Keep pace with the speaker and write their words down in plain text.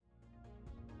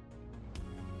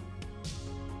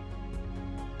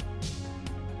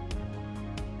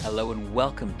Hello and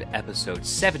welcome to episode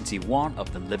 71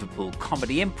 of the Liverpool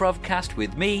Comedy Improv Cast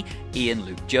with me, Ian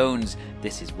Luke Jones.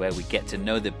 This is where we get to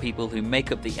know the people who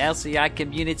make up the LCI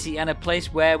community and a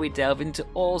place where we delve into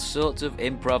all sorts of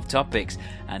improv topics.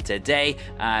 And today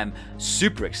I'm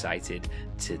super excited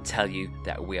to tell you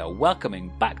that we are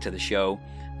welcoming back to the show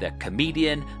the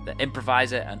comedian, the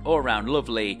improviser, and all-round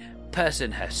lovely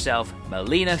person herself,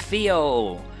 Melina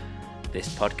Fiol. This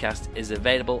podcast is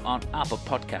available on Apple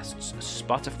Podcasts,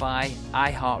 Spotify,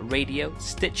 iHeartRadio,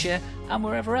 Stitcher, and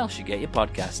wherever else you get your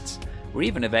podcasts. We're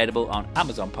even available on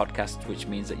Amazon Podcasts, which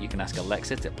means that you can ask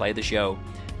Alexa to play the show.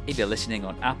 If you're listening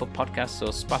on Apple Podcasts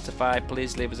or Spotify,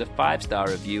 please leave us a 5-star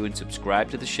review and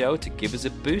subscribe to the show to give us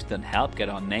a boost and help get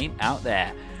our name out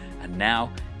there. And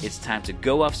now it's time to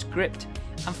go off script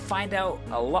and find out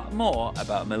a lot more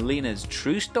about Melina's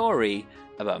true story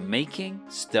about making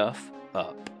stuff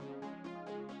up.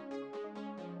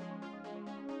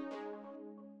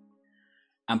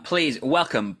 And please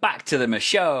welcome back to the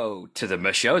Show. To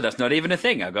the Show? That's not even a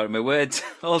thing. I got my words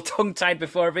all tongue-tied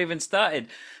before I've even started.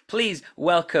 Please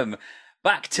welcome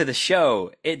back to the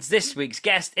show. It's this week's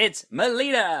guest. It's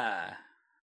Melina.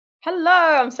 Hello.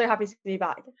 I'm so happy to be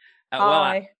back.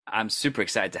 Well, I'm super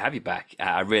excited to have you back.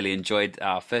 I really enjoyed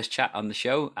our first chat on the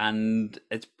show, and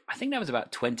I think that was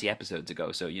about 20 episodes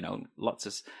ago. So, lots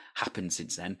has happened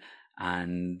since then.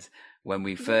 And when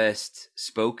we first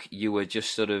spoke, you were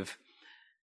just sort of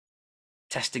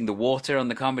testing the water on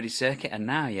the comedy circuit, and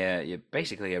now you're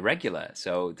basically a regular.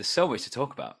 So there's so much to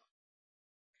talk about.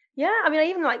 Yeah, I mean, I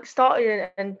even started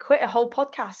and quit a whole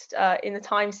podcast in the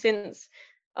time since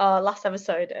last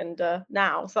episode and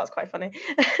now, so that's quite funny.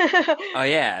 Oh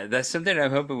yeah, there's something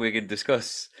I'm hoping we can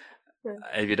discuss,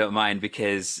 if you don't mind,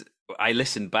 because I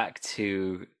listened back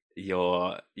to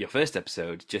your first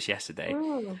episode just yesterday,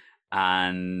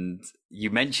 and you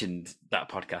mentioned that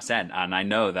podcast then, and I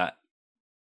know that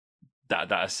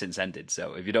has since ended.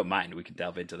 So if you don't mind, we can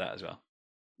delve into that as well.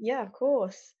 Yeah, of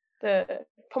course. For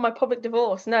my public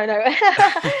divorce. No.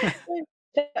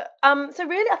 So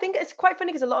really, I think it's quite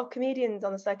funny because a lot of comedians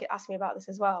on the circuit ask me about this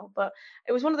as well. But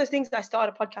it was one of those things that I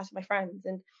started a podcast with my friends,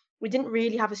 and we didn't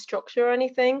really have a structure or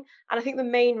anything. And I think the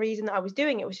main reason that I was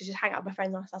doing it was to just hang out with my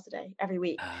friends on a Saturday every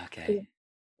week. Okay.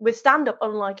 With stand-up,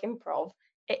 unlike improv,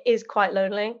 it is quite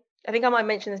lonely. I think I might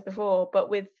mention this before, but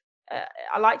with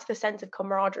I liked the sense of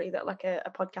camaraderie that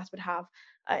a podcast would have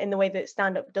in the way that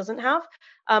stand-up doesn't have.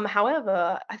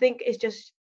 However, I think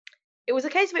it was a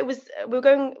case of we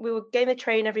were getting the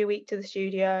train every week to the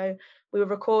studio. We were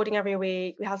recording every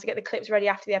week. We had to get the clips ready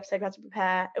after the episode. We had to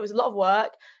prepare. It was a lot of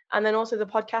work. And then also the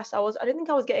podcast, I didn't think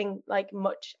I was getting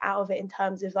much out of it in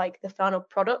terms of the final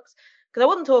products, because I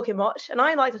wasn't talking much, and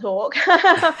I like to talk.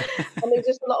 And there's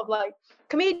just a lot of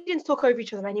comedians talk over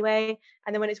each other anyway.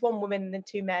 And then when it's one woman and then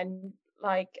two men,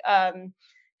 it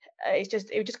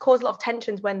would just cause a lot of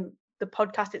tensions when the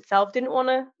podcast itself didn't want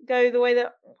to go the way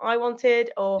that I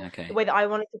wanted, or the way that I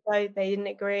wanted to go, they didn't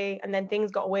agree. And then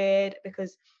things got weird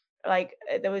because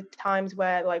there were times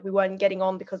where we weren't getting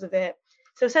on because of it.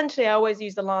 So essentially, I always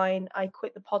use the line, I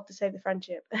quit the pod to save the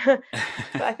friendship. But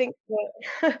I think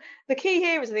the key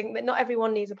here is I think that not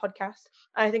everyone needs a podcast.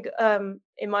 I think,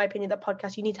 in my opinion, that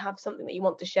podcast, you need to have something that you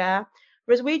want to share.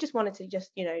 Whereas we just wanted to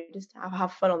just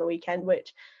have fun on the weekend,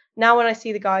 which now when I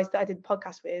see the guys that I did the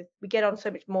podcast with, we get on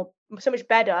so much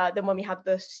better than when we had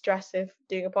the stress of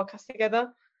doing a podcast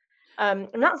together. And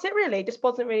that's it really. Just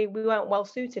we weren't well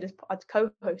suited as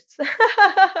co-hosts.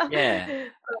 Yeah.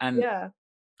 And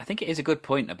I think it is a good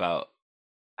point about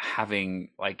having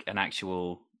an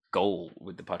actual goal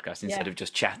with the podcast instead of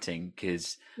just chatting,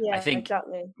 because I think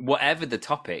whatever the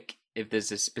topic, if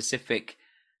there's a specific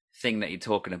thing that you're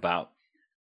talking about,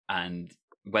 and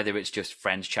whether it's just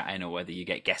friends chatting or whether you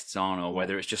get guests on or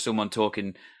whether it's just someone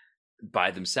talking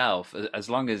by themselves, as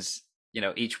long as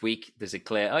each week there's a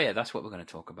clear, that's what we're going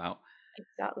to talk about,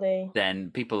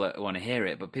 then people want to hear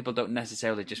it. But people don't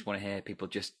necessarily just want to hear people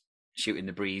just shooting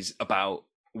the breeze about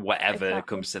whatever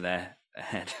comes to their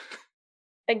head.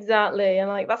 Exactly. And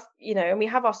that's and we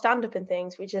have our stand-up and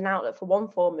things, which is an outlet for one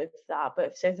form of that.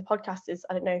 But if the podcast is,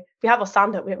 I don't know, if we have our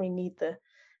stand-up, we don't really need the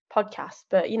podcast.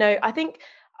 But I think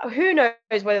who knows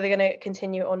whether they're going to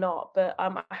continue or not. But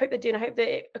I hope they do, and I hope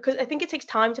that because I think it takes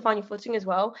time to find your footing as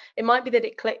well. It might be that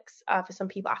it clicks for some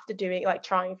people after doing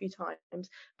trying a few times.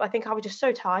 But I think I was just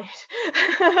so tired.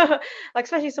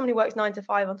 Especially somebody who works 9 to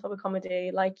 5 on top of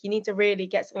comedy. You need to really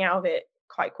get something out of it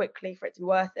quite quickly for it to be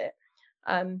worth it.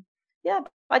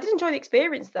 I did enjoy the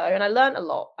experience though, and I learned a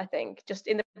lot, I think, just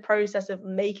in the process of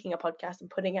making a podcast and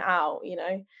putting it out,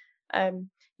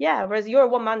 whereas you're a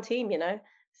one-man team,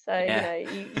 so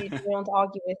you don't want to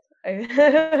argue with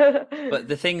But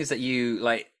the things that you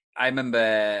like, I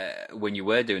remember when you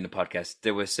were doing the podcast,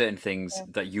 there were certain things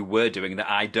that you were doing that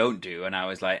I don't do, and I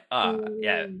was like,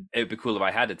 yeah, it would be cool if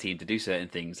I had a team to do certain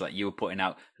things. Like you were putting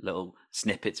out little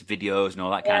snippets, videos, and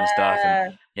all that kind of stuff,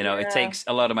 and it takes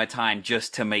a lot of my time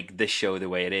just to make this show the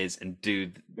way it is and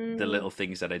do the little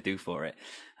things that I do for it.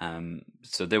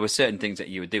 So there were certain things that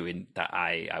you were doing that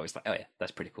I was like, oh yeah,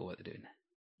 that's pretty cool what they're doing.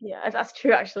 Yeah, that's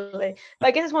true actually. But I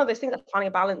guess it's one of those things, like finding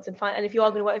a balance and if you are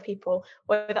going to work with people,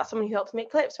 whether that's someone who helps make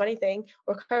clips or anything,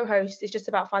 or a co-host, it's just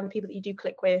about finding people that you do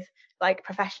click with, like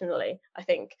professionally, I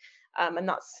think. And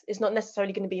it's not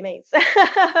necessarily going to be mates.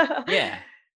 Yeah,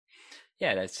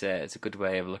 that's it's a good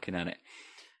way of looking at it.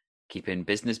 Keeping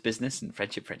business and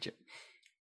friendship.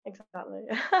 Exactly.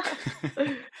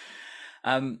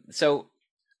 So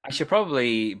I should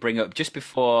probably bring up, just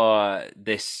before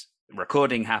this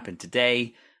recording happened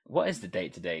today, what is the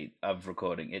date today of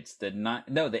recording? It's the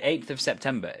 8th of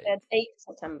September. Yeah, it's 8th of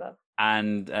September.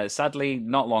 And sadly,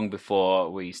 not long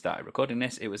before we started recording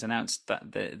this, it was announced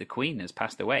that the Queen has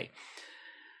passed away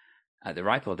at the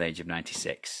ripe old age of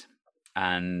 96.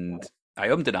 And I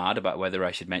ummed and ahed about whether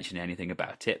I should mention anything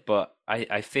about it, but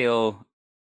I feel,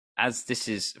 as this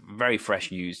is very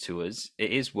fresh news to us,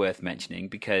 it is worth mentioning,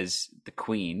 because the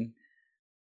Queen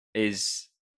is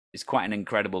quite an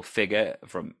incredible figure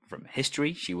from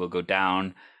history. She will go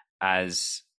down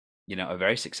as, a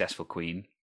very successful queen.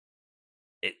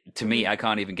 To me, I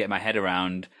can't even get my head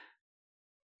around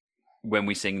when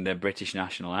we sing the British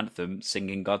national anthem,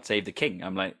 singing "God Save the King."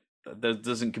 I'm like, that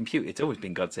doesn't compute. It's always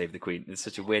been "God Save the Queen." It's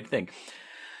such a weird thing.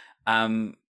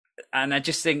 And I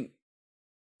just think,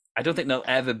 I don't think there'll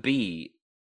ever be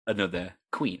another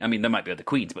queen. I mean, there might be other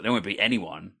queens, but there won't be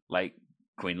anyone like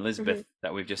Queen Elizabeth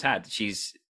that we've just had.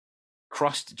 She's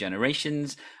crossed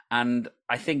generations, and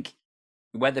I think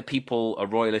whether people are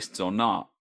royalists or not,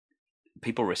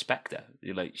 people respect her.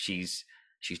 Like she's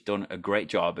done a great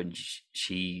job, and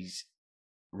she's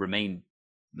remained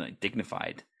like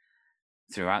dignified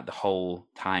throughout the whole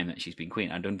time that she's been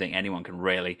queen. I don't think anyone can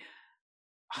really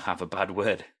have a bad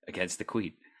word against the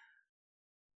Queen.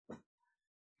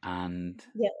 And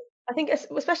yeah, I think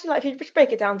especially like if you just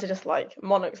break it down to just like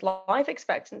monarchs' life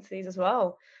expectancies as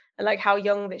well, and like how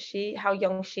young she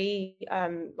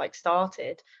like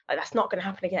started, like that's not going to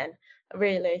happen again,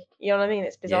 really. You know what I mean?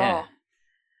 It's bizarre.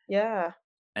 Yeah.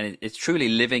 And it's truly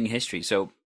living history.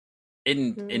 So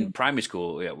in primary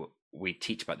school, we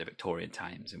teach about the Victorian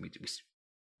times, and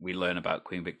we learn about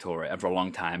Queen Victoria, and for a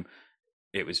long time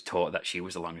it was taught that she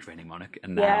was the longest reigning monarch.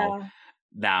 And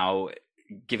now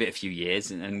give it a few years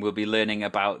and we'll be learning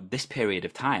about this period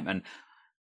of time, and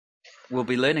we'll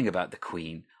be learning about the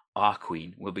Queen, our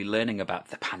Queen. We'll be learning about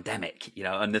the pandemic,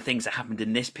 and the things that happened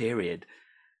in this period.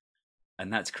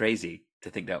 And that's crazy to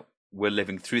think that we're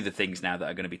living through the things now that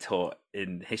are going to be taught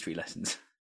in history lessons.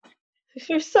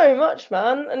 There's so much,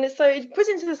 man, and it puts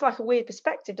it into this like a weird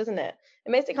perspective, doesn't it? It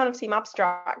makes it kind of seem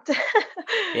abstract.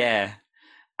 Yeah,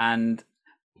 and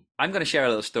I'm going to share a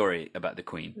little story about the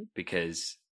Queen,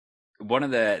 because one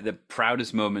of the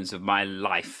proudest moments of my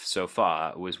life so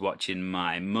far was watching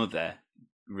my mother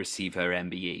receive her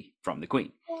MBE from the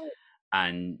Queen.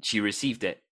 And she received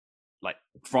it like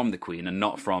from the Queen and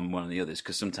not from one of the others,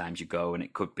 because sometimes you go and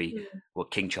it could be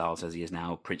King Charles as he is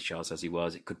now, Prince Charles as he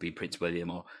was. It could be Prince William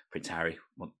or Prince Harry.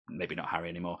 Well, maybe not Harry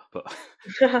anymore, but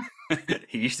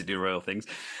he used to do royal things.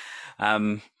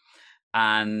 And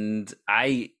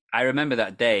I remember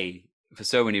that day for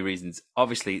so many reasons.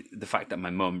 Obviously, the fact that my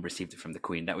mum received it from the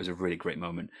Queen, that was a really great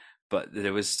moment. But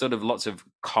there was sort of lots of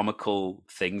comical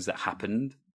things that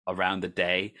happened around the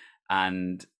day.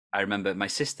 And I remember my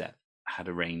sister had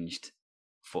arranged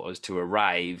for us to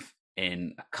arrive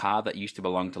in a car that used to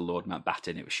belong to Lord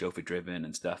Mountbatten. It was chauffeur driven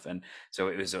and stuff. And so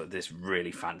it was this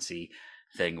really fancy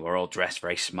thing. We're all dressed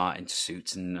very smart in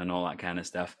suits and all that kind of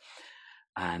stuff.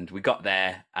 And we got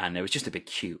there, and there was just a big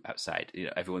queue outside.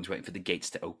 Everyone's waiting for the gates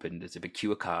to open. There's a big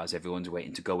queue of cars. Everyone's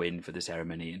waiting to go in for the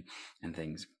ceremony and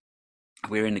things.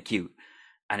 We're in the queue,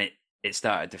 and it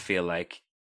started to feel like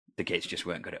the gates just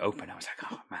weren't going to open. I was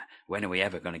like, oh man, when are we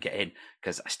ever going to get in?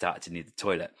 Because I started to need the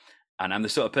toilet. And I'm the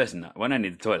sort of person that when I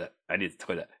need the toilet, I need the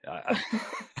toilet.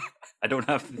 I don't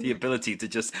have the ability to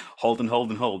just hold.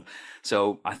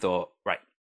 So I thought, right,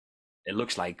 it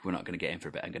looks like we're not going to get in for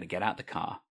a bit. I'm going to get out the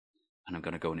car, and I'm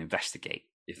going to go and investigate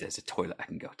if there's a toilet I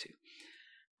can go to.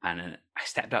 And I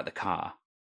stepped out the car,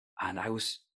 and I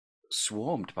was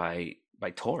swarmed by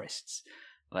tourists.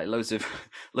 Like loads of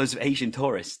Asian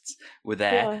tourists were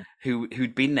there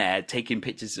who'd been there taking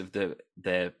pictures of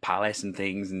the palace and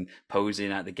things and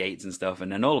posing at the gates and stuff.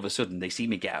 And then all of a sudden they see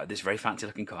me get out of this very fancy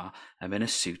looking car. I'm in a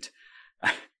suit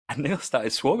And they all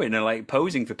started swarming and like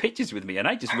posing for pictures with me, and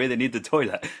I just really need the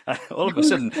toilet. And all of a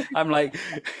sudden, I'm like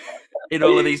in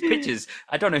all of these pictures.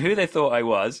 I don't know who they thought I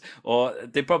was, or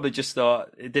they probably just thought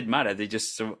it didn't matter. They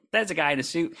just, so, there's a guy in a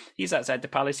suit. He's outside the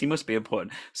palace. He must be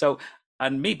important. So,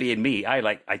 and me being me,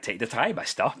 I take the time. I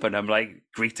stop and I'm like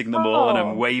greeting them all, and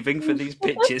I'm waving for these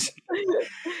pictures.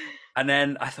 And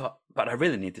then I thought, but I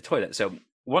really need the toilet. So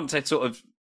once I'd sort of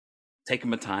taken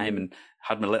my time and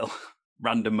had my little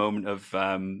random moment of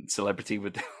celebrity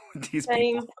with these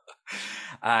people,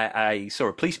 I saw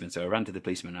a policeman. So I ran to the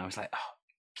policeman and I was like, oh,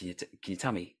 can you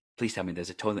tell me, please tell me there's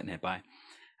a toilet nearby?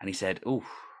 And he said, oh,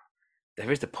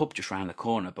 there is the pub just around the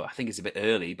corner, but I think it's a bit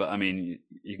early, but I mean,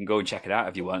 you can go and check it out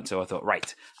if you want. So I thought,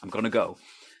 right, I'm going to go.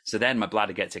 So then my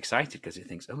bladder gets excited because it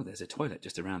thinks, oh, there's a toilet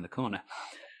just around the corner.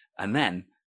 And then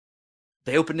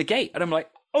they open the gate and I'm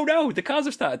like, oh no, the cars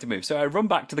have started to move. So I run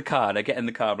back to the car and I get in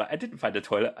the car. I'm like, I didn't find a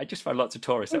toilet. I just found lots of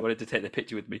tourists that wanted to take their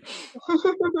picture with me.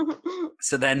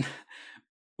 So then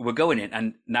we're going in,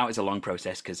 and now it's a long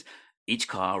process because each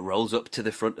car rolls up to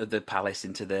the front of the palace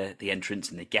into the entrance,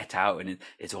 and they get out, and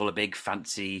it's all a big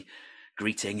fancy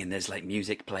greeting, and there's like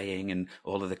music playing, and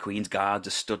all of the Queen's guards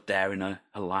are stood there in a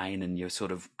line, and you're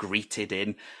sort of greeted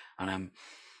in. And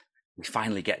we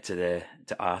finally get to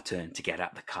our turn to get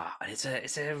out the car, and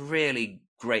it's a really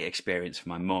great experience for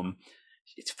my mum.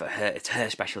 It's for her, it's her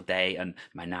special day, and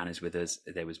my nan is with us.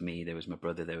 There was me, there was my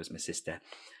brother, there was my sister,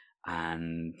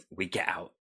 and we get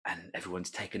out and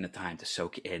everyone's taking the time to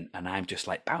soak it in, and I'm just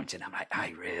like bouncing. I'm like,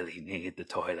 I really need the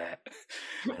toilet.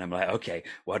 And I'm like, okay,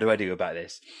 what do I do about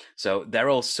this? So they're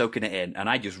all soaking it in, and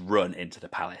I just run into the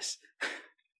palace.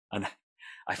 And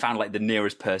I found like the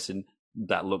nearest person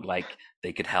that looked like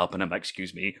they could help, and I'm like,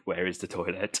 excuse me, where is the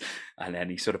toilet? And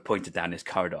then he sort of pointed down this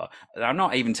corridor. I'm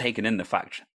not even taking in the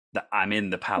fact that I'm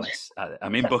in the palace.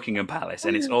 I'm in Buckingham Palace,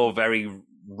 and it's all very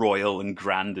royal and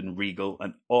grand and regal,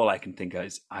 and all I can think of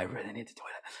is, I really need the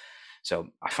toilet. So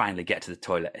I finally get to the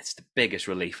toilet. It's the biggest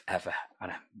relief ever,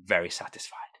 and I'm very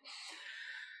satisfied.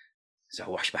 So I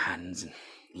wash my hands and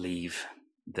leave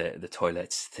the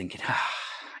toilet, thinking, I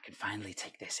can finally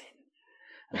take this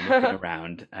in. And I'm looking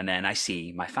around, and then I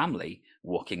see my family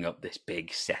walking up this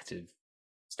big set of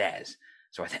stairs.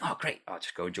 So I think, oh great, I'll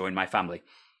just go join my family.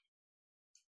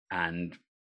 And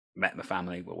met my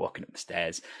family. We're walking up the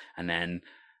stairs, and then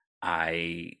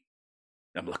I'm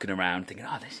looking around, thinking,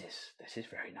 "Oh, this is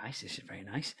very nice. This is very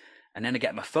nice." And then I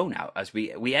get my phone out as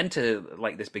we enter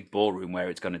like this big ballroom where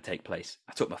it's going to take place.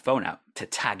 I took my phone out to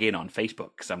tag in on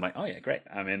Facebook because I'm like, "Oh yeah, great!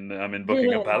 I'm in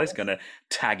Buckingham Palace, going to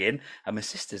tag in." And my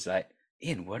sister's like,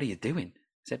 "Ian, what are you doing?"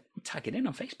 I said, "I'm tagging in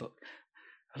on Facebook."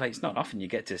 Like, it's not often you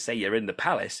get to say you're in the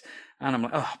palace. And I'm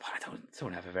like, oh, but I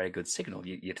don't have a very good signal.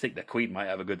 You'd think the Queen might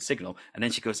have a good signal. And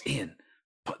then she goes, Ian,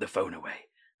 put the phone away.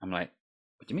 I'm like,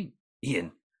 what do you mean?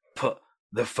 Ian, put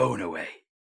the phone away.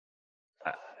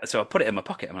 So I put it in my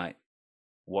pocket. I'm like,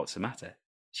 what's the matter?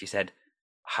 She said,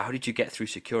 how did you get through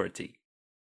security?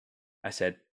 I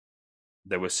said,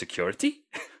 there was security?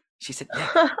 She said,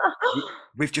 yeah,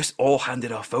 we've just all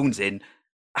handed our phones in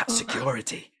at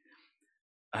security.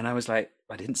 And I was like,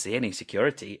 I didn't see any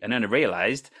security. And then I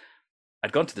realized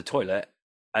I'd gone to the toilet.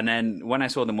 And then when I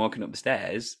saw them walking up the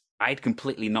stairs, I'd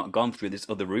completely not gone through this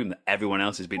other room that everyone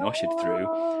else has been ushered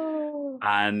through.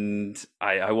 And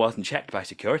I wasn't checked by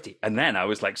security. And then I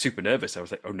was like super nervous. I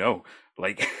was like, oh no,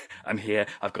 like I'm here.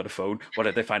 I've got a phone. What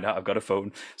did they find out? I've got a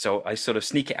phone. So I sort of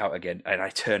sneak it out again and I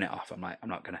turn it off. I'm like, I'm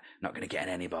not gonna get in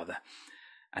any bother.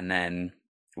 And then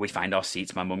we find our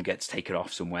seats. My mum gets taken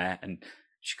off somewhere, and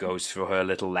she goes through her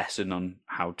little lesson on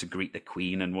how to greet the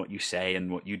Queen and what you say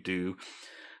and what you do.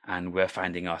 And we're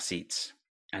finding our seats.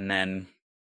 And then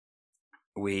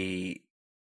we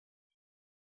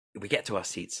get to our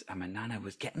seats, and my nana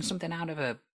was getting something out of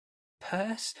her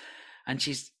purse. And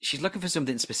she's looking for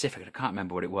something specific. I can't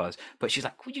remember what it was. But she's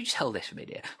like, would you just hold this for me,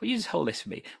 dear? Would you just hold this for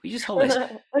me? Would you just hold this?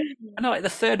 And like the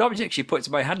third object she puts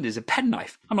in my hand is a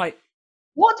penknife. I'm like,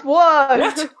 What? Why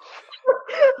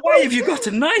have you got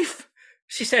a knife?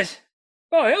 She says,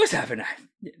 oh, I always have a knife.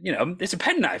 You know, it's a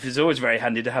penknife. It's always very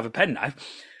handy to have a penknife.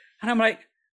 And I'm like,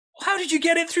 well, how did you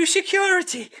get it through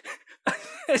security?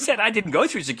 I said, I didn't go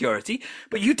through security,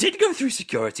 but you did go through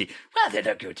security. Well, they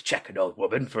don't go to check an old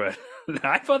woman for a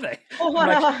knife, are they? I'm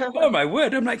like, oh, my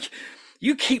word. I'm like,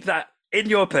 you keep that in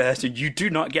your purse and you do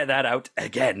not get that out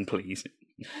again, please.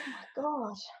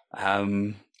 Oh, my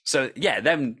gosh. So, yeah,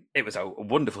 then it was a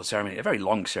wonderful ceremony, a very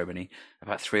long ceremony,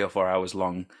 about 3 or 4 hours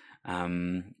long.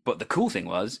 But the cool thing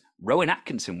was Rowan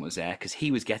Atkinson was there because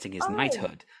he was getting his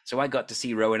knighthood. So I got to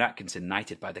see Rowan Atkinson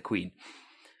knighted by the Queen.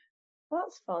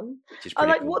 That's fun. Which is I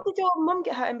pretty like. cool. What did your mum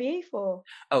get her MBE for?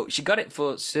 Oh, she got it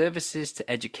for services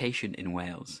to education in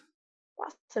Wales.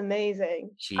 That's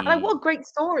amazing. She. And what a great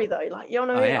story though. Like, you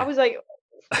know what I mean? Yeah. I was like,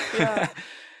 yeah.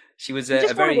 She was You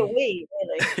just a wanted very. a wee,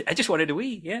 really. I just wanted a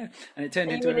wee, yeah, and it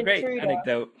turned And into you a great intruder.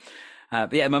 anecdote.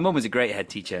 But yeah, my mum was a great head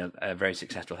teacher, a very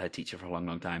successful head teacher for a long,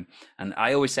 long time. And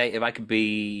I always say, if I can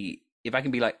be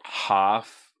like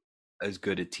half as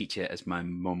good a teacher as my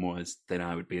mum was, then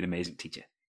I would be an amazing teacher.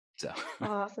 So.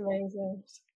 Oh, that's amazing.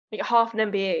 You get half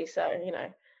an MBE, so you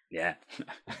know. Yeah.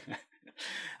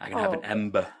 I can have an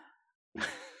ember.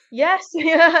 Yes.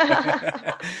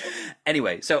 Yeah.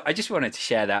 Anyway, so I just wanted to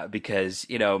share that because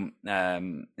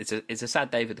it's a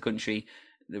sad day for the country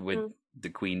with the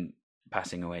Queen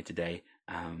passing away today,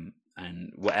 and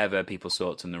whatever people's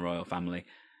thoughts on the royal family,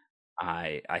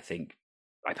 I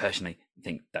personally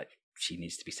think that she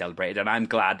needs to be celebrated, and I'm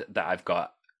glad that I've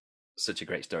got such a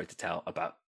great story to tell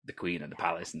about the Queen and the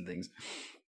palace and things.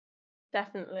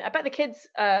 Definitely, I bet the kids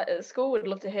at school would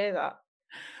love to hear that.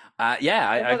 Yeah,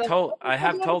 I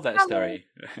have told that story.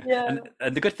 Yeah.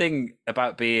 And the good thing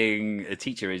about being a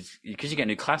teacher is because you get a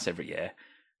new class every year,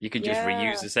 you can just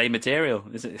reuse the same material.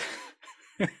 Is it?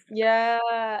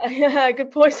 Yeah, good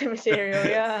point of material.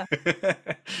 Yeah.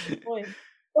 Good point.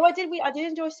 So I did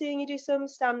enjoy seeing you do some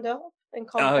stand up and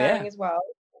comparing as well.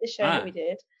 The show that we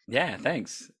did. Yeah,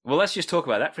 thanks. Well, let's just talk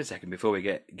about that for a second before we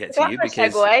get to you,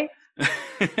 because segue.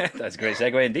 That's a great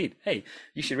segue indeed. Hey,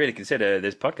 you should really consider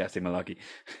this podcasting malarkey.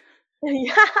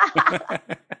 Yeah.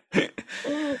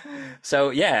 So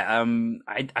yeah,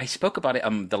 I spoke about it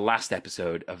on the last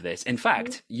episode of this. In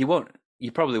fact, you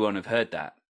probably won't have heard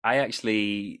that. I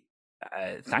actually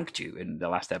thanked you in the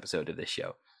last episode of this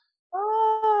show.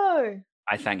 Oh.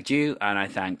 I thanked you, and I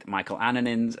thanked Michael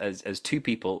Ananins as two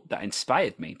people that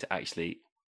inspired me to actually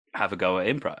have a go at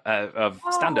improv,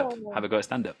 stand up. Have a go at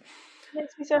stand up.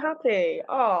 Makes me so happy.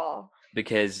 Oh.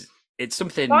 Because it's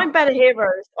something. I'm better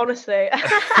heroes, honestly.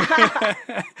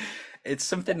 It's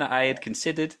something that I had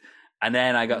considered, and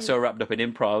then I got so wrapped up in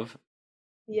improv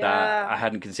that I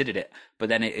hadn't considered it. But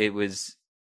then it was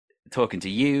talking to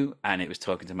you, and it was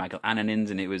talking to Michael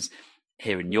Ananins, and it was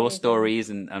hearing your stories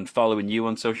and following you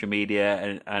on social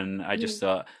media, and I just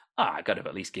thought, I got to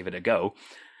at least give it a go.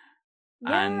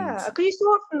 Yeah, because you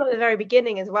saw it from the very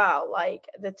beginning as well, like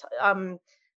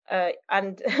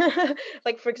and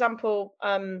like for example,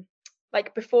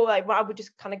 like before, like I would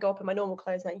just kind of go up in my normal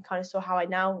clothes, and you kind of saw how I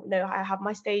now know I have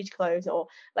my stage clothes, or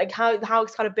like how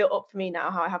it's kind of built up for me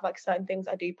now, how I have like certain things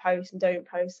I do post and don't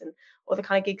post, and all the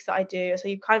kind of gigs that I do. So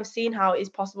you've kind of seen how it is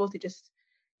possible to just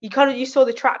you saw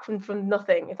the track from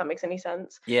nothing, if that makes any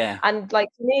sense. Yeah. And like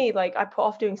for me, like I put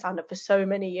off doing stand up for so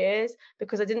many years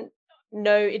because I didn't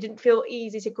know, it didn't feel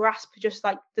easy to grasp just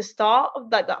like the start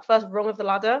of like that first rung of the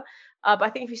ladder. But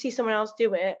I think if you see someone else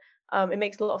do it, it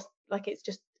makes a lot of like it's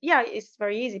just it's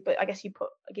very easy. But I guess you put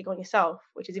a gig on yourself,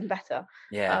 which is even better.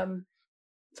 Yeah.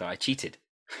 So I cheated.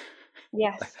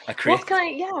 Yes. I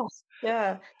created. Yes.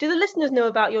 Yeah. Do the listeners know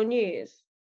about your news?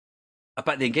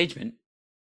 About the engagement?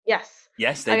 Yes.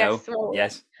 Yes, they know.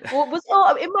 Yes. Well,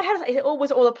 in my head,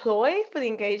 was it all a ploy for the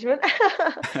engagement?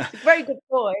 It's a very good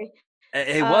ploy.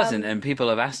 It wasn't, and people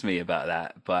have asked me about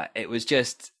that, but it was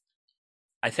just,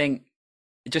 I think,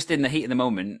 just in the heat of the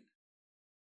moment,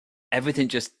 everything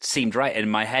just seemed right, and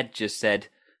my head just said,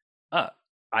 "Oh,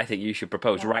 I think you should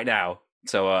propose right now."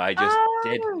 So I just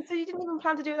did. So you didn't even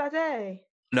plan to do it that day?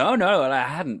 No, I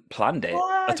hadn't planned it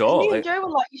at all. Me and Joe were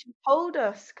like, "You should have told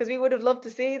us because we would have loved to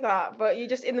see that." But you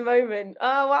just in the moment.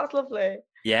 Oh, well, that's lovely.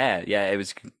 Yeah. It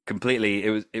was completely.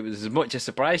 It was as much a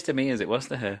surprise to me as it was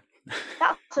to her.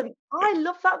 I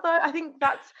love that though. I think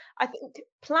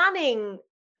planning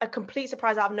a complete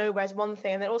surprise out of nowhere is one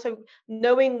thing, and then also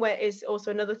knowing where is also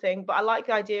another thing. But I like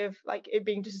the idea of like it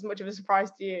being just as much of a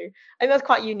surprise to you. I think that's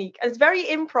quite unique, and it's very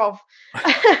improv.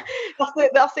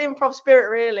 That's the improv spirit,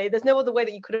 really. There's no other way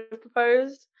that you could have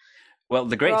proposed. Well,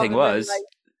 the great thing was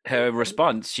her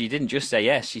response. She didn't just say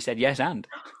yes; she said yes and.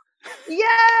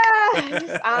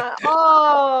 Yes.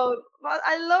 Oh,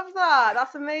 I love that.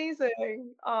 That's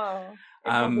amazing. Oh,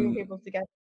 bringing people together.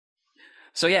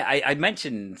 So yeah, I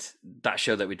mentioned that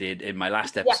show that we did in my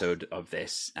last episode of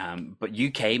this, but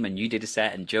you came and you did a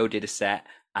set, and Joe did a set,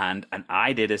 and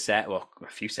I did a set, well, a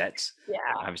few sets. Yeah,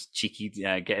 I was cheeky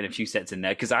getting a few sets in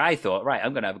there because I thought, right,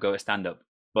 I'm going to have a go at stand up,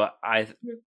 but I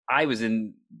was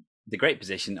in the great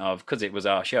position of, because it was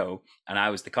our show and I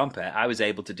was the compere, I was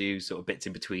able to do sort of bits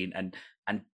in between and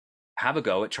have a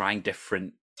go at trying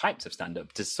different types of stand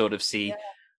up to sort of see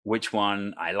which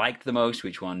one I liked the most,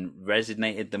 which one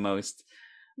resonated the most.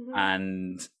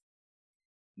 And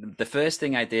the first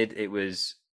thing I did, it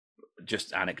was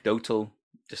just anecdotal,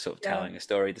 just sort of telling a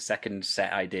story. The second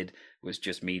set I did was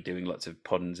just me doing lots of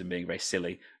puns and being very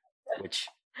silly, which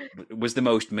was the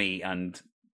most me, and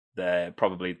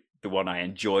probably the one I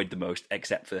enjoyed the most,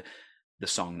 except for the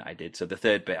song that I did. So the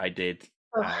third bit I did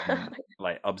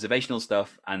like observational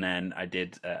stuff, and then I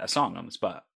did a song on the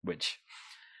spot, which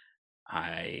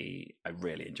I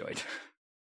really enjoyed.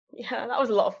 Yeah, that was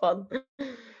a lot of fun.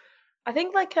 I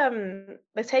think like the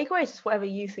takeaway is just whatever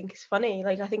you think is funny.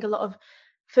 Like I think a lot of,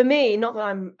 for me, not that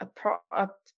I'm a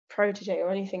protege or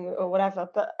anything or whatever,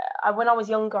 but when I was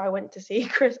younger, I went to see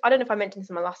Chris. I don't know if I mentioned this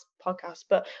in my last podcast,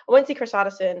 but I went to see Chris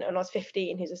Addison when I was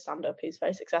 15. He's a stand-up who's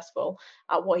very successful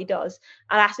at what he does.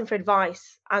 And I asked him for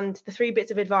advice, and the 3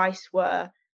 bits of advice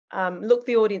were look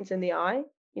the audience in the eye,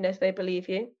 you know, so they believe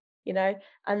you. You know,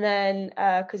 and then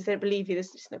because they don't believe you, there's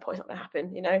just no point, it's not going to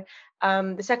happen, you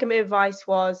know. The second bit of advice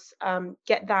was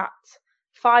get that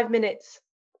 5 minutes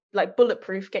like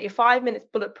bulletproof, get your 5 minutes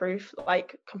bulletproof,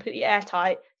 like completely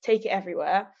airtight, take it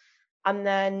everywhere. And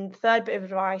then the third bit of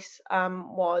advice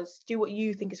was do what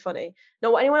you think is funny,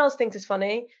 not what anyone else thinks is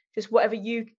funny, just whatever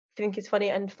you think is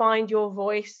funny, and find your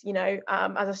voice, you know,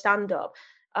 as a stand-up.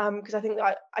 Because I think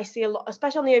that I see a lot,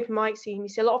 especially on the open mic scene, you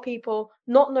see a lot of people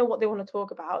not know what they want to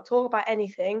talk about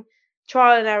anything,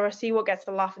 trial and error, see what gets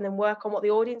the laugh, and then work on what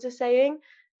the audience is saying.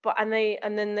 And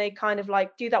then they kind of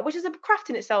like do that, which is a craft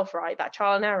in itself, right? That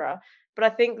trial and error. But I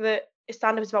think that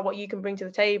stand-up is about what you can bring to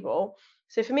the table.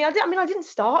 So for me, I didn't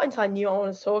start until I knew I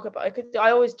wanted to talk about it. Because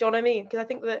I always, do you know what I mean? Because I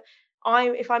think that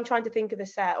if I'm trying to think of the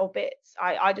set or bits,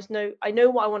 I just know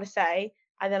what I want to say,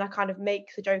 and then I kind of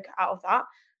make the joke out of that,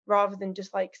 rather than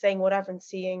just like saying whatever and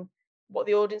seeing what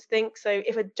the audience thinks. So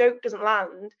if a joke doesn't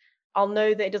land, I'll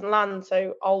know that it doesn't land.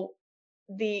 So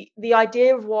the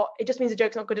idea of what it just means the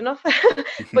joke's not good enough.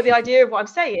 But the idea of what I'm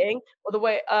saying, or the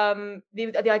way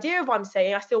the idea of what I'm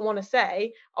saying, I still want to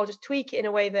say, I'll just tweak it in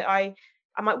a way that I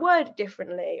might word it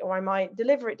differently, or I might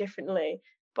deliver it differently.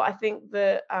 But I think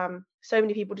that so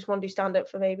many people just want to do stand up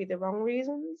for maybe the wrong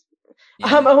reasons.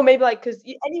 Or maybe like because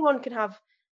anyone can have,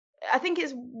 I think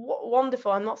it's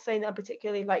wonderful. I'm not saying that I'm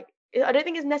particularly like, I don't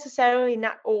think it's necessarily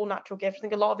all natural gift. I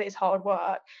think a lot of it is hard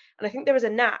work. And I think there is a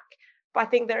knack, but I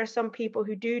think there are some people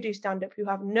who do stand up who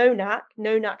have no knack,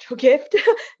 no natural gift,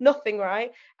 nothing,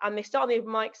 right? And they start on the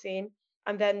open mic scene,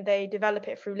 and then they develop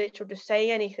it through literal just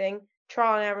saying anything,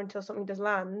 trial and error until something does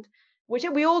land, which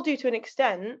we all do to an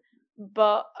extent.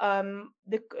 But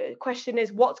the question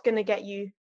is, what's going to get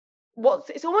you,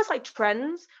 it's almost like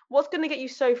trends, what's going to get you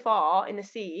so far in the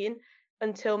scene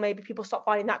until maybe people stop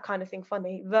finding that kind of thing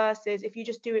funny, versus if you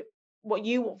just do it what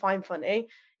you will find funny,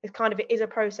 it is a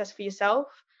process for yourself.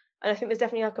 And I think there's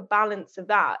definitely like a balance of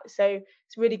that. So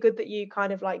it's really good that you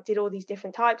kind of like did all these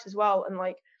different types as well, and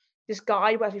like just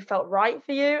guide whatever felt right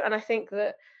for you. And I think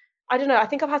that, I don't know, I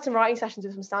think I've had some writing sessions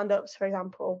with some stand-ups, for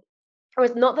example. Or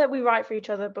it's not that we write for each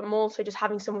other, but more so just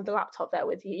having someone with the laptop there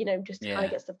with you, you know, just to kind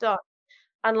of get stuff done.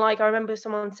 And like I remember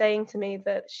someone saying to me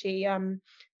that she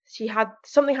had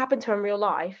something happen to her in real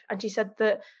life, and she said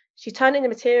that she turned in the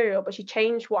material, but she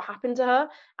changed what happened to her.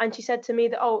 And she said to me,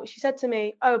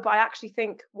 but I actually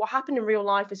think what happened in real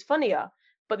life is funnier.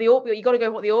 But you got to go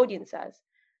with what the audience says.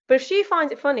 But if she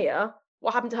finds it funnier,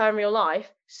 what happened to her in real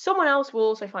life, someone else will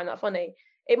also find that funny.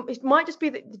 It might just be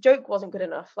that the joke wasn't good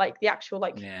enough, like the actual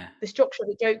the structure of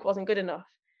the joke wasn't good enough.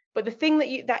 But the thing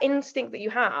that instinct that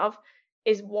you have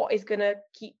is what is going to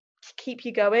keep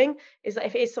you going. Is that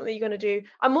if it is something you're going to do,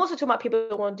 I'm also talking about people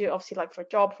that want to do it obviously like for a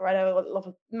job, for I know a lot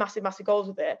of massive goals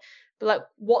with it, but like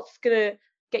what's going to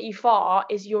get you far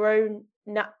is your own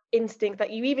instinct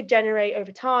that you either generate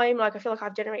over time. Like I feel like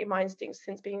I've generated my instincts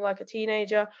since being like a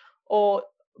teenager,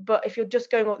 but if you're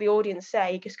just going what the audience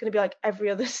say, you're just going to be like every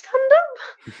other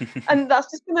stand-up. And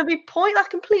that's just going to be that's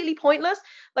completely pointless.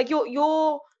 Like you're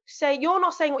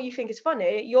not saying what you think is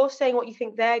funny, you're saying what you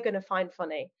think they're going to find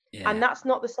funny. And that's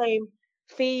not the same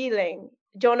feeling.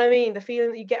 Do you know what I mean? The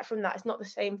feeling that you get from that is not the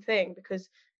same thing, because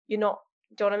you're not,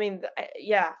 do you know what I mean?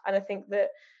 And I think that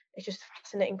it's just a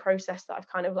fascinating process that I've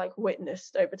kind of like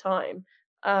witnessed over time.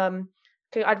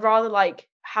 I'd rather like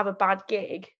have a bad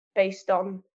gig based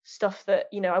on stuff that,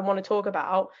 you know, I want to talk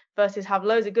about, versus have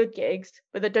loads of good gigs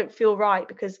but that don't feel right.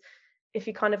 Because if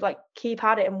you kind of like keep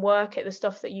at it and work at the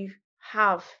stuff that you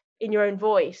have in your own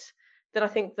voice, then I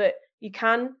think that you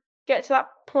can get to that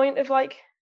point of like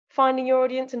finding your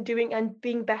audience and doing and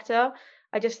being better.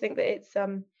 I just think that it's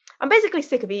I'm basically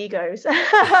sick of egos. I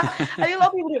think a lot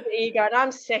of people do it for ego, and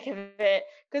I'm sick of it,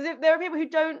 because if there are people who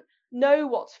don't know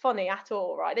what's funny at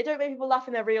all, right? They don't make people laugh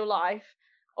in their real life,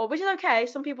 or which is okay.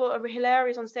 Some people are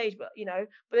hilarious on stage, but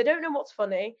they don't know what's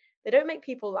funny. They don't make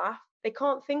people laugh. they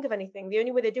can't think of anything. The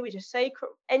only way they do is just say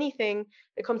anything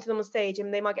that comes to them on stage,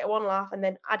 and they might get one laugh and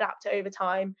then adapt it over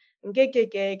time and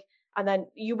gig, and then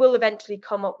you will eventually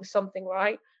come up with something,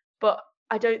 right? But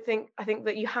I think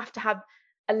that you have to have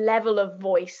a level of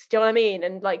voice. Do you know what I mean?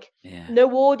 And like, no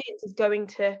audience is going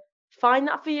to find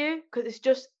that for you, because it's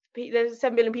just, there's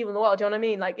 7 billion people in the world. Do you know what I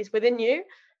mean? Like, it's within you.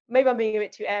 Maybe I'm being a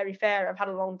bit too airy fairy. I've had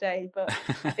a long day, but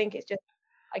I think it's just,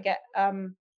 I get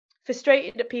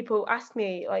frustrated that people ask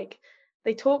me, like,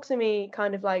 they talk to me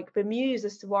kind of like bemused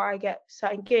as to why I get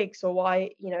certain gigs, or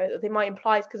why, you know, they might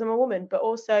imply it's because I'm a woman. But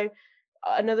also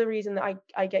another reason that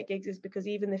I get gigs is because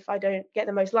even if I don't get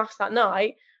the most laughs that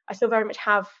night, I still very much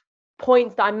have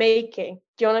points that I'm making.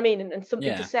 Do you know what I mean? And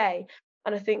something to say.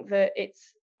 And I think that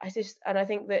I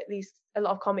think that a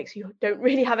lot of comics who don't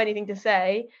really have anything to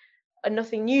say and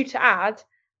nothing new to add,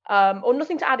 or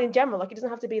nothing to add in general. Like, it doesn't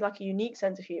have to be like a unique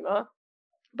sense of humor,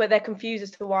 but they're confused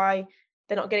as to why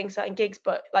they're not getting certain gigs.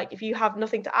 But like, if you have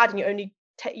nothing to add and you're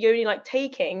only like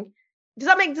taking, does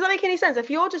that make any sense? If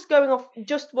you're just going off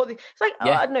just what it's like,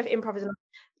 I don't know if improv is enough.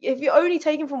 If you're only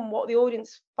taking from what the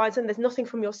audience finds and there's nothing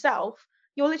from yourself,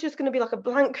 you're literally just going to be like a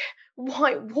blank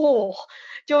white wall.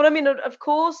 Do you know what I mean? Of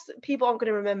course, people aren't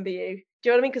going to remember you. Do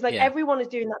you know what I mean? Because like everyone is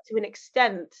doing that to an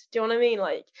extent. Do you know what I mean?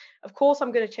 Like, of course,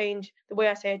 I'm going to change the way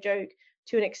I say a joke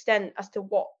to an extent as to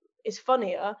what is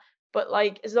funnier. But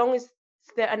like, as long as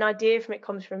an idea from it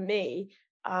comes from me,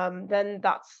 then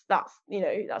that's you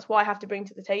know, that's what I have to bring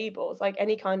to the table. It's like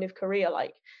any kind of career.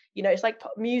 Like, you know, it's like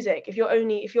music. If you're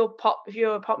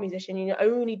a pop musician and you're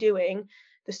only doing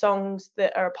the songs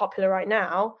that are popular right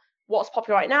now, what's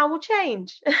popular right now will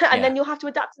change. And then you'll have to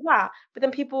adapt to that. But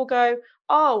then people will go,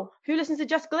 oh, who listens to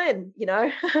Jess Glynn? You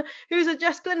know, who's a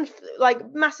Jess Glynn like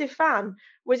massive fan?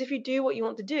 Whereas if you do what you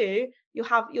want to do, you'll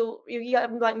have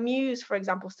like Muse, for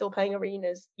example, still playing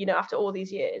arenas, you know, after all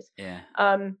these years.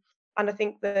 And I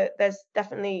think that there's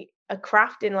definitely a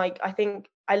craft in, like, I think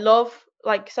I love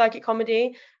like circuit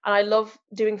comedy, and I love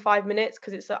doing 5 minutes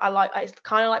because it's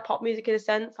kind of like pop music in a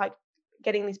sense, like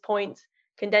getting these points,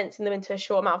 condensing them into a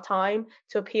short amount of time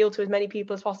to appeal to as many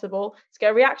people as possible, to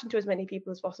get a reaction to as many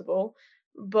people as possible.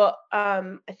 But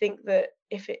I think that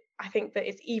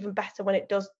it's even better when it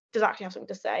does actually have something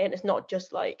to say, and it's not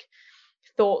just like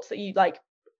thoughts that you like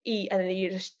eat and then you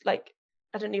just like,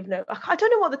 I don't even know. I don't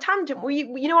know what the tangent.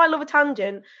 You know, I love a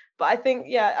tangent, but I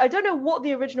think I don't know what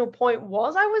the original point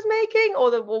was I was making, or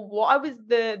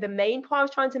the main point I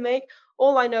was trying to make.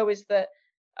 All I know is that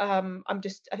I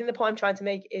think the point I'm trying to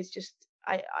make is just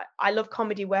I love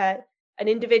comedy where an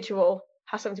individual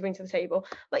has something to bring to the table.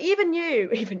 Like even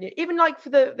like for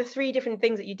the 3 different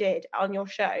things that you did on your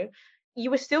show,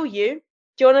 you were still you.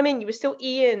 Do you know what I mean? You were still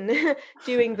Ian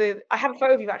doing I have a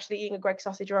photo of you actually eating a Greggs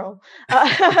sausage roll.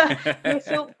 You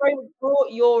still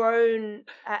brought your own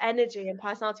energy and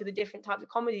personality to the different types of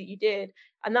comedy you did.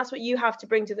 And that's what you have to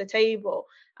bring to the table.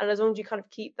 And as long as you kind of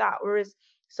keep that, whereas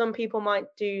some people might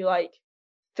do like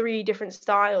 3 different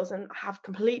styles and have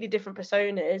completely different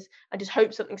personas and just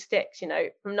hope something sticks, you know,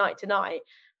 from night to night.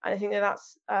 And I think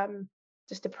that's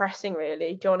just depressing,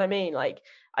 really. Do you know what I mean? Like,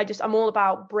 I'm all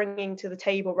about bringing to the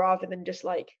table rather than just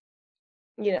like,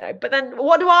 you know. But then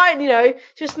what do I, you know,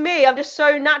 just me, I'm just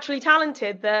so naturally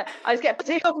talented that I just get to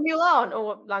take off and you aren't,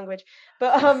 or language.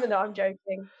 But no, I'm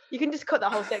joking. You can just cut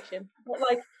that whole section. But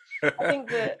like, I think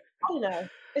that, I don't know,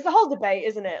 it's a whole debate,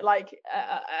 isn't it? Like,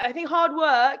 I think hard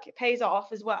work pays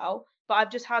off as well, but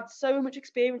I've just had so much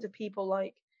experience of people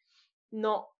like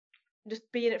not just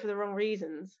being it for the wrong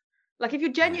reasons. Like,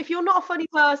 if you're not a funny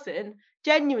person,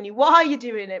 genuinely, why are you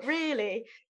doing it? Really?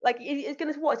 Like, it's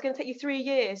gonna take you 3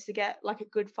 years to get like a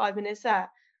good 5-minute set.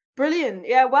 Brilliant.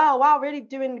 Yeah. Wow. Really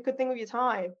doing a good thing with your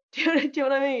time. Do you know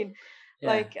what I mean? Yeah.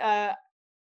 Like,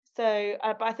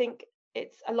 but I think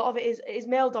it's a lot of it is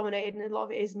male dominated, and a lot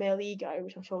of it is male ego,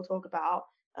 which I'm sure we'll talk about.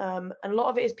 And a lot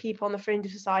of it is people on the fringe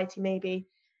of society, maybe.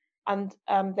 And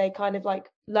they kind of like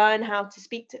learn how to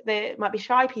speak to, they might be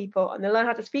shy people, and they learn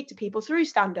how to speak to people through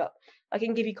stand-up. Like, it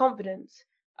can give you confidence.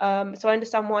 So I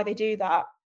understand why they do that,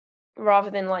 rather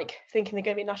than like thinking they're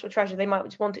going to be a national treasure. They might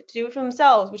just want it to do it for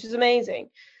themselves, which is amazing.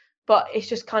 But it's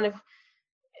just kind of,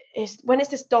 when it's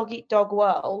this dog eat dog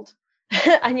world,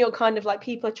 and you're kind of like,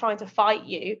 people are trying to fight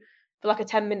you for like a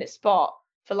 10-minute spot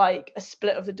for like a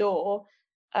split of the door,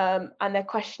 and they're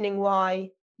questioning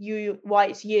why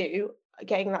it's you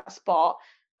getting that spot,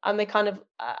 and they kind of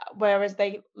whereas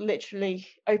they literally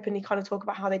openly kind of talk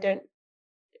about how they don't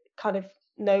kind of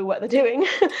know what they're doing.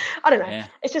 I don't know. Yeah.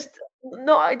 It's just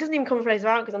it doesn't even come from place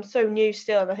around, because I'm so new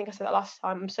still, and I think I said that last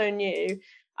time, I'm so new and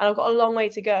I've got a long way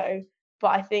to go.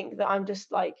 But I think that I'm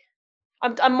just like,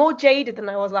 I'm more jaded than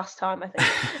I was last time, I think.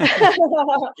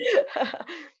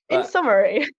 In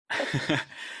summary.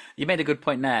 You made a good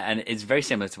point there, and it's very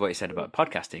similar to what you said about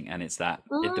podcasting. And it's that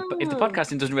if the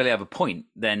podcasting doesn't really have a point,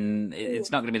 then it's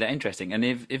not going to be that interesting. And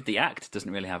if the act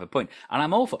doesn't really have a point, and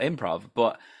I'm all for improv,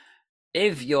 but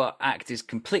if your act is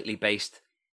completely based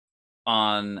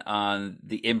on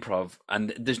the improv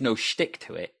and there's no shtick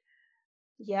to it,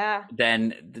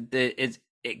 then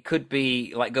it could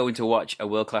be like going to watch a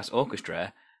world-class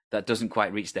orchestra that doesn't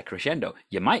quite reach their crescendo.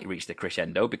 You might reach the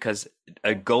crescendo because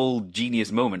a gold genius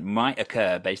moment might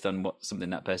occur based on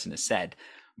something that person has said,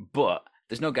 but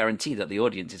there's no guarantee that the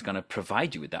audience is going to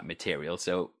provide you with that material.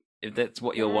 So if that's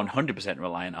what you're 100%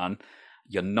 reliant on,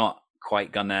 you're not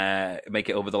quite going to make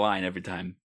it over the line every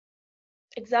time.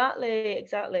 Exactly.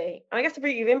 And I guess the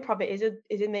beauty of improv is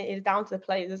down to the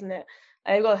players, isn't it?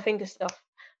 They've got to think of stuff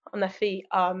on their feet,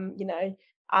 and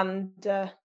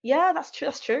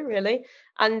that's true, really.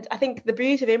 And I think the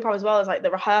beauty of improv as well is like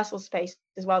the rehearsal space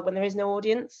as well, when there is no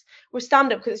audience. With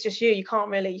stand up, because it's just you can't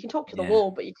really, you can talk to the wall,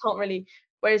 but you can't really,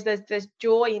 whereas there's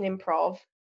joy in improv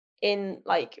in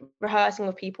like rehearsing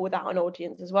with people without an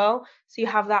audience as well, so you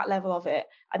have that level of it.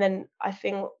 And then I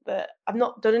think that I've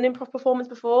not done an improv performance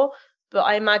before, but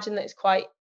I imagine that it's quite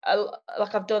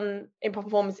like I've done improv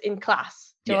performance in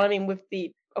class, do you know what I mean, with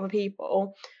the other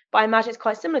people. But I imagine it's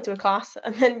quite similar to a class,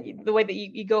 and then the way that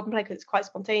you go up and play, because it's quite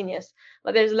spontaneous.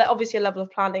 Like there's obviously a level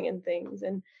of planning and things,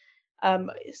 and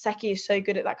Seki is so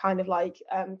good at that kind of like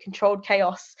controlled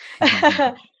chaos.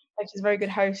 Like she's a very good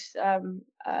host.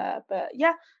 But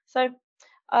yeah, so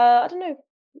I don't know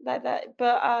but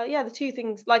the two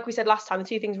things, like we said last time, the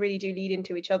two things really do lead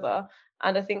into each other,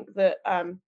 and I think that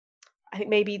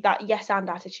maybe that yes and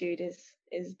attitude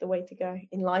is the way to go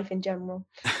in life in general.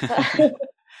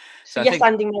 So yes,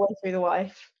 anding my way through the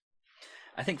life.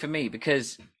 I think for me,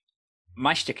 because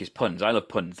my shtick is puns. I love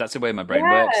puns. That's the way my brain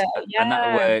works, and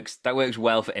that works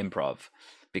well for improv,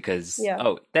 because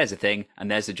there's a thing and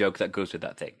there's a joke that goes with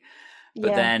that thing.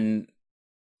 But then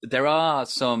there are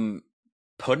some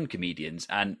pun comedians,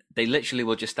 and they literally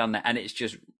will just stand there, and it's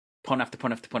just pun after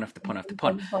pun after pun after pun after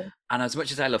pun. And as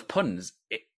much as I love puns,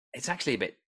 it's actually a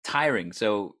bit tiring.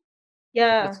 So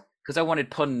because I wanted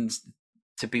puns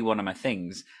to be one of my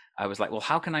things, I was like, well,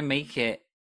 how can I make it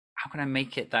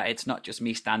that it's not just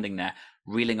me standing there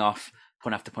reeling off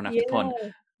pun after pun after pun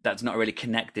that's not really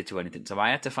connected to anything. So I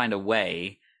had to find a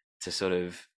way to sort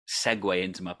of segue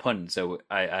into my pun. So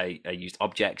I used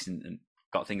objects and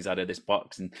got things out of this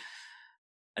box, and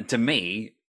to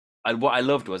me, what I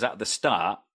loved was at the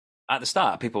start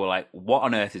people were like, what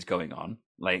on earth is going on?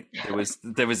 Like there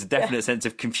was a definite sense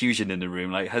of confusion in the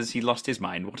room. Like, has he lost his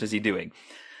mind? What is he doing?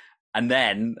 And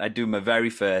then I do my very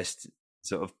first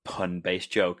sort of pun-based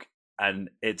joke, and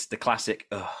it's the classic,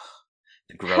 the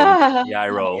groan, the eye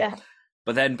roll.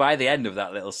 But then by the end of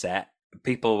that little set,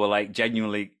 people were like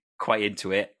genuinely quite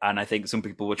into it, and I think some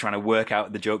people were trying to work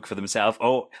out the joke for themselves.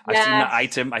 Oh, I've seen that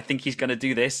item. I think he's going to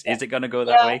do this. Is it going to go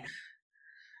that way?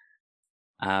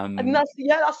 And that's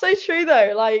so true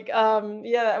though. Like, I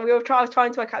was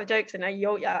trying to work out the jokes, and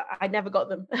I never got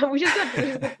them, which is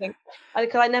good thing.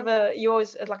 Because you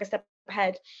always like a step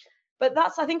ahead. But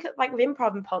that's, I think, like with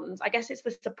improv and puns, I guess it's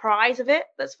the surprise of it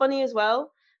that's funny as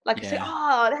well. Like, you say,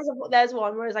 there's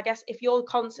one. Whereas I guess if you're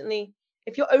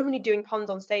only doing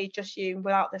puns on stage, just you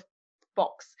without the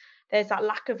box, there's that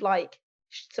lack of like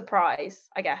surprise,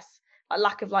 I guess, a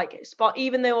lack of like spot.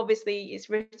 Even though obviously it's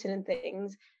written and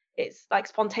things, it's like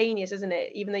spontaneous, isn't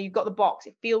it? Even though you've got the box,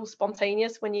 it feels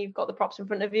spontaneous when you've got the props in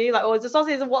front of you. Like, it's a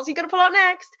sausage, what's he going to pull out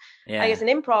next? I guess in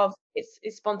improv, it's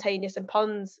spontaneous, and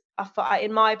puns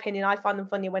in my opinion, I find them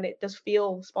funny when it does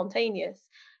feel spontaneous.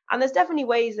 And there's definitely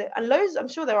ways that, and loads, I'm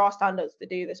sure there are stand-ups that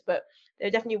do this, but there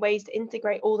are definitely ways to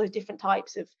integrate all those different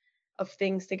types of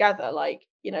things together. Like,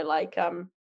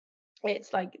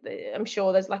 it's like, I'm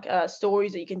sure there's like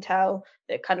stories that you can tell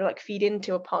that kind of like feed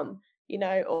into a pun,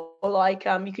 or like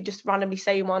you could just randomly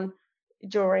say one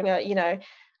during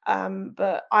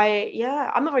but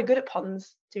I'm not very good at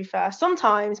puns, to be fair,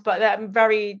 sometimes, but I'm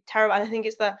very terrible. I think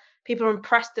it's that people are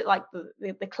impressed at like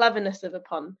the cleverness of a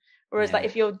pun, whereas like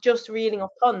if you're just reeling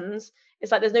off puns,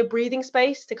 it's like there's no breathing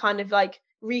space to kind of like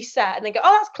reset and then go,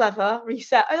 oh, that's clever,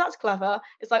 reset, oh, that's clever.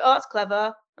 It's like, oh, that's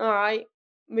clever, all right,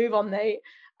 move on, mate.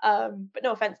 But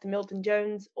no offense to Milton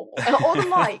Jones or the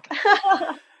like.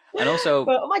 And also,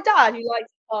 but my dad, who likes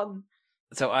fun.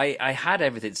 So I had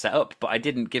everything set up, but I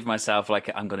didn't give myself like,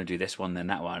 I'm going to do this one, then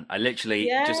that one. I literally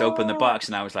just opened the box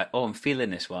and I was like, oh, I'm feeling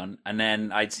this one. And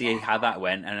then I'd see how that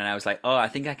went. And then I was like, oh, I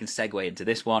think I can segue into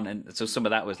this one. And so some of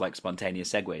that was like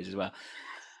spontaneous segues as well.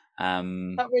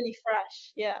 Not really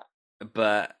fresh. Yeah.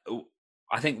 But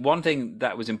I think one thing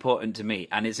that was important to me,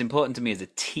 and it's important to me as a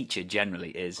teacher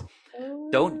generally, is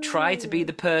don't try to be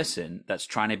the person that's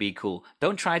trying to be cool.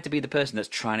 Don't try to be the person that's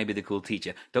trying to be the cool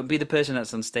teacher. Don't be the person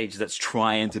that's on stage that's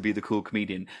trying to be the cool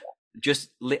comedian.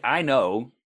 I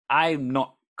know I'm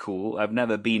not cool. I've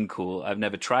never been cool. I've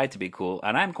never tried to be cool.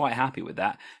 And I'm quite happy with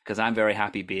that because I'm very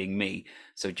happy being me.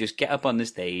 So just get up on the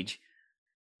stage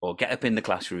or get up in the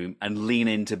classroom and lean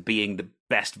into being the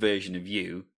best version of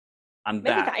you. And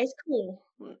maybe that is cool.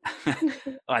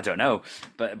 I don't know,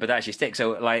 but that actually sticks.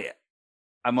 So like,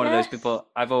 I'm one of those people.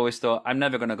 I've always thought I'm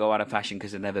never going to go out of fashion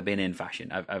because I've never been in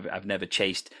fashion. I've never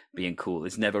chased being cool.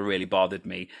 It's never really bothered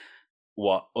me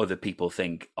what other people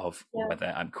think of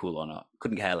whether I'm cool or not.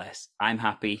 Couldn't care less. I'm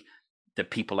happy. The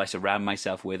people I surround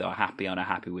myself with are happy and are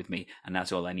happy with me, and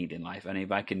that's all I need in life. And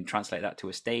if I can translate that to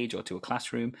a stage or to a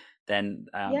classroom, then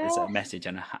there's a message,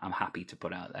 and I'm happy to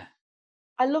put out there.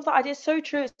 I love that idea. It's so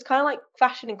true. It's kind of like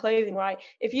fashion and clothing, right?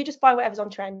 If you just buy whatever's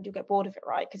on trend, you'll get bored of it,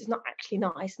 right? Because it's not actually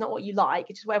nice, not what you like.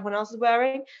 It's just what everyone else is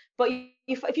wearing. But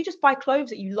if you just buy clothes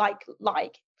that you like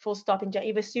full stop, and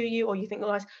either suit you or you think are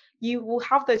nice, you will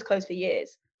have those clothes for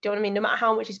years. Do you know what I mean? No matter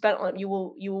how much you spent on them, you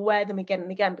will wear them again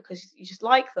and again because you just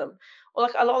like them. Or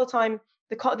like a lot of the time,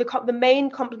 the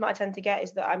main compliment I tend to get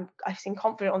is that I seem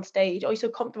confident on stage. Or you're so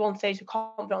comfortable on stage, so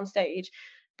confident on stage.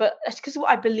 But that's because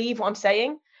I believe what I'm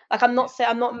saying. Like I'm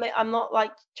not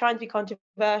like trying to be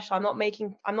controversial. I'm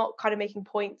not kind of making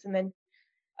points and then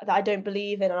that I don't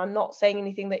believe in, and I'm not saying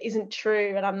anything that isn't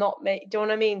true, and I'm not. Do you know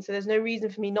what I mean? So there's no reason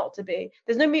for me not to be.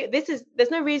 There's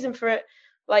no reason for it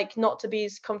like not to be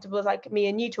as comfortable as like me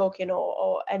and you talking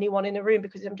or anyone in the room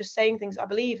because I'm just saying things I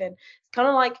believe in. It's kind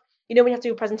of like when you have to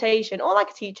do a presentation or like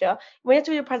a teacher when you have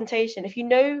to do a presentation. If you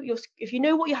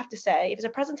know what you have to say, if it's a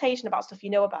presentation about stuff you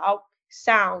know about.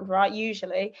 Sound right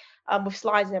usually with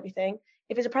slides and everything.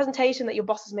 If it's a presentation that your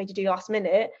boss has made you do last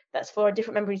minute that's for a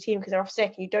different member of your team because they're off sick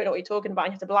and you don't know what you're talking about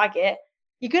and you have to blag it,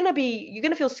 you're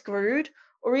gonna feel screwed.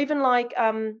 Or even like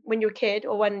when you're a kid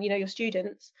or when your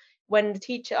students, when the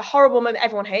teacher, a horrible moment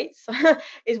everyone hates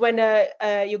is when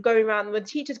you're going around, when the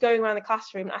teacher's going around the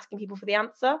classroom and asking people for the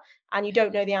answer and you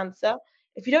don't know the answer.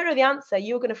 If you don't know the answer,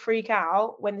 you're going to freak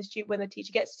out when the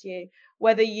teacher gets to you,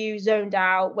 whether you zoned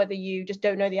out, whether you just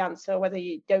don't know the answer, whether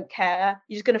you don't care.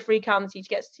 You're just going to freak out when the teacher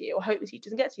gets to you or hope the teacher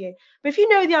doesn't get to you. But if you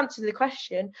know the answer to the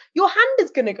question, your hand is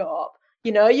going to go up.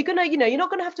 You're not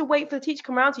going to have to wait for the teacher to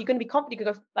come around to you. You're going to be confident. You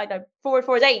can go like, no, 4 and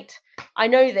 4 is 8. I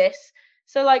know this.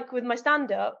 So like with my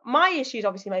stand-up, my issue is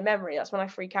obviously my memory. That's when I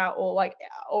freak out or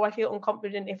I feel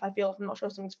unconfident if I feel I'm not sure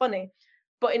something's funny.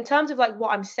 But in terms of like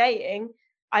what I'm saying,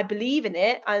 I believe in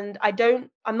it, and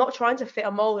I'm not trying to fit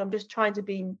a mold. I'm just trying to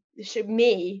be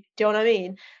me. Do you know what I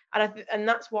mean? And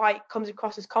that's why it comes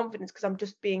across as confidence because I'm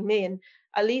just being me. And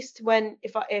at least when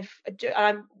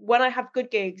I have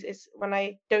good gigs, it's when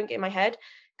I don't get in my head.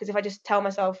 Because if I just tell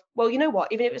myself, well, you know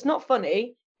what, even if it's not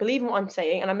funny, believe in what I'm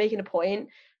saying, and I'm making a point,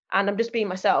 and I'm just being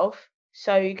myself.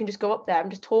 So you can just go up there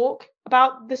and just talk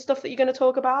about the stuff that you're going to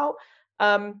talk about.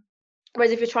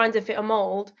 Whereas if you're trying to fit a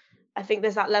mold, I think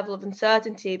there's that level of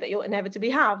uncertainty that you'll inevitably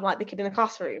have, like the kid in the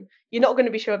classroom. You're not going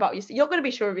to be sure about yourself. You're not going to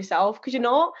be sure of yourself because you're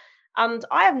not. And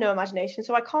I have no imagination,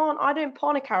 so I don't put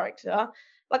on a character.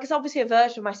 Like it's obviously a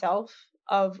version of myself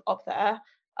of up there,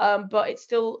 but it's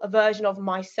still a version of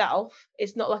myself.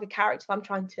 It's not like a character I'm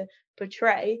trying to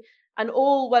portray. And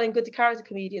all well and good to character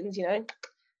comedians,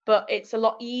 but it's a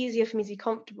lot easier for me to be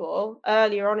comfortable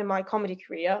earlier on in my comedy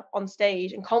career on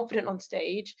stage and confident on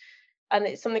stage. And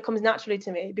it's something that comes naturally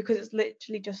to me because it's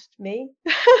literally just me.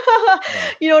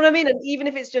 You know what I mean? And even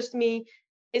if it's just me,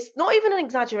 it's not even an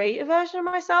exaggerated version of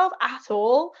myself at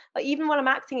all. Like even when I'm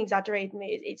acting exaggerating,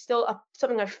 it's still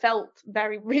something I felt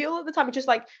very real at the time. It's just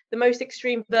like the most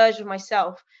extreme version of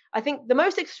myself. I think the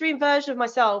most extreme version of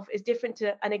myself is different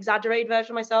to an exaggerated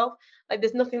version of myself. Like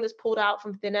there's nothing that's pulled out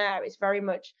from thin air. It's very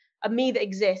much a me that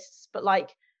exists, but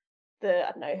like I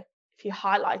don't know, if you're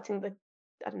highlighting the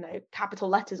capital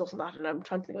letters or something. I don't know. I'm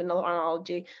trying to think of another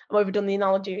analogy. I'm overdone the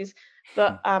analogies,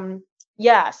 but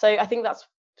yeah. So I think that's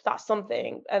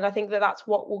something, and I think that's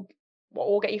what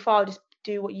will get you far. Just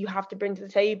do what you have to bring to the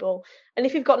table, and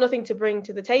if you've got nothing to bring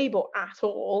to the table at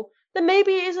all, then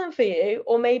maybe it isn't for you,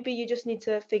 or maybe you just need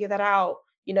to figure that out.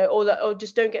 Or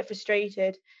just don't get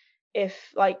frustrated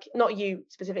if like not you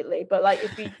specifically, but like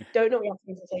if you don't know what you have to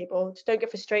bring to the table, just don't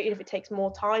get frustrated if it takes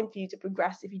more time for you to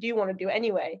progress. If you do want to do it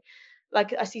anyway.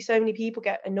 Like I see so many people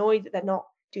get annoyed that they're not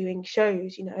doing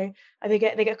shows, and they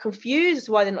get confused as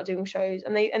to why they're not doing shows,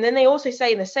 and then they also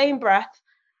say in the same breath,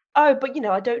 oh, but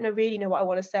I don't really know what I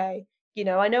want to say.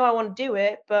 I know I want to do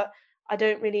it, but I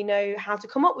don't really know how to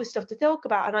come up with stuff to talk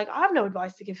about. And like I have no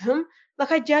advice to give them.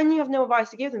 Like I genuinely have no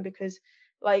advice to give them because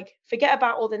Like, forget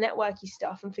about all the networky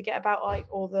stuff and forget about like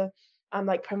all the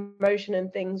like promotion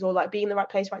and things, or like being in the right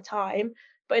place, right time.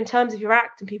 But in terms of your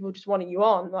act and people just wanting you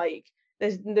on, like,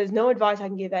 there's no advice I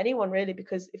can give anyone really,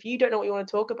 because if you don't know what you want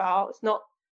to talk about, it's not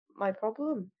my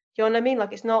problem. You know what I mean?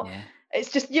 Like, it's not. Yeah.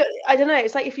 It's just, I don't know.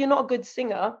 It's like, if you're not a good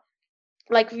singer,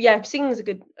 like, yeah, singing is a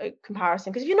good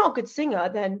comparison, because if you're not a good singer,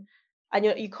 then and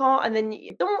you can't, and then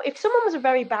if someone was a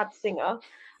very bad singer,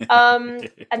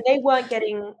 and they weren't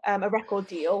getting a record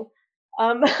deal,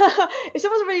 if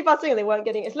someone's a really bad singer, they weren't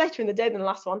getting. It's later in the day than the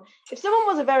last one. If someone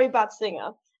was a very bad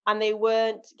singer and they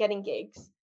weren't getting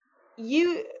gigs,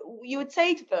 you would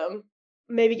say to them,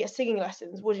 maybe get singing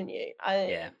lessons, wouldn't you?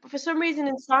 Yeah. But for some reason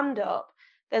in stand up,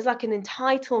 there's like an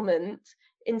entitlement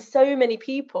in so many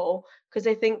people, because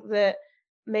they think that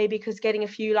maybe because getting a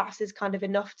few laughs is kind of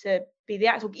enough to be the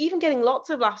act, or even getting lots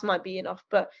of laughs might be enough.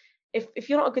 But if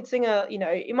you're not a good singer, you know,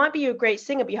 it might be you're a great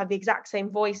singer, but you have the exact same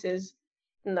voice as,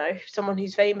 you know, someone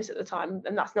who's famous at the time,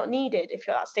 and that's not needed if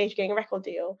you're at that stage getting a record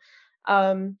deal.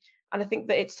 And I think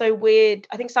that it's so weird.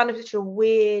 I think stand-up is such a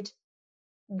weird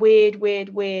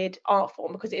art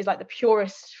form, because it is like the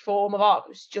purest form of art.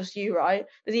 It's just you, right?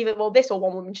 There's even, well, this or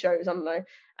one woman shows, I don't know.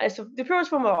 And it's the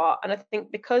purest form of art. And I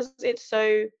think because it's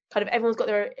so kind of, everyone's got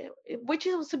their, which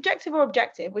is subjective or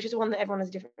objective, which is the one that everyone has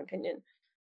a different opinion.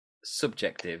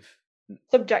 Subjective,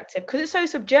 because it's so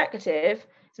subjective.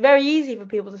 It's very easy for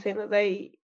people to think that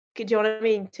they, do you know what I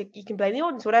mean? You can blame the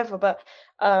audience, whatever. But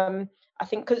I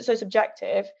think because it's so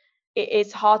subjective,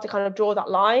 it's hard to kind of draw that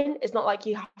line. It's not like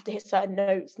you have to hit certain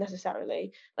notes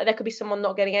necessarily. Like, there could be someone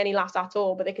not getting any laughs at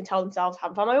all, but they can tell themselves,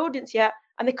 haven't found my audience yet,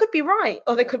 and they could be right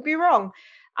or they could be wrong.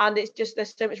 And it's just,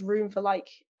 there's so much room for like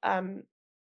ego.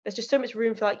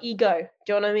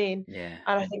 Do you know what I mean? Yeah.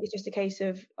 And I think it's just a case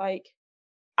of like,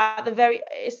 at the very,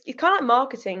 it's kind of like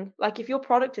marketing. Like, if your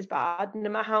product is bad, no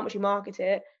matter how much you market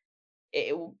it,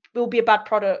 it will be a bad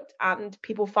product, and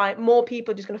more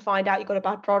people are just going to find out you got a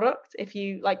bad product if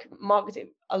you like market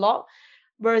it a lot.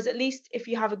 Whereas at least if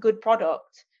you have a good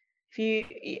product, if you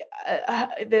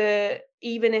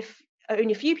even if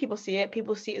only a few people see it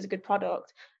as a good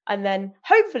product, and then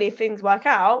hopefully if things work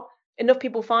out, enough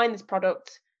people find this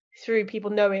product through people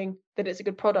knowing that it's a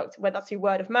good product, whether that's through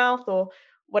word of mouth or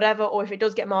whatever, or if it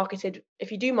does get marketed,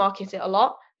 if you do market it a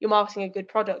lot, you're marketing a good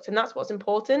product, and that's what's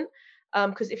important.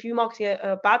 Because if you market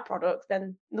a bad product,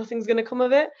 then nothing's going to come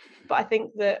of it. But I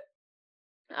think that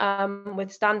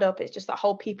with stand-up, it's just that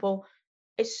whole people,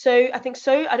 it's so, I think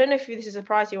so, I don't know if this is a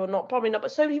surprise to you or not, probably not,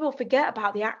 but so many people forget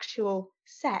about the actual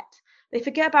set. They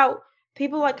forget about,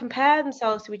 people like compare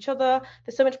themselves to each other.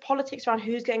 There's so much politics around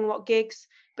who's getting what gigs.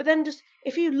 But then just,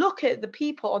 if you look at the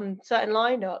people on certain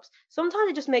lineups, sometimes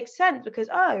it just makes sense, because,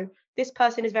 oh, this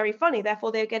person is very funny,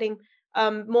 therefore they're getting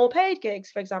more paid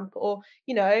gigs, for example, or,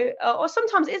 you know, or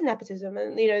sometimes it is nepotism,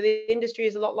 and, you know, the industry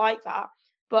is a lot like that.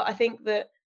 But I think that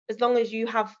as long as you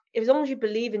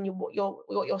believe in what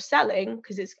you're selling,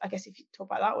 because it's, I guess if you talk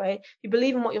about it that way, if you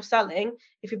believe in what you're selling,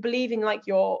 if you believe in like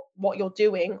what you're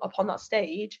doing upon that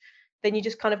stage, then you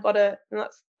just kind of gotta, and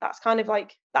that's kind of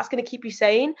like, that's going to keep you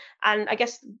sane. And I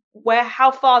guess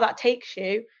how far that takes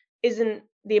you isn't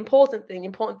the important thing. The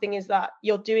important thing is that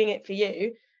you're doing it for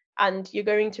you, and you're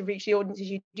going to reach the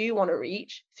audiences you do want to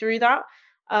reach through that.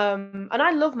 And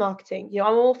I love marketing. You know,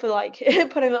 I'm all for like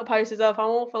putting little posters up. I'm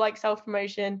all for like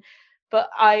self-promotion, but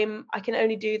I can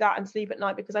only do that and sleep at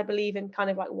night because I believe in kind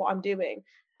of like what I'm doing.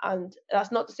 And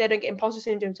that's not to say I don't get imposter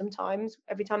syndrome sometimes.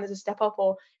 Every time there's a step up,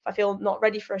 or if I feel not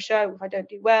ready for a show, if I don't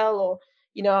do well, or,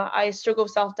 you know, I struggle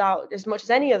with self-doubt as much as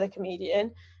any other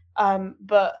comedian.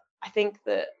 But I think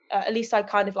that at least I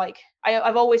kind of like,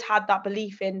 I've always had that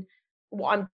belief in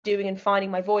what I'm doing and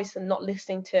finding my voice, and not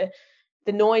listening to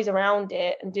the noise around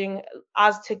it, and doing,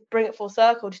 as to bring it full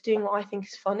circle, just doing what I think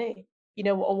is funny, you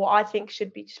know, or what I think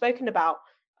should be spoken about,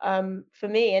 for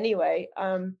me anyway.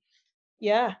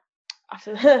 Yeah. Thanks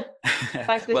for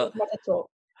listening to my TED talk.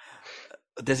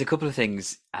 There's a couple of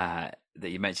things that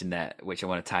you mentioned there which I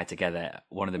want to tie together.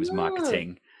 One of them is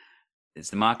marketing. It's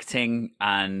the marketing,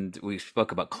 and we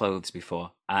spoke about clothes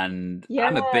before, and yeah.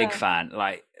 I'm a big fan.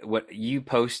 Like, what you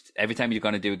post every time you're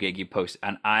going to do a gig, you post,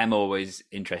 and I'm always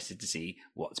interested to see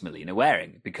what's Melina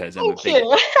wearing, because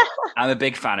I'm a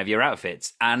big fan of your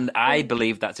outfits, and I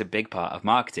believe that's a big part of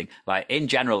marketing. Like, in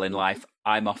general in life,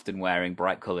 I'm often wearing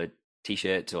bright colored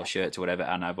t-shirts or shirts or whatever,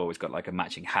 and I've always got like a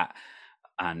matching hat.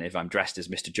 And if I'm dressed as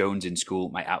Mr. Jones in school,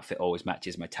 my outfit always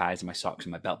matches my ties and my socks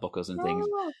and my belt buckles and things.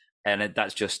 And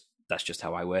that's just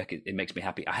how I work. It makes me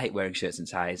happy. I hate wearing shirts and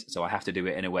ties, so I have to do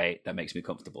it in a way that makes me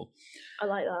comfortable. I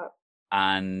like that.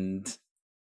 And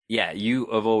yeah, you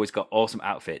have always got awesome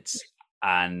outfits,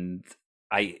 and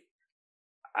I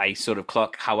I sort of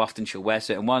clock how often she'll wear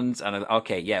certain ones, and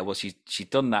okay, yeah, well, she's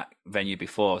done that venue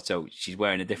before, so she's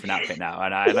wearing a different outfit now,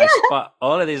 and I spot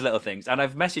all of these little things, and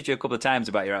I've messaged you a couple of times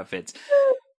about your outfits,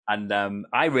 and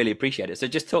I really appreciate it. So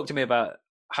just talk to me about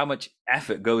how much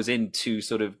effort goes into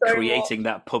sort of creating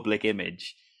that public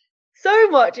image. So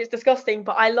much, it's disgusting,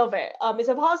 but I love it. It's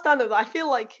a part of stand-up that I feel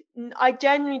like I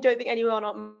genuinely don't think anyone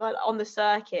on the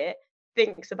circuit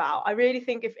thinks about. I really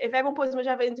think if everyone puts as much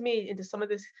effort into some of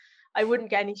this, I wouldn't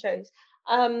get any shows.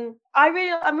 I'm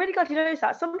really glad you noticed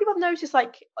that. Some people have noticed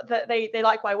like that they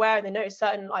like what I wear and they notice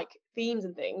certain like themes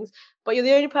and things, but you're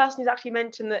the only person who's actually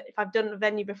mentioned that if I've done a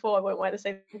venue before, I won't wear the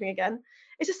same thing again.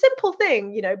 It's a simple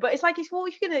thing, but it's like if you're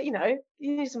gonna,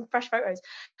 you need some fresh photos.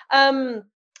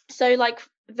 So like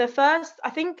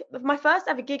my first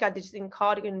ever gig I did in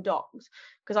cardigan dogs,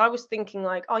 because I was thinking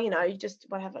like, oh, you just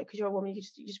whatever, because you're a woman, you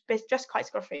just dress quite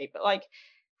scruffy. But like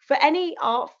for any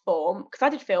art form, because I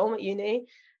did film at uni,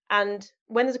 and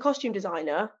when there's a costume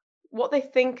designer, what they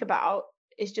think about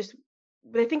is just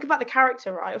they think about the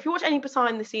character, right? If you watch any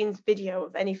behind the scenes video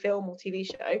of any film or TV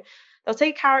show, they'll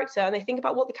take a character and they think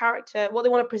about what they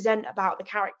want to present about the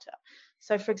character.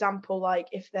 So for example, like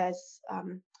if there's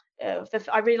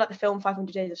I really like the film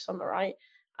 500 Days of Summer, right?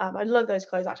 I love those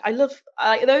clothes, actually. I love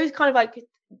those kind of like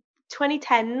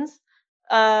 2010s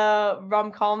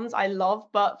rom-coms I love,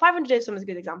 but 500 Days of Summer is a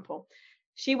good example.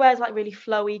 She wears like really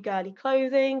flowy, girly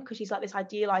clothing because she's like this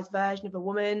idealized version of a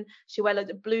woman. She'll wear loads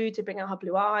of blue to bring out her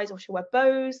blue eyes, or she'll wear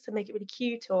bows to make it really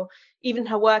cute, or even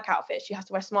her work outfit. She has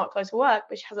to wear smart clothes for work,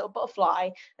 but she has a little butterfly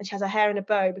and she has her hair in a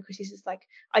bow because she's this like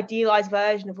idealized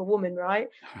version of a woman, right?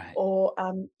 Or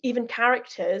even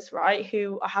characters, right,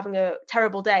 who are having a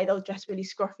terrible day, they'll dress really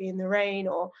scruffy in the rain.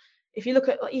 Or if you look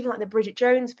at even like the Bridget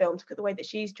Jones films, look at the way that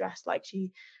she's dressed. Like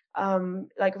she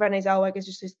like Renee Zellweger is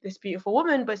just this beautiful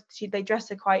woman, but they dress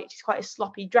her she's quite a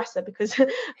sloppy dresser because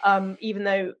even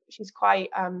though she's quite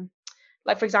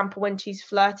like for example when she's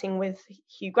flirting with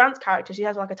Hugh Grant's character, she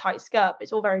has like a tight skirt, but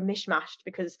it's all very mishmashed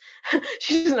because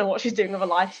she doesn't know what she's doing with her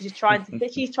life. She's just trying to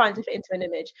fit into an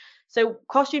image. So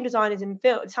costume designers in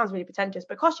film, it sounds really pretentious,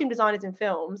 but costume designers in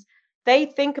films, they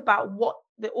think about what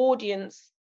the audience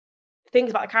things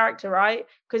about a character, right?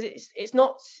 Because it's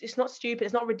not stupid,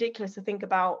 it's not ridiculous to think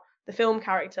about the film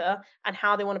character and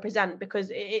how they want to present,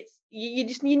 because you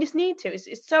just need to.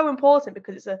 It's so important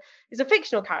because it's a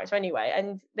fictional character anyway,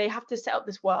 and they have to set up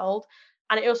this world,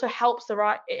 and it also helps the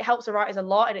writers a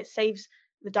lot, and it saves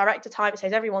the director time, it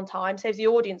saves everyone time, saves the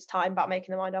audience time about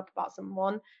making their mind up about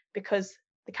someone, because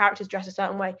the characters dress a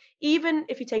certain way. Even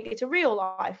if you take it to real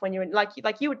life, when you're in like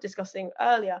you were discussing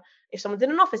earlier, if someone's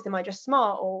in an office, they might dress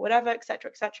smart or whatever,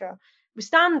 etc., etc. With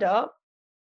stand-up,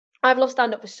 I've loved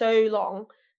stand-up for so long,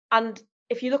 and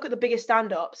if you look at the biggest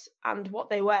stand-ups and what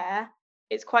they wear,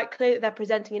 it's quite clear that they're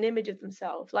presenting an image of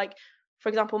themselves. Like for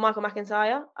example, Michael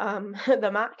McIntyre,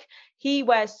 the Mac, he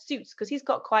wears suits because he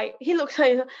looks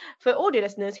like, for audio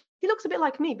listeners, he looks a bit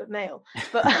like me, but male.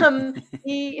 But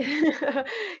he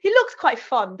looks quite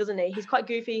fun, doesn't he? He's quite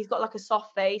goofy. He's got like a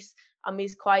soft face.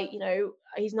 He's quite,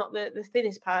 he's not the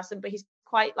thinnest person, but he's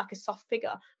quite like a soft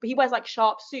figure. But he wears like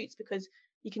sharp suits because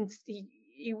he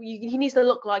needs to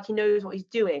look like he knows what he's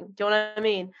doing. Do you know what I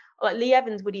mean? Like Lee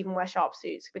Evans would even wear sharp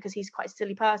suits because he's quite a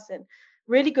silly person.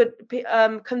 Really good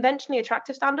conventionally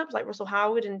attractive stand-ups like Russell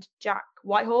Howard and Jack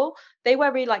Whitehall, they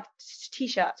wear really like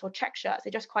t-shirts or check shirts.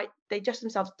 They dress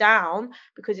themselves down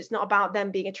because it's not about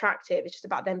them being attractive, it's just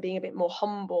about them being a bit more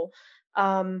humble.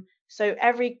 So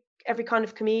every kind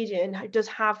of comedian does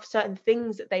have certain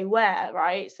things that they wear,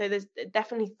 right? So there's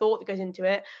definitely thought that goes into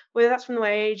it, whether that's from the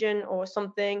way agent or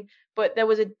something. But there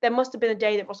must have been a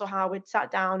day that Russell Howard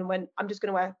sat down and went, I'm just going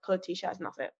to wear coloured t-shirts and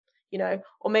that's it.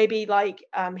 Or maybe like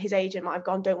his agent might have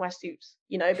gone, don't wear suits,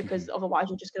 because otherwise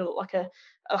you're just going to look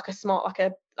like a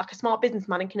smart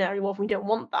businessman in Canary Wharf, and we don't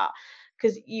want that,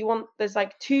 because there's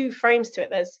like two frames to it.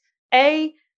 There's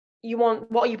you want,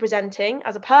 what are you presenting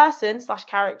as a person /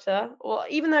 character, or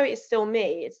even though it's still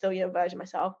me, it's still a version of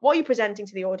myself, what are you presenting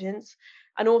to the audience?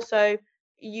 And also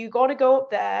you got to go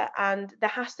up there and there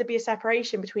has to be a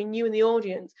separation between you and the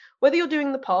audience, whether you're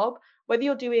doing the pub, whether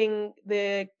you're doing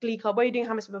the Glee Club, whether you're doing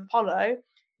Hammersmith Apollo.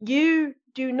 You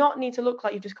do not need to look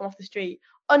like you've just come off the street,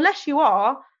 unless you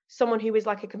are someone who is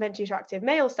like a conventionally attractive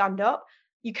male stand-up.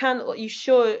 You could look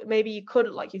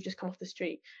like you've just come off the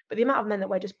street, but the amount of men that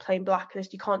wear just plain black,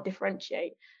 you can't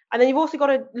differentiate. And then you've also got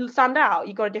to stand out.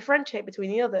 You've got to differentiate between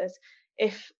the others.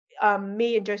 If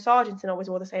me and Joe Sargentson always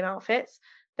wore the same outfits,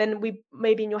 then we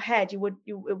maybe in your head it would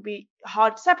be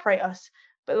hard to separate us.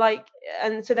 But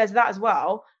and so there's that as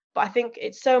well. But I think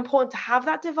it's so important to have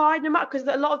that divide, no matter, because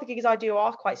a lot of the gigs I do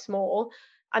are quite small,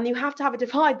 And you have to have a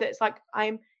divide that's like,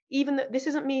 this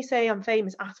isn't me saying I'm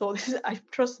famous at all. This is,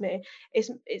 trust me,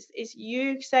 it's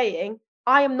you saying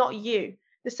I am not you.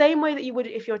 The same way that you would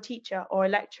if you're a teacher or a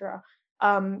lecturer.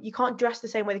 You can't dress the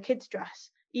same way the kids dress.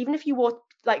 Even if you wore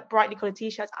like brightly colored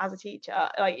t-shirts as a teacher,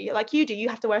 like you do, you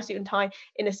have to wear a suit and tie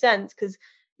in a sense, because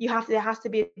there has to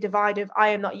be a divide of I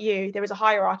am not you. There is a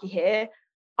hierarchy here.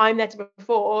 I'm there to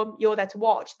perform, you're there to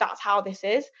watch. That's how this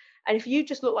is. And if you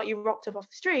just look like you rocked up off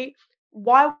the street,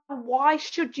 why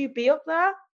should you be up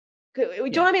there? Do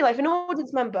you know what I mean? Like if an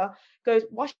audience member goes,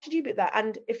 why should you be there?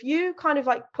 And if you kind of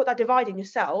like put that divide in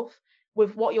yourself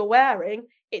with what you're wearing,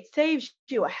 it saves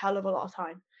you a hell of a lot of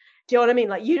time. Do you know what I mean?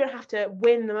 Like you don't have to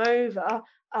win them over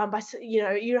by, you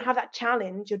know, you don't have that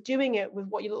challenge. You're doing it with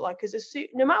what you look like. Because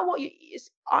no matter what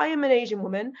I am an Asian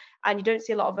woman, and you don't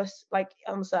see a lot of us like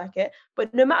on the circuit,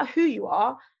 but no matter who you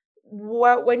are,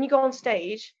 when you go on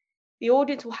stage, the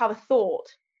audience will have a thought.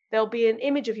 There'll be an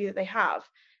image of you that they have.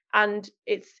 And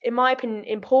it's, in my opinion,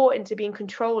 important to be in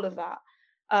control of that.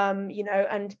 You know,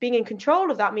 and being in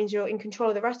control of that means you're in control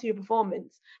of the rest of your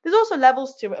performance. There's also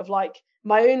levels to it of like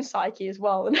my own psyche as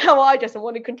well, and how I just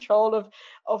want in control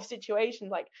of situations.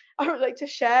 Like I would like to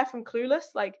Cher from Clueless,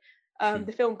 like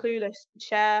the film Clueless.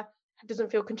 Cher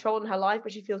doesn't feel controlled in her life,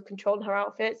 but she feels controlled in her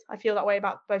outfits. I feel that way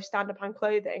about both stand-up and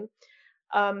clothing.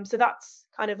 So that's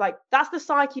kind of like, that's the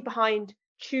psyche behind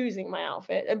choosing my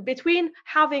outfit, and between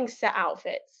having set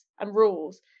outfits and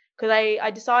rules. Because I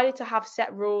decided to have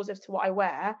set rules as to what I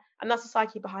wear, and that's the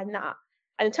psyche behind that.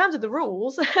 And in terms of the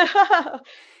rules,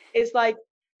 it's like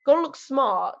gotta look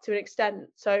smart to an extent.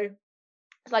 So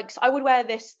it's like, so I would wear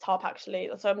this top actually.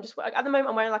 So I'm just, at the moment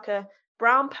I'm wearing like a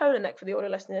brown polo neck for the audio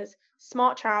listeners,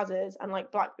 smart trousers, and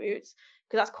like black boots,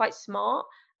 because that's quite smart.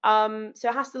 So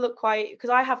it has to look quite,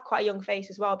 because I have quite a young face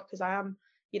as well, because I am,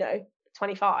 you know,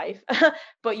 25.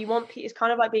 But you want, it's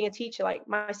kind of like being a teacher. Like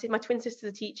my twin sister's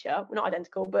a teacher. We're not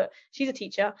identical, but she's a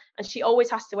teacher, and she always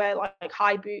has to wear like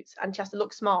high boots, and she has to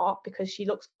look smart because she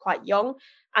looks quite young.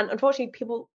 And unfortunately,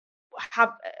 people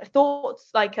have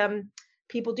thoughts like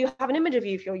people do have an image of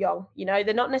you if you're young. You know,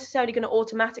 they're not necessarily going to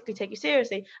automatically take you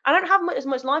seriously. I don't have as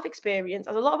much life experience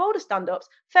as a lot of older stand-ups.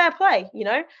 Fair play, you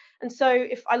know. And so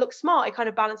if I look smart, it kind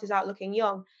of balances out looking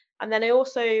young. And then I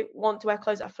also want to wear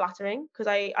clothes that are flattering, because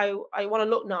I want to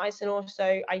look nice, and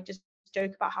also I just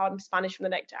joke about how I'm Spanish from the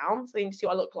neck down, so you can see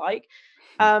what I look like.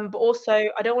 But also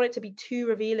I don't want it to be too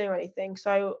revealing or anything.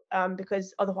 So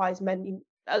because otherwise men,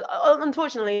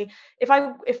 unfortunately, if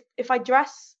I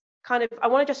dress kind of, I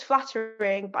want to dress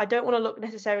flattering, but I don't want to look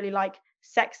necessarily like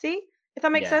sexy, if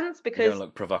that makes sense. Because you don't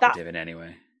look provocative in any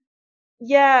way.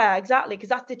 Yeah, exactly, because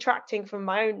that's detracting from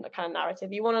my own kind of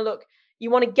narrative. You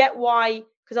want to get why.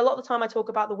 Because a lot of the time I talk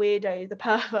about the weirdos, the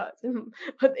perverts,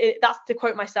 but that's to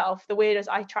quote myself, the weirdos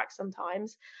I attract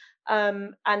sometimes.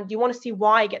 And you want to see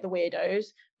why I get the weirdos,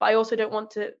 but I also don't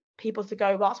want people to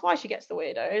go, well, that's why she gets the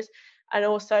weirdos. And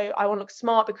also I want to look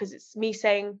smart, because it's me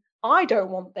saying, I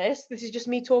don't want this. This is just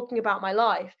me talking about my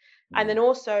life. And then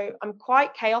also I'm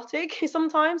quite chaotic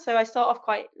sometimes. So I start off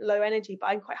quite low energy, but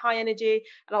I'm quite high energy,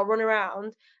 and I'll run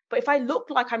around. But if I look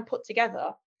like I'm put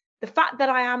together, the fact that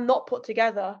I am not put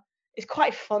together is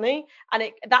quite funny, and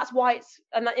that's why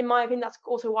and in my opinion, that's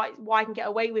also why I can get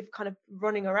away with kind of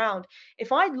running around.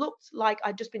 If I looked like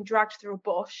I'd just been dragged through a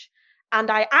bush and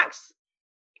I act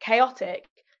chaotic,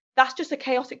 that's just a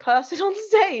chaotic person on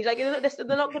stage. Like they're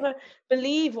not going to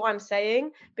believe what I'm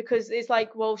saying, because it's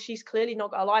like, well, she's clearly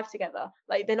not got a life together.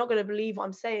 Like they're not going to believe what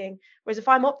I'm saying. Whereas if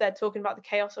I'm up there talking about the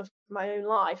chaos of my own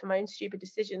life and my own stupid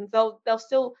decisions, they'll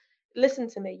still listen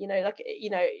to me, you know. Like, you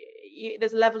know,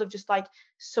 there's a level of just like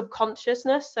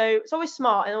subconsciousness. So it's always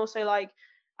smart. And also, like,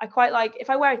 I quite like, if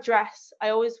I wear a dress, I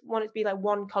always want it to be like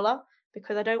one color,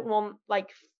 because I don't want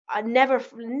like, I never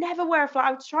wear a flower.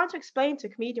 I was trying to explain to a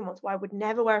comedian once why I would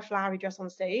never wear a flowery dress on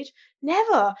stage.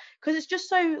 Never, because it's just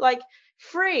so like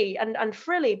free and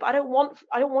frilly. But I don't want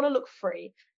to look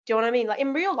free. Do you know what I mean? Like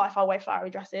in real life, I'll wear flowery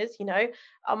dresses, you know,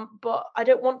 but I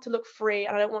don't want to look free,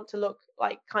 and I don't want to look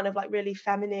like kind of like really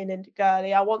feminine and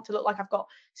girly. I want to look like I've got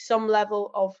some level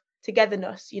of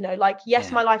togetherness, you know, like,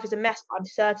 yes, my life is a mess, but I'm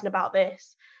certain about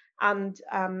this. And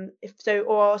if so,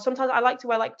 or sometimes I like to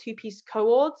wear like two-piece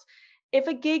cords. If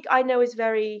a gig I know is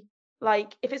very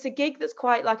like, if it's a gig that's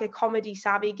quite like a comedy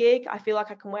savvy gig, I feel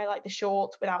like I can wear like the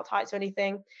shorts without tights or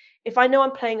anything. If I know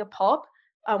I'm playing a pub,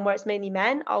 where it's mainly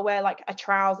men, I'll wear like a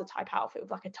trouser type outfit with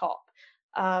like a top.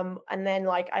 And then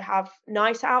like I have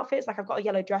nicer outfits, like I've got a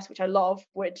yellow dress which I love,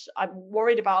 which I'm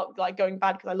worried about like going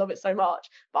bad because I love it so much,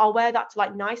 but I'll wear that to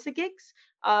like nicer gigs.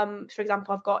 For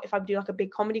example, if I do like a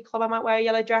big comedy club, I might wear a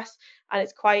yellow dress, and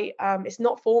it's quite it's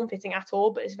not form fitting at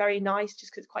all, but it's very nice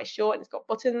just because it's quite short and it's got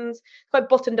buttons. It's quite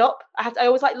buttoned up. I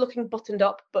always like looking buttoned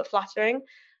up but flattering.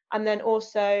 And then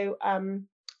also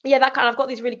I've got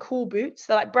these really cool boots.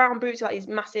 They're like brown boots, like these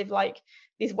massive like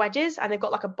these wedges, and they've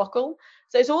got like a buckle.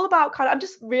 So it's all about I'm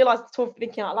just realized sort of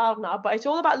thinking out loud now, but it's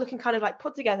all about looking kind of like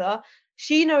put together.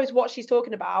 She knows what she's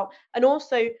talking about, and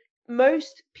also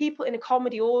most people in a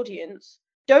comedy audience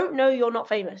don't know you're not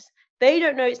famous. They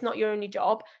don't know it's not your only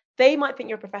job. They might think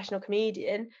you're a professional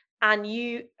comedian, and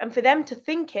for them to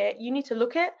think it, you need to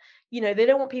look it. They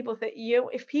don't want people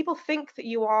if people think that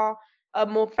you are a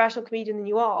more professional comedian than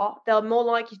you are, they're more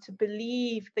likely to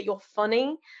believe that you're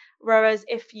funny. Whereas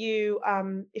if you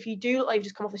do look like you've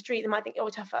just come off the street, they might think, oh,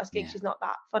 it's her first gig, she's not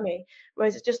that funny.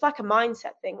 Whereas it's just like a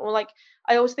mindset thing. Or like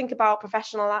I always think about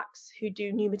professional acts who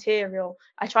do new material.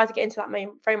 I try to get into that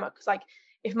main framework because like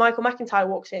if Michael McIntyre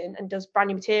walks in and does brand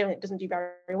new material and it doesn't do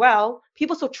very, very well,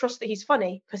 people still trust that he's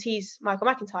funny because he's Michael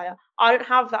McIntyre. I don't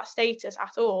have that status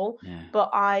at all, but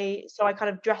I kind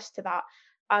of dress to that.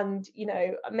 And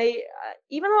even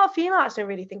a lot of female actors don't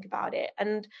really think about it,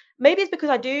 and maybe it's because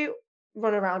I do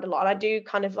run around a lot and I do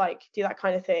kind of like do that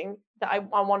kind of thing that I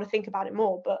want to think about it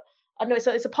more. But I know it's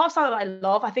a part of style that I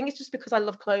love. I think it's just because I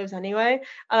love clothes anyway,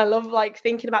 and I love like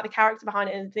thinking about the character behind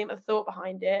it and thinking about the thought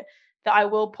behind it, that I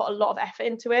will put a lot of effort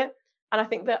into it. And I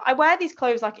think that I wear these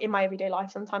clothes like in my everyday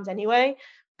life sometimes anyway,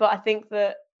 but I think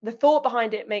that the thought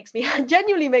behind it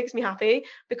genuinely makes me happy,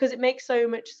 because it makes so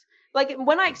much, like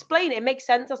when I explain it, it makes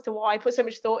sense as to why I put so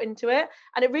much thought into it,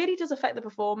 and it really does affect the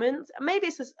performance. And maybe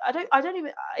it's just,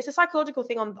 it's a psychological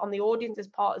thing on the audience's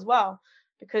part as well,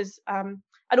 because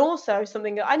and also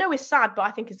something that I know is sad, but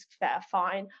I think is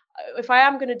fine. If I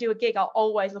am going to do a gig, I'll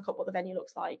always look up what the venue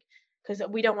looks like, because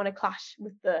we don't want to clash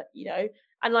with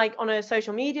and like on a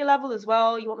social media level as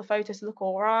well, you want the photos to look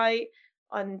all right.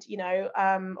 And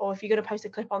or if you're going to post a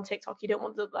clip on TikTok, you don't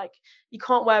want you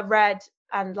can't wear red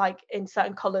and like in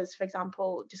certain colors, for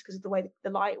example, just because of the way the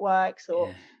light works,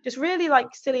 or just really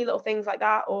like silly little things like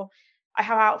that. Or I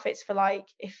have outfits for like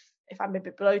if I'm a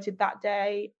bit bloated that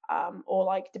day, or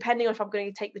like depending on if I'm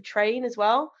going to take the train as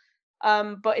well.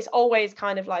 But it's always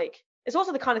kind of like, it's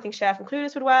also the kind of thing Cher from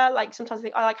Clueless would wear. Like sometimes I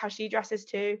think I like how she dresses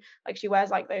too. Like she wears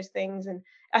like those things, and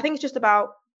I think it's just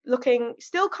about looking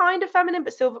still kind of feminine,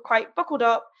 but still quite buckled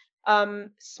up,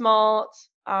 smart.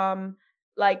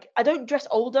 Like I don't dress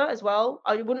older as well.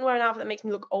 I wouldn't wear an outfit that makes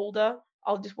me look older.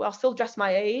 I'll still dress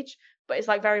my age, but it's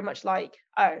like very much like,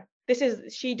 oh,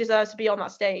 she deserves to be on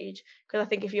that stage. Because I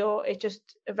think it's just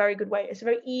a very good way. It's a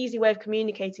very easy way of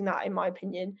communicating that, in my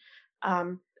opinion.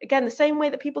 Again, the same way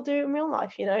that people do in real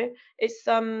life, it's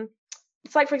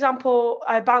like, for example,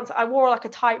 I wore like a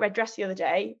tight red dress the other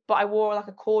day, but I wore like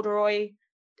a corduroy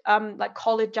like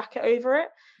collared jacket over it.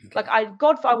 Okay. Like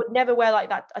I would never wear like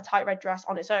that, a tight red dress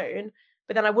on its own,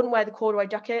 but then I wouldn't wear the corduroy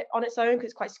jacket on its own because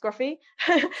it's quite scruffy.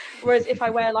 Whereas if I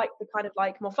wear like the kind of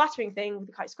like more flattering thing with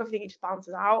the kind of scruffy thing, it just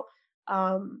balances out.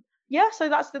 So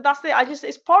that's it.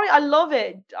 I love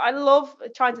it. I love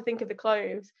trying to think of the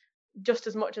clothes just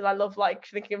as much as I love like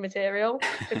thinking of material,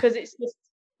 because it's just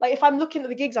like if I'm looking at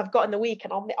the gigs I've got in the week,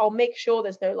 and I'll make sure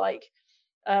there's no like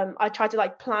I try to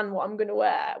like plan what I'm going to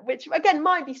wear, which again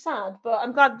might be sad, but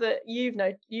I'm glad that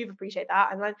you've appreciated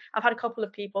that. And I've had a couple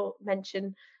of people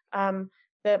mention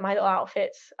my little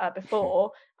outfits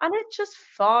before, and it's just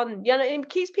fun. It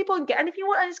keeps people and if you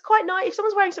want, and it's quite nice if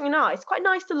someone's wearing something nice. It's quite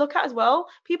nice to look at as well.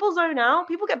 People zone out,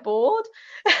 people get bored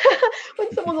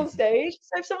when someone's on stage.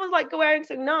 So if someone's like wearing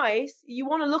something nice, you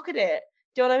want to look at it.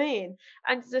 Do you know what I mean?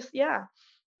 And it's just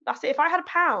that's it. If I had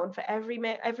 £1 for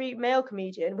every male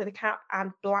comedian with a cap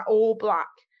and all black,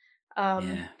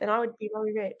 then I would be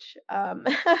very rich.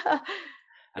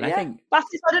 And I think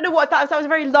that's just, I don't know what that was a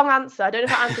very long answer. I don't know if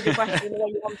that answered your question the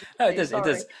way you wanted to. No, it does. Sorry.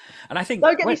 It does. And I think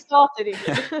don't get me started.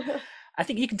 I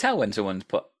think you can tell when someone's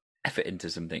put effort into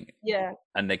something,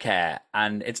 and they care,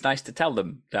 and it's nice to tell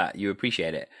them that you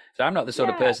appreciate it. So I'm not the sort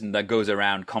of person that goes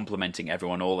around complimenting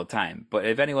everyone all the time, but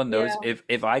if anyone knows,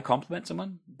 if I compliment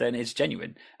someone, then it's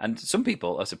genuine. And some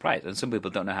people are surprised, and some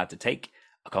people don't know how to take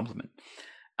a compliment,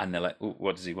 and they're like,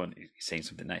 what does he want? He's saying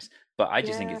something nice. But I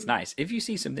just think it's nice if you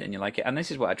see something and you like it. And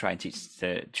this is what I try and teach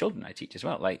to children I teach as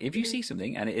well. Like if you see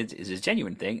something and it is a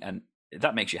genuine thing and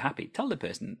that makes you happy, tell the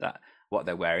person that what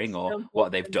they're wearing or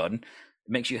what they've done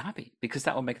makes you happy, because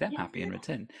that will make them happy in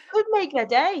return. Could make their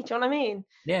day. Do you know what I mean?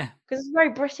 Yeah. Because it's very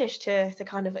British to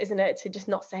kind of, isn't it, to just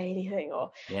not say anything,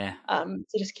 or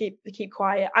to just keep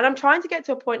quiet. And I'm trying to get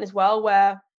to a point as well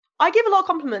where I give a lot of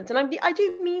compliments, and I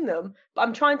do mean them, but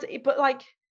I'm trying to. But like,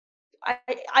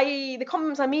 the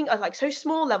compliments I mean are like so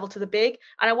small level to the big,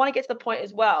 and I want to get to the point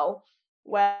as well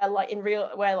where like in real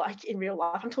life,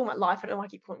 I'm talking about life. I don't know why I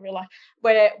keep calling it real life.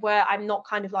 Where I'm not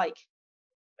kind of like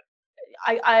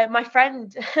my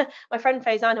friend my friend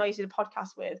Faizan, who I used to do a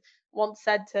podcast with, once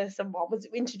said to someone, was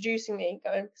introducing me,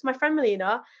 going, "It's my friend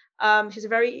Melina. She's a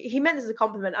very," he meant this as a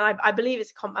compliment, and I believe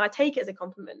it's and I take it as a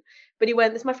compliment. But he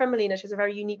went, "This is my friend Melina. She has a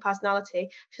very unique personality.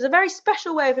 She has a very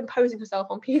special way of imposing herself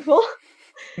on people."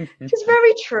 Which is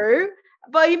very true.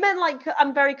 But he meant like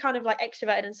I'm very kind of like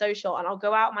extroverted and social, and I'll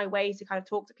go out my way to kind of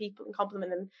talk to people and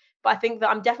compliment them. But I think that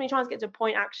I'm definitely trying to get to a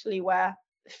point actually where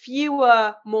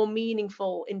fewer, more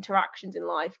meaningful interactions in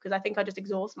life, because I think I just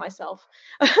exhaust myself.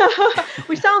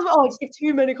 Which sounds like, oh, I just give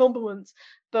too many compliments.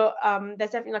 But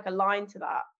there's definitely like a line to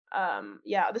that.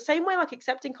 Yeah, the same way like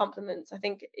accepting compliments, I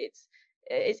think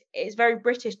it's very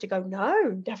British to go,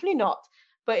 no, definitely not.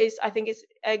 But I think it's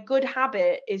a good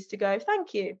habit is to go,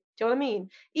 thank you. Do you know what I mean?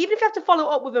 Even if you have to follow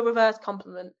up with a reverse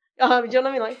compliment. Do you know what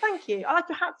I mean? Like, thank you. I like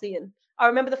your hat, Ian. I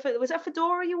remember was that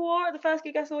fedora you wore at the first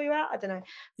gig I saw you at? I don't know.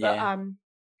 But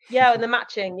yeah, and the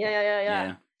matching.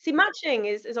 Yeah. See, matching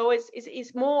is always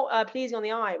is more pleasing on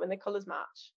the eye when the colours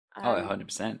match.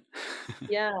 100%.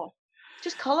 Yeah.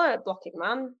 Just colour blocking,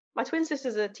 man. My twin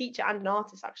sister's a teacher and an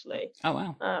artist, actually. Oh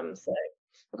wow. So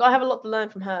I've got to have a lot to learn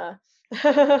from her.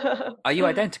 Are you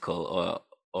identical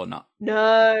or not?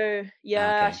 No.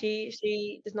 Yeah, okay.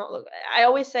 She does not look. I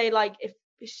always say like if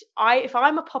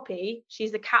I'm a puppy,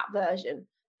 she's the cat version.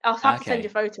 I'll have to send you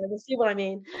a photo and see what I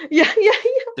mean. Yeah.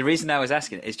 The reason I was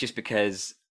asking is just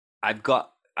because I've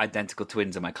got identical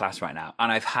twins in my class right now,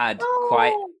 and I've had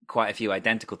quite a few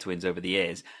identical twins over the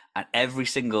years, and every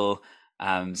single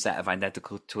set of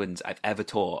identical twins I've ever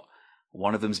taught,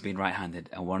 one of them's been right-handed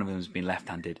and one of them's been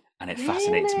left-handed, and it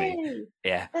fascinates me.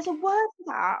 Yeah, there's a word for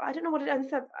that. I don't know what it is.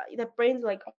 Their brains are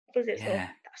like opposites. Yeah,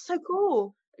 that's so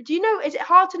cool. Do you know? Is it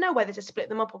hard to know whether to split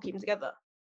them up or keep them together?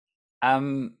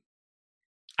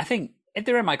 I think if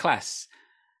they're in my class,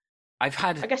 I've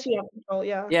had. I guess you have control.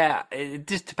 Yeah. Yeah, it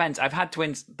just depends. I've had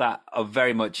twins that are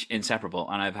very much inseparable,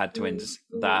 and I've had twins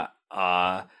that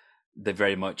are they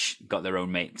very much got their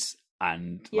own mates.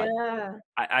 And like,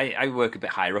 I work a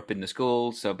bit higher up in the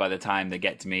school, so by the time they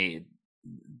get to me,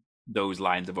 those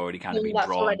lines have already kind of been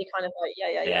drawn. Already kind of like,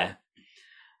 yeah.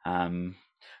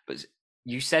 But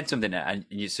you said something, and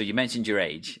so you mentioned your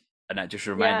age, and that just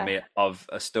reminded me of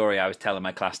a story I was telling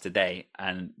my class today.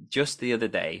 And just the other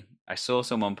day, I saw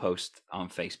someone post on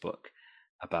Facebook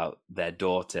about their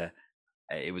daughter.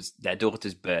 It was their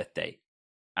daughter's birthday,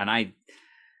 and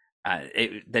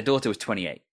their daughter was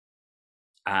 28.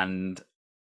 And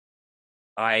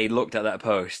I looked at that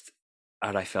post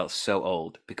and I felt so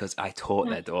old because I taught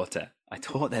their daughter. And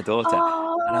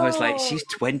I was like, she's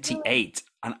 28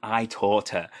 and I taught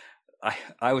her.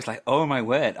 I was like, oh my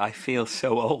word, I feel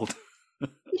so old.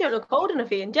 You don't look old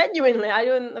enough, Ian. Genuinely, I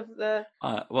don't have the...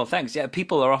 well, thanks. Yeah,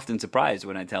 people are often surprised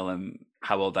when I tell them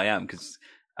how old I am because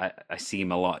I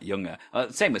seem a lot younger.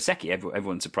 Same with Seki.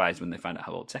 Everyone's surprised when they find out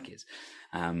how old Seki is.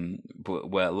 But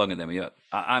we're longer than we look.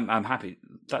 I'm happy.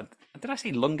 Did I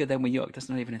say longer than we look? That's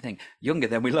not even a thing. Younger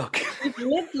than we look. You've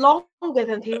lived longer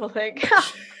than people think.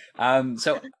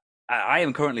 So I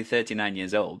am currently 39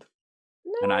 years old.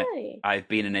 No and way. I've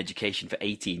been in education for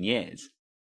 18 years.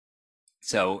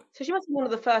 So she must be one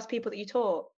of the first people that you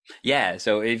taught. Yeah.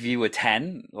 So if you were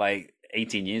 10, like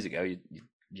 18 years ago,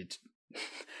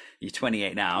 you're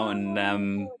 28 now,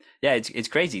 and it's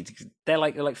crazy. They're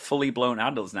like fully blown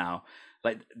adults now.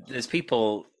 Like there's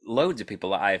loads of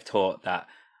people that I have taught that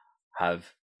have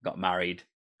got married,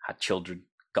 had children,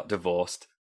 got divorced.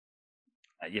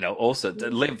 Also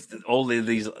lived all of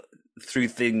these through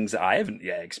things that I haven't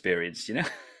yet experienced.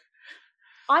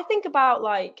 I think about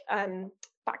like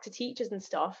back to teachers and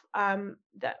stuff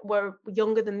that were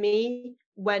younger than me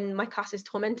when my classes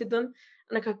tormented them,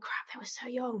 and I go, crap, they were so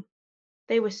young.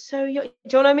 They were so young. Do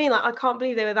you know what I mean? Like, I can't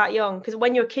believe they were that young. Because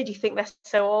when you're a kid, you think they're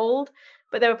so old.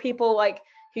 But there were people like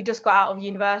who just got out of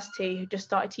university, who just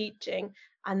started teaching,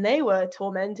 and they were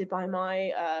tormented by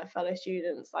my fellow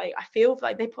students. Like, I feel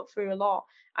like they put through a lot.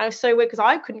 And it was so weird because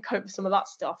I couldn't cope with some of that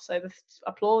stuff. So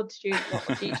applaud students, not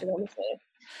the teachers, honestly.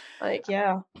 Like,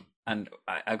 yeah. And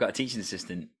I've got a teaching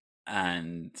assistant,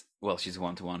 and well, she's a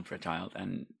 1-to-1 for a child,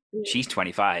 and she's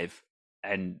 25.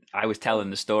 And I was telling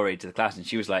the story to the class, and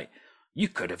she was like, "You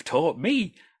could have taught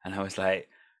me." And I was like,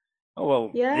 "Oh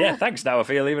well, yeah, thanks. Now I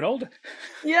feel even older."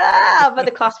 Yeah, but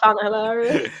the class found it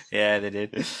hilarious. Yeah, they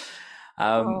did.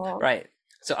 Right.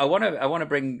 So I want to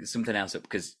bring something else up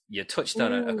because you touched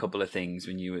on a couple of things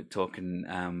when you were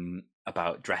talking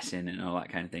about dressing and all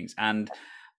that kind of things, and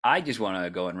I just want to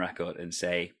go on record and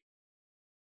say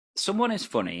someone is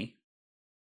funny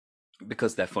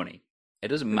because they're funny. It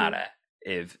doesn't matter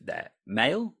if they're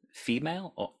male,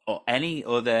 female, or any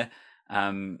other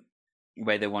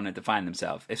way they want to define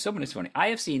themselves. If someone is funny, I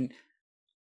have seen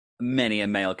many a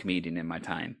male comedian in my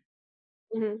time.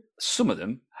 Some of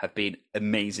them have been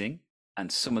amazing,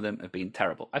 and some of them have been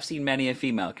terrible. I've seen many a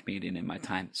female comedian in my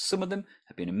time. Some of them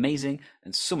have been amazing,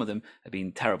 and some of them have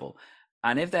been terrible.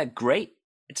 And if they're great,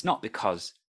 it's not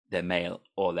because they're male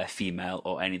or they're female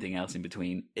or anything else in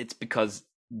between. It's because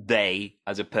they,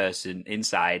 as a person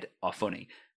inside, are funny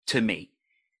to me,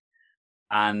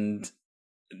 and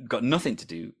got nothing to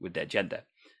do with their gender.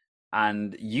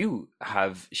 And you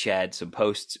have shared some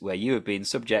posts where you have been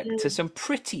subject to some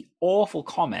pretty awful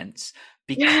comments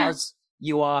because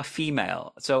you are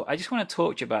female. So I just want to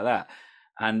talk to you about that.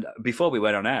 And before we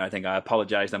went on air, I think I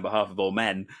apologized on behalf of all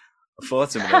men for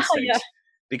some of those things,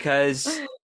 because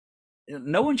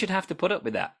no one should have to put up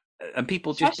with that. And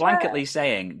people just blanketly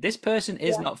saying this person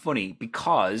is not funny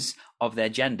because of their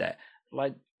gender.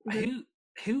 Like,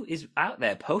 who is out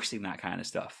there posting that kind of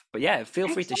stuff? But yeah, feel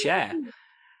free to share.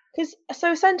 Because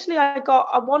so essentially, I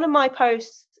got one of my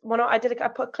posts. I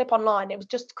put a clip online. It was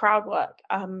just crowd work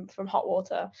from Hot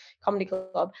Water Comedy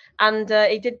Club, and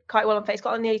it did quite well on Facebook. It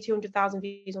got nearly 200,000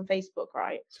 views on Facebook,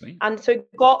 right? Sweet. And so it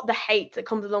got the hate that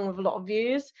comes along with a lot of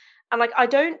views. And like, I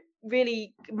don't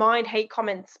really mind hate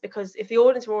comments, because if the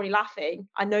audience were already laughing,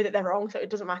 I know that they're wrong, so it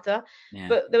doesn't matter. Yeah.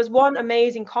 But there was one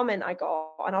amazing comment I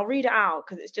got, and I'll read it out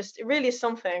because it really is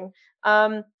something.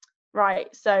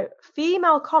 Right. So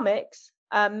female comics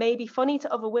may be funny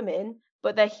to other women,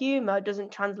 but their humor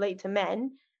doesn't translate to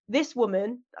men. This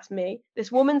woman, that's me,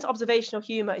 this woman's observational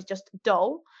humor is just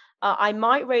dull. I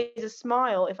might raise a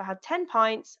smile if I had 10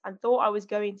 pints and thought I was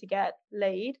going to get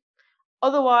laid.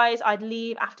 Otherwise, I'd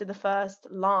leave after the first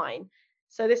line.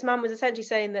 So this man was essentially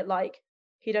saying that, like,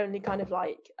 he'd only kind of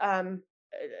like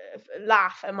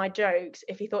laugh at my jokes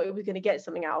if he thought he was going to get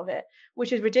something out of it,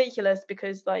 which is ridiculous,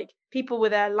 because like, people were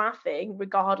there laughing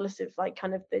regardless of like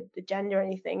kind of the gender or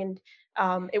anything.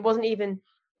 And it wasn't even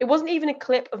a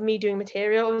clip of me doing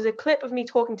material. It was a clip of me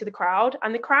talking to the crowd,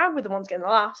 and the crowd were the ones getting the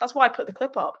laughs. That's why I put the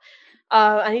clip up.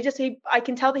 And I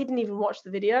can tell that he didn't even watch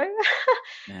the video.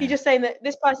 He's just saying that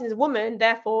this person is a woman,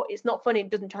 therefore it's not funny, it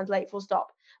doesn't translate, full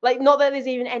stop. Like, not that there's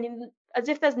even any, as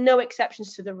if there's no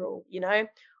exceptions to the rule, you know?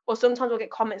 Or sometimes I'll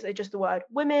get comments that are just the word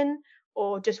women,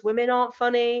 or just women aren't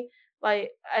funny.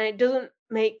 Like, and it doesn't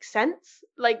make sense.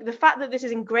 Like, the fact that this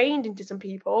is ingrained into some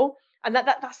people, and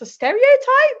that's a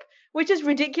stereotype, which is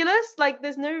ridiculous. Like,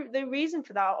 there's no reason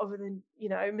for that other than, you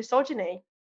know, misogyny.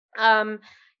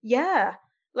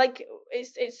 Like,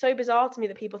 it's so bizarre to me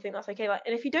that people think that's okay. Like,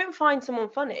 and if you don't find someone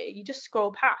funny, you just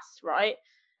scroll past, right?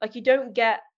 Like, you don't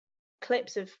get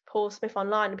clips of Paul Smith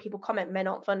online and people comment, men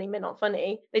aren't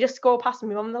funny. They just scroll past and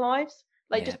move on with their lives.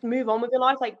 Like, just move on with your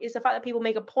life. Like, it's the fact that people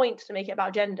make a point to make it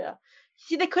about gender.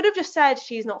 See, they could have just said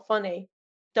she's not funny,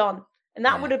 done, and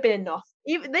that would have been enough.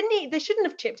 Even they shouldn't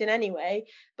have chipped in anyway.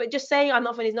 But just saying I'm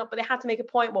not funny is not. But they had to make a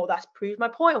point. Well, that's proved my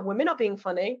point of women not being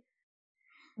funny.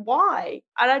 Why?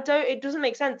 And it doesn't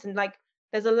make sense. And like,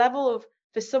 there's a level of,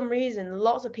 for some reason,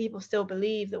 lots of people still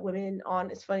believe that women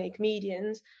aren't as funny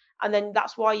comedians. And then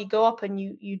that's why you go up and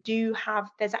you do have,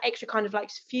 there's that extra kind of like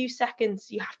few seconds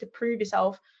you have to prove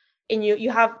yourself.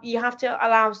 You have to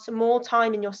allow some more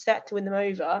time in your set to win them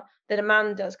over than a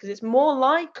man does, because it's more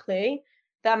likely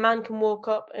that a man can walk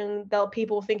up and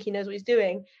people think he knows what he's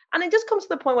doing. And it just comes to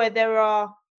the point where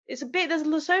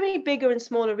there's so many bigger and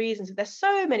smaller reasons. There's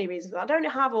so many reasons. I don't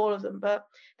have all of them, but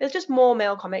there's just more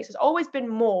male comics. There's always been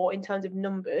more in terms of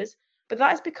numbers, but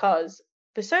that is because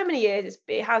for so many years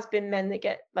it has been men that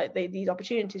get like these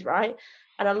opportunities, right?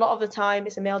 And a lot of the time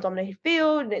it's a male-dominated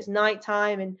field, and it's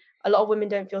nighttime, and a lot of women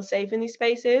don't feel safe in these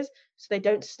spaces, so they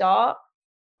don't start,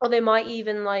 or they might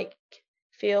even like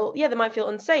feel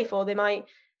unsafe, or they might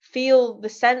feel the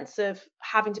sense of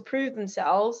having to prove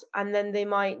themselves, and then they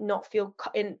might not feel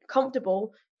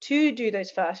comfortable to do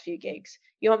those first few gigs.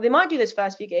 They might do those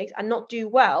first few gigs and not do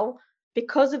well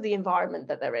because of the environment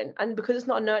that they're in, and because it's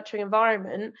not a nurturing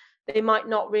environment, they might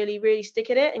not really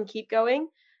stick at it and keep going.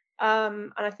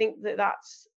 And I think that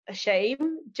that's a shame. Do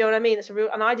you know what I mean? It's a real,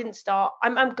 and I didn't start.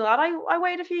 I'm glad I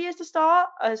waited a few years to start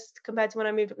as compared to when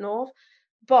I moved up north,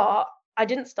 but I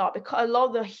didn't start because a lot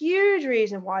of the huge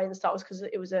reason why I didn't start was because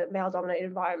it was a male-dominated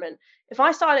environment. If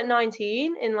I started at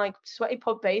 19 in like sweaty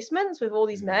pub basements with all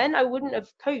these men, I wouldn't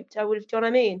have coped. I would have, do you know what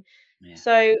I mean? Yeah.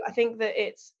 So I think that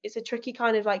it's a tricky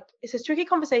kind of like, it's a tricky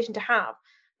conversation to have,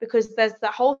 because there's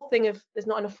that whole thing of there's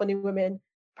not enough funny women.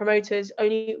 Promoters,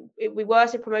 only it'd be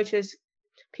worse if promoters.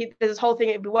 There's this whole thing,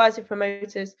 it'd be worse if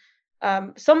promoters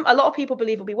A lot of people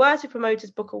believe it'll be worse if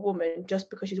promoters book a woman just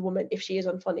because she's a woman if she is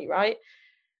unfunny, right?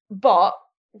 But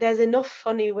there's enough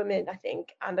funny women, I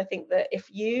think. And I think that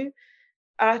and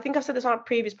I think I've said this on a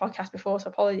previous podcast before, so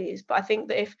apologies, but I think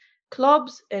that if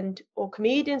clubs or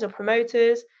comedians or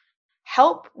promoters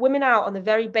help women out on the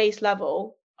very base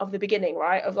level of the beginning,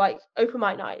 right, of like open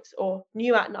mic nights or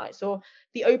new act nights or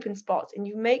the open spots, and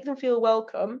you make them feel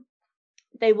welcome,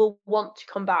 they will want to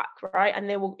come back, right? And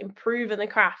they will improve in the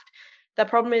craft. The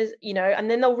problem is, and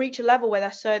then they'll reach a level where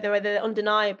they're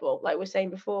undeniable, like we were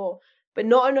saying before. But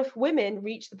not enough women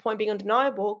reach the point of being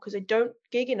undeniable because they don't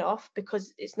gig enough,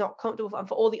 because it's not comfortable, and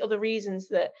for all the other reasons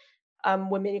that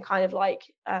women kind of like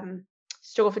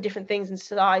struggle for different things in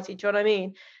society. Do you know what I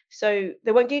mean? So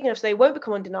they won't gig enough, so they won't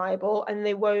become undeniable, and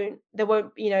they won't,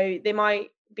 they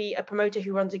might be a promoter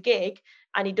who runs a gig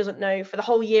and he doesn't know for the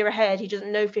whole year ahead, he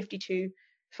doesn't know 52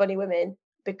 funny women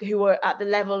who are at the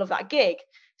level of that gig.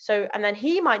 So, and then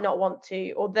he might not want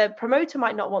to, or the promoter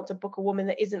might not want to book a woman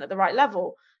that isn't at the right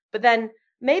level. But then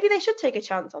maybe they should take a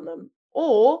chance on them,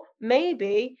 or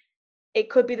maybe it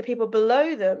could be the people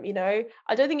below them.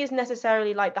 I don't think it's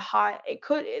necessarily like the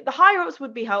higher ups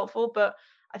would be helpful, but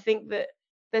I think that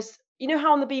there's,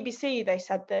 how on the BBC they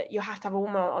said that you have to have a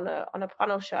woman on a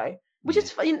panel show, which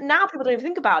is now people don't even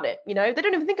think about it. They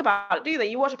don't even think about it, do they?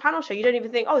 You watch a panel show, you don't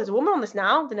even think, oh, there's a woman on this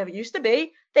now. There never used to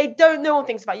be. No one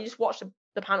thinks about it. You just watch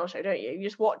the panel show, don't you? You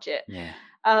just watch it.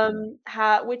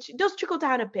 Which does trickle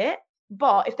down a bit.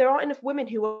 But if there aren't enough women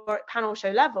who are at panel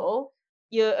show level,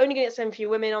 you're only going to get so few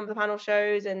women on the panel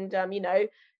shows. And,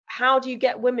 how do you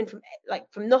get women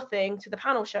from nothing to the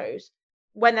panel shows?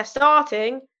 When they're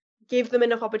starting, give them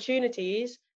enough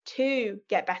opportunities to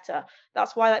get better.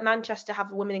 That's why Manchester have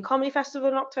a Women in Comedy Festival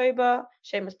in October.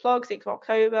 Shameless plug, 6th of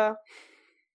October.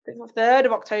 3rd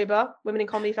of October, Women in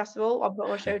Comedy Festival. I've got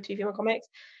on a show 2 female comics.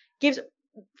 Gives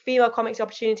female comics the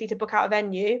opportunity to book out a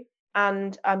venue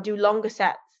and do longer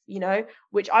sets,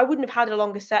 which I wouldn't have had a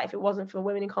longer set if it wasn't for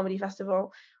Women in Comedy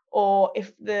Festival, or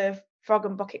if the Frog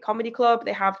and Bucket Comedy Club,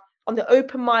 they have on the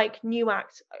open mic new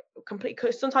act, complete,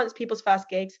 because sometimes it's people's first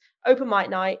gigs, open mic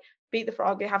night, Beat the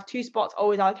Frog, they have 2 spots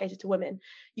always allocated to women.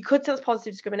 You could say it's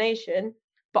positive discrimination,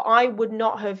 but I would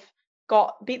not have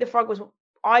got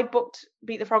I booked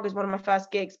Beat the Frog as one of my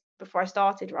first gigs before I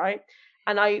started, right?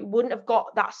 And I wouldn't have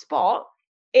got that spot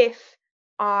if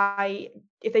they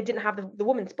didn't have the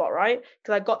woman spot, right?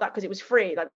 Because I got that because it was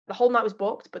free. Like the whole night was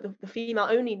booked, but the female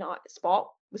only night spot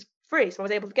was free, so I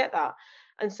was able to get that.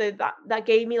 And so that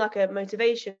gave me like a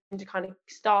motivation to kind of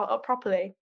start up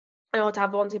properly and to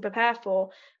have one to prepare for.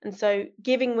 And so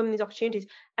giving women these opportunities,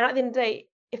 and at the end of the day,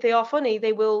 if they are funny,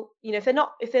 they will, if they're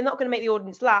not going to make the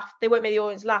audience laugh, they won't make the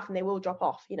audience laugh, and they will drop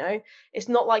off. It's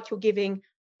not like you're giving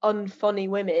unfunny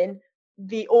women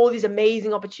all these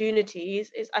amazing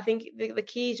opportunities. I think the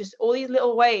key is just all these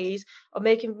little ways of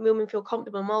making women feel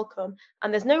comfortable and welcome.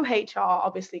 And there's no HR,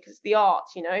 obviously, because it's the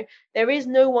arts. There is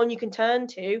no one you can turn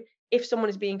to if someone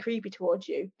is being creepy towards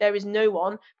you. There is no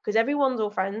one, because everyone's all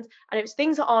friends. And if it's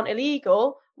things that aren't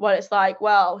illegal, well, it's like,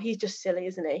 well, he's just silly,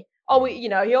 isn't he? Oh,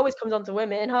 he always comes on to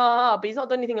women, but he's not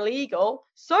done anything illegal.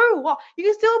 So what? You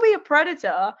can still be a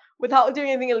predator without doing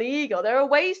anything illegal. There are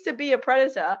ways to be a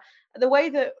predator. The way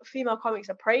that female comics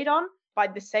are preyed on by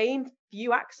the same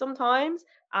few acts sometimes,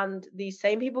 and these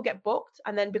same people get booked,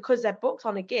 and then because they're booked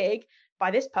on a gig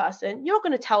by this person, you're not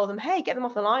going to tell them, hey, get them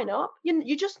off the lineup.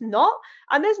 You're just not.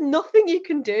 And there's nothing you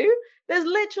can do. There's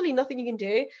literally nothing you can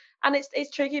do. And it's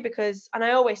tricky because, and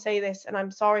I always say this, and I'm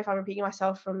sorry if I'm repeating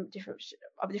myself from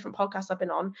different podcasts I've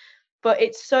been on, but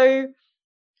it's so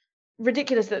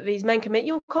ridiculous that these men can make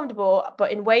you uncomfortable,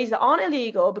 but in ways that aren't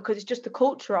illegal, because it's just the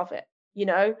culture of it.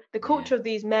 The culture of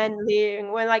these men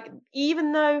leering, where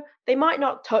even though they might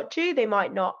not touch you, they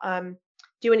might not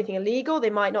do anything illegal, they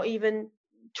might not even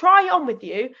try on with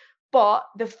you, but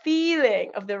the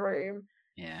feeling of the room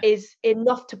is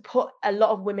enough to put a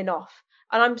lot of women off.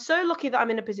 And I'm so lucky that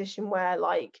I'm in a position where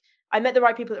I met the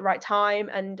right people at the right time,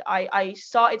 and I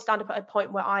started stand-up at a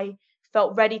point where I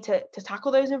felt ready to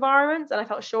tackle those environments, and I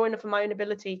felt sure enough of my own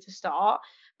ability to start.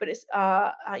 But it's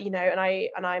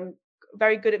and I'm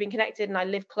very good at being connected, and I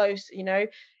live close,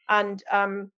 and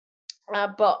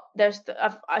but there's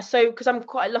because I'm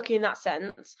quite lucky in that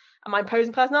sense, and my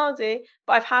imposing personality.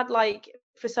 But I've had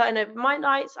for certain open mic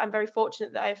nights, I'm very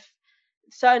fortunate that I've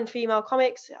certain female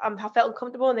comics have felt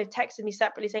uncomfortable, and they've texted me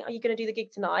separately saying, are you going to do the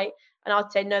gig tonight? And I'd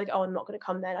say no. They go, oh, I'm not going to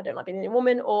come then, I don't like being a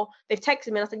woman. Or they've texted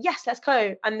me and I said, yes, let's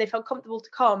go, and they felt comfortable to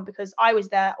come because I was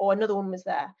there or another woman was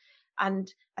there. And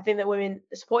I think that women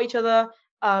support each other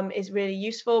is really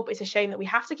useful, but it's a shame that we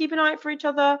have to keep an eye out for each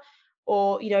other.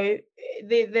 or, you know,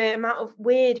 the amount of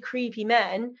weird, creepy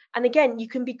men. And again, you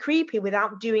can be creepy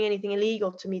without doing anything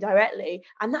illegal to me directly.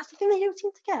 And that's the thing they don't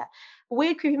seem to get.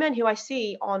 Weird, creepy men who I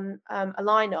see on a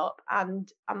lineup,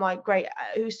 and I'm like, great,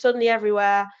 who's suddenly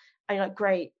everywhere. And you're like,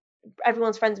 great,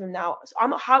 everyone's friends with him now. So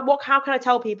how can I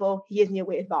tell people he isn't a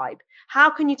weird vibe? How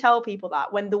can you tell people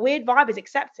that when the weird vibe is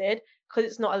accepted because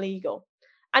it's not illegal?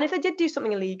 And if they did do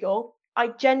something illegal, I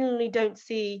genuinely don't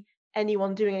see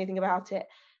anyone doing anything about it.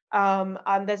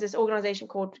 And there's this organization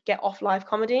called Get Off Live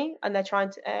Comedy, and they're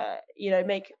trying to, you know,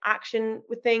 make action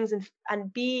with things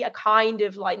and be a kind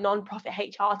of like non-profit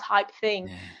HR type thing.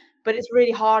 Yeah. But it's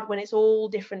really hard when it's all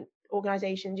different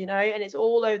organizations, you know, and it's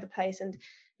all over the place. And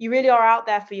you really are out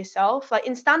there for yourself. Like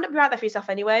in stand-up, you're out there for yourself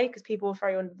anyway, because people will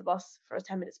throw you under the bus for a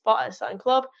 10-minute spot at a certain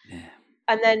club. Yeah.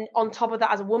 And then on top of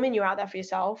that, as a woman, you're out there for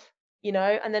yourself, you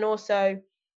know, and then also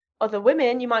other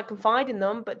women, you might confide in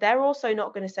them, but they're also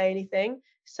not going to say anything.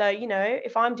 So, you know,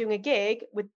 if I'm doing a gig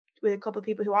with a couple of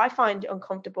people who I find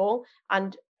uncomfortable,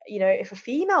 and, you know, if a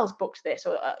female's booked this,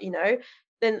 or, you know,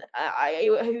 then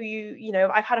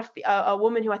I've had a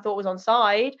woman who I thought was on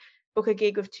side book a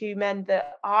gig with two men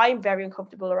that I'm very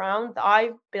uncomfortable around, that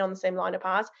I've been on the same lineup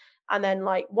as. And then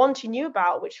like one she knew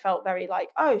about, which felt very like,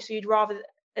 oh, so you'd rather,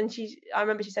 and I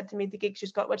remember she said to me, I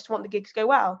just want the gig to go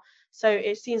well. So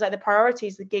it seems like the priority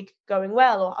is the gig going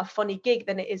well, or a funny gig,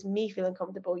 than it is me feeling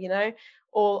comfortable, you know?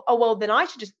 Or, oh, well, then I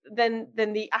should just, then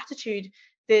the attitude,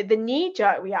 the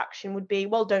knee-jerk reaction would be,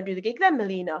 well, don't do the gig then,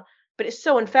 Melina. But it's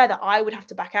so unfair that I would have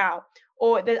to back out.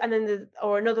 Or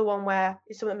another one where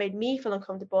it's something that made me feel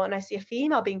uncomfortable, and I see a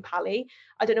female being pally.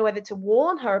 I don't know whether to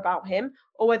warn her about him,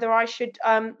 or whether I should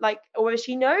or whether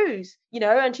she knows, you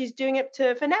know, and she's doing it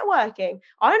for networking.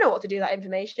 I don't know what to do with that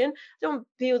information. I don't want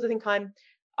people to think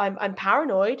I'm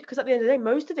paranoid, because at the end of the day,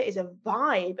 most of it is a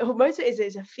vibe, or most of it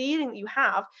is a feeling that you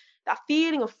have, that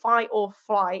feeling of fight or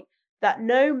flight that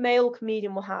no male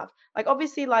comedian will have. Like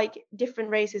obviously, like different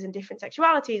races and different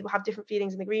sexualities will have different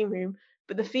feelings in the green room,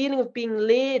 but the feeling of being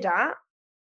leered at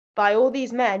by all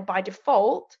these men by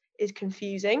default is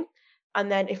confusing.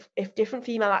 And then if different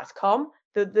female acts come,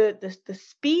 the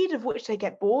speed of which they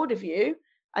get bored of you,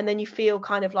 and then you feel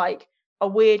kind of like a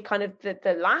weird kind of,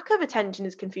 the lack of attention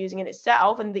is confusing in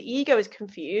itself, and the ego is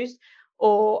confused,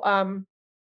 or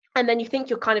and then you think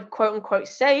you're kind of quote unquote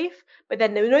safe, but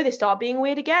then they start being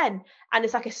weird again, and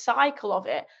it's like a cycle of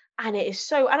it. And it is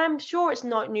so, and I'm sure it's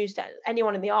not news to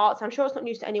anyone in the arts, I'm sure it's not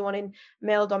news to anyone in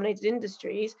male dominated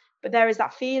industries, but there is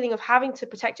that feeling of having to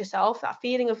protect yourself, that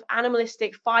feeling of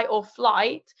animalistic fight or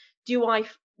flight. Do I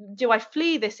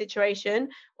flee this situation,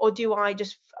 or do I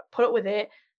just put up with it,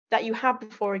 that you have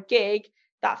before a gig,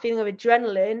 that feeling of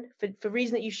adrenaline for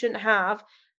reason that you shouldn't have,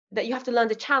 that you have to learn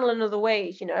to channel in other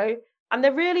ways, you know? And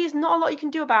there really is not a lot you can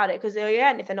do about it, because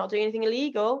again, if they're not doing anything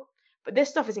illegal, but this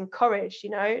stuff is encouraged, you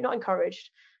know, not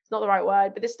encouraged, it's not the right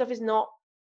word, but this stuff is not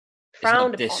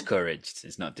frowned upon. It's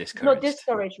not discouraged. Not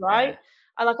discouraged, right? Yeah.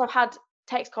 And like I've had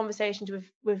text conversations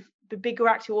with the bigger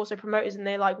acts who are also promoters, and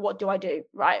they're like, what do I do?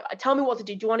 Right? Tell me what to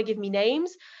do. Do you want to give me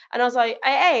names? And I was like,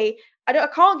 I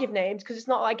can't give names, because it's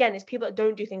not, again, it's people that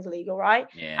don't do things illegal, right?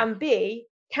 Yeah. And B,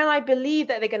 can I believe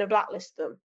that they're going to blacklist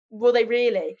them? Will they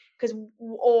really? Because,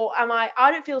 or am I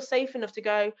don't feel safe enough to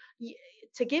go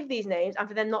to give these names, and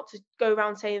for them not to go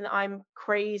around saying that I'm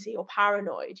crazy or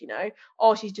paranoid, you know,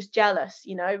 or she's just jealous,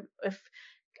 you know, if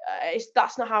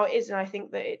that's not how it is. And I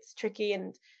think that it's tricky,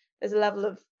 and there's a level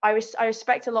of, I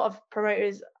respect a lot of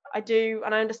promoters, I do,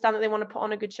 and I understand that they want to put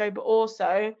on a good show, but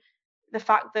also the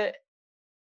fact that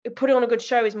putting on a good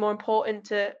show is more important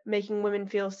to making women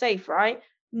feel safe, right?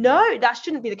 No, that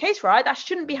shouldn't be the case, right? That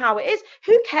shouldn't be how it is.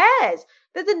 Who cares?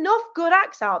 There's enough good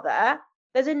acts out there.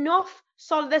 There's enough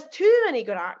there's too many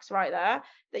good acts right there,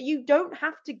 that you don't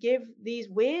have to give these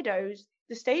weirdos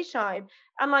the stage time.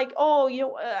 And like, oh, you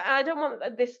know, I don't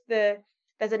want this, there's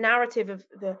a narrative of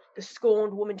the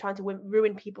scorned woman trying to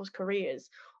ruin people's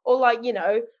careers, or like, you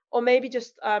know, or maybe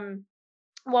just and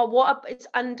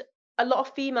a lot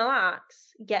of female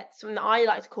acts get something that I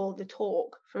like to call the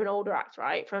talk from an older act,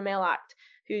 right? From a male act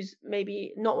who's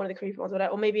maybe not one of the creepy ones,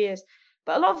 or maybe is.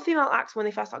 But a lot of female acts, when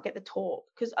they first start, get the talk,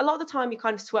 because a lot of the time you're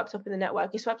kind of swept up in the network,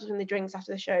 you're swept up in the drinks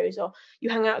after the shows, or you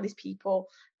hang out with these people,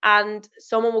 and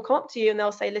someone will come up to you and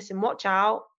they'll say, listen, watch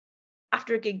out,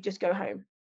 after a gig, just go home.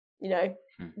 You know,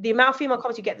 the amount of female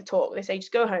comics you get the talk, they say,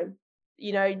 just go home.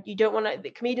 You know, you don't want to,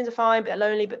 the comedians are fine, but they're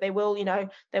lonely, but they will, you know,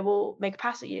 they will make a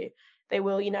pass at you. They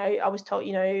will, you know, I was told,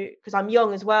 you know, because I'm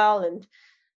young as well, and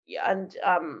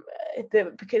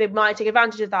because they might take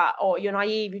advantage of that, or you're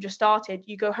naive, you just started,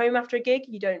 you go home after a gig,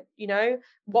 you don't,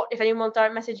 what if anyone's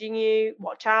direct messaging you,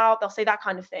 watch out, they'll say that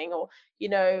kind of thing, or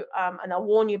and they'll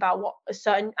warn you about what a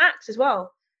certain acts as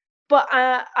well. But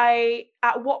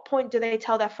at what point do they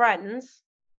tell their friends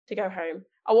to go home?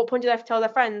 At what point do they have to tell their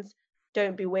friends,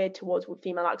 don't be weird towards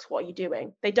female acts, what are you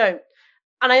doing? They don't.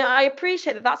 And I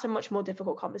appreciate that that's a much more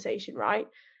difficult conversation, right?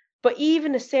 But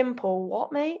even a simple,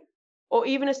 what, mate? Or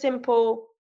even a simple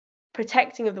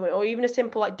protecting of the women, or even a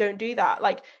simple, like, don't do that.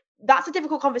 Like, that's a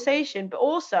difficult conversation, but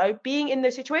also being in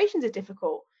those situations is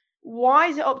difficult. Why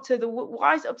is it up to the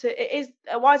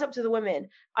women?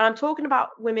 And I'm talking about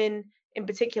women in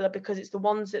particular because it's the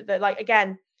ones that like,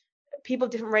 again, people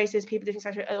of different races, people of different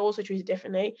sexual are also treated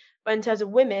differently. But in terms of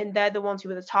women, they're the ones who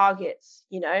are the targets,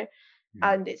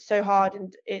 and it's so hard,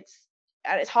 and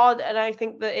it's hard. And I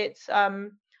think that it's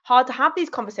hard to have these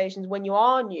conversations when you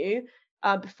are new,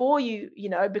 before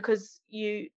because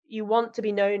you want to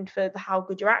be known for how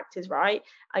good your act is, right?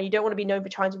 And you don't want to be known for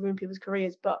trying to ruin people's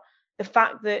careers. But the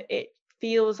fact that it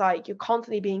feels like you're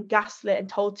constantly being gaslit and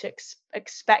told to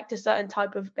expect a certain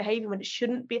type of behavior when it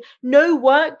shouldn't be. No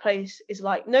workplace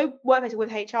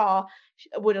with HR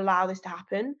would allow this to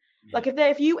happen. Yeah. Like if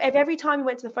every time you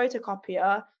went to the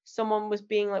photocopier, someone was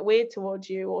being like weird towards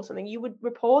you or something, you would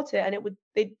report it, and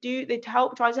they'd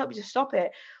try to help you to stop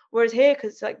it. Whereas here,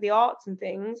 because it's like the arts and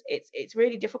things, it's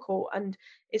really difficult, and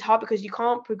it's hard because you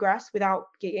can't progress without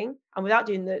gigging and without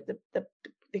doing the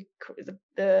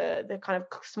kind of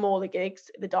smaller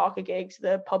gigs, the darker gigs,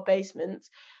 the pub basements.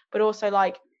 But also,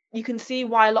 like, you can see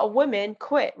why a lot of women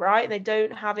quit, right? They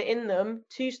don't have it in them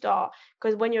to start,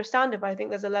 because when you're a stand-up, I think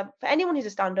there's a level, for anyone who's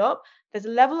a stand-up, there's a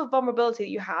level of vulnerability that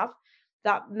you have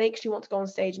that makes you want to go on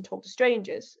stage and talk to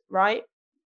strangers, right?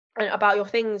 And about your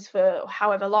things for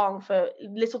however long, for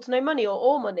little to no money or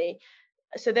all money.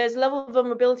 So there's a level of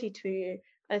vulnerability to you.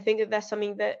 I think that there's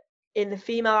something that in the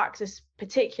female acts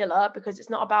particular, because it's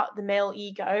not about the male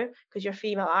ego, because you're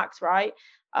female acts, right?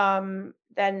 Then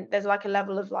there's like a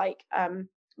level of like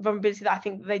vulnerability that I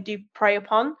think they do prey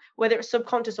upon, whether it's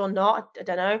subconscious or not, I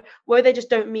don't know. Whether they just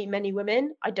don't meet many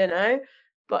women, I don't know.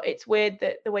 But it's weird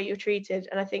that the way you're treated.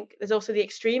 And I think there's also the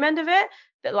extreme end of it,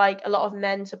 that like a lot of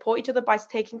men support each other by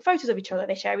taking photos of each other.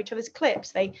 They share each other's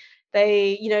clips. They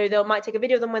might take a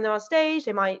video of them when they're on stage.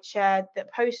 They might share the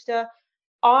poster.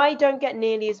 I don't get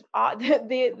nearly as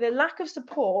the lack of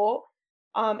support.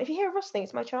 If you hear a rustling,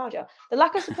 it's my charger. The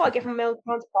lack of support I get from male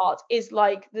counterparts is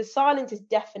like, the silence is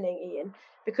deafening, Ian.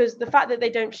 Because the fact that they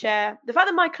don't share, the fact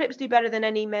that my clips do better than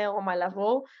any male on my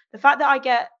level, the fact that I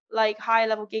get like higher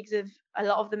level gigs of a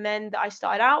lot of the men that I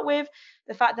started out with,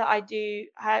 the fact that I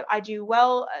do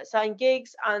well at certain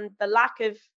gigs, and the lack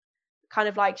of kind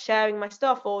of like sharing my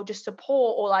stuff or just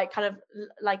support or like kind of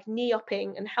like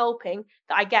knee-upping and helping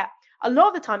that I get. A lot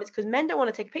of the time it's because men don't want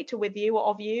to take a picture with you or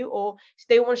of you, or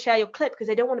they don't want to share your clip because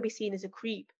they don't want to be seen as a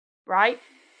creep, right?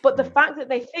 But the fact that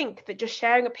they think that just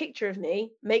sharing a picture of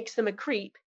me makes them a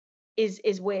creep is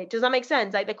weird. Does that make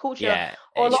sense? Like the culture, yeah,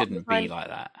 it shouldn't be like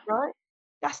that, right?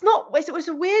 That's not. It was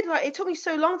a weird. Like, it took me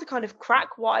so long to kind of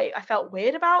crack what I felt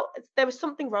weird about. There was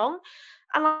something wrong,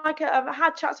 and like I've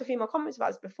had chats with female comments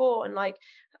about this before, and like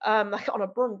on a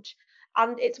brunch.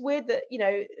 And it's weird that,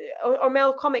 a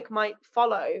male comic might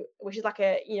follow, which is like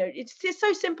it's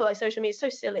so simple, like social media, it's so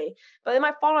silly, but they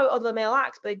might follow other male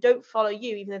acts, but they don't follow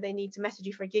you, even though they need to message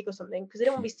you for a gig or something, because they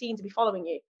don't want to be seen to be following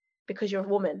you because you're a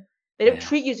woman. They don't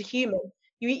treat you as a human.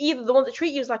 You either the ones that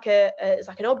treat you as like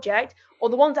an object, or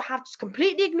the ones that have to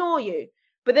completely ignore you.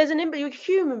 But you're a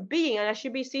human being, and I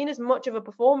should be seen as much of a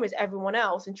performer as everyone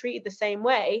else and treated the same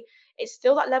way. It's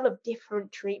still that level of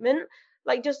different treatment.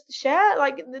 Like, just share,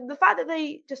 like the fact that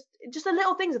they just the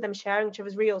little things of them sharing each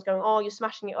other's reels, going, oh, you're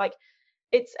smashing it. Like,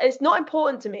 it's not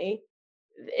important to me.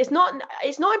 It's not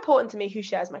important to me who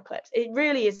shares my clips. It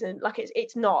really isn't. Like,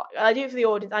 it's not. I do it for the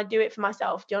audience. I do it for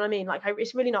myself. Do you know what I mean? Like,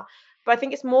 it's really not. But I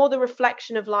think it's more the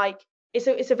reflection of like,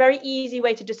 it's a very easy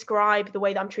way to describe the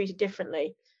way that I'm treated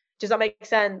differently. Does that make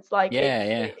sense? Like,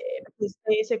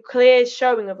 it's a clear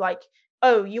showing of like,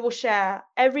 oh, you will share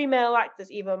every male act that's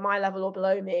either my level or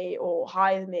below me or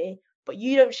higher than me, but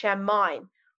you don't share mine.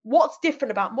 What's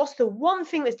the one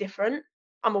thing that's different?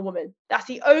 I'm a woman. That's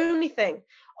the only thing.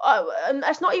 And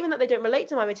it's not even that they don't relate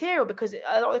to my material, because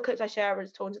a lot of the clips I share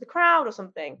is talking to the crowd or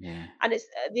something. Yeah. And it's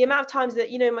the amount of times that,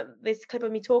 this clip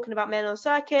of me talking about men on the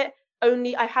circuit,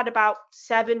 I've had about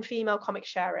 7 female comics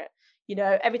share it.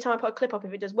 Every time I put a clip up,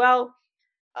 if it does well,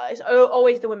 it's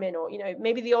always the women, or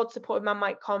maybe the odd supportive man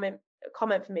might comment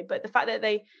comment for me, but the fact that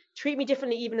they treat me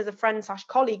differently even as a friend /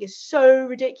 colleague is so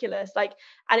ridiculous. Like,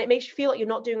 and it makes you feel like you're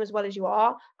not doing as well as you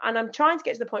are. And I'm trying to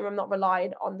get to the point where I'm not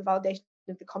relying on the validation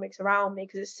of the comics around me,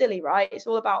 because it's silly, right? It's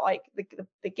all about like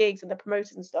the gigs and the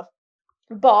promoters and stuff.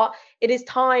 But it is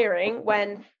tiring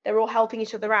when they're all helping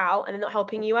each other out and they're not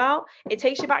helping you out. It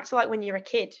takes you back to like when you're a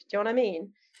kid. Do you know what I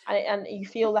mean? And you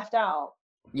feel left out.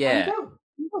 Yeah. You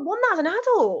don't want that as an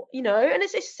adult, you know. And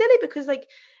it's silly because like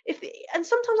and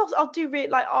sometimes I'll do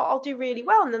really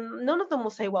well, and then none of them will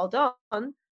say well done. Do you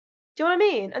know what I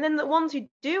mean? And then the ones who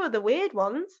do are the weird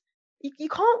ones. You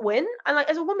can't win. And like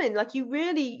as a woman, like you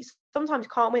really sometimes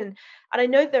can't win. And I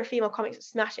know that there are female comics that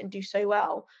smash it and do so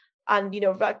well. And you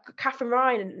know, like Katherine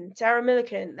Ryan and Sarah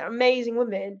Millican, they're amazing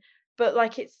women. But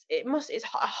like it's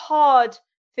a hard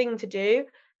thing to do,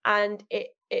 and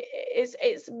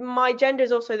it's my gender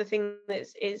is also the thing that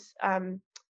is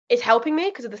helping me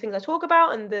because of the things I talk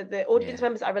about and the audience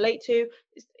members I relate to.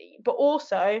 But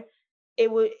also,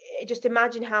 just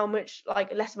imagine how much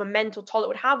like less of a mental toll it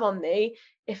would have on me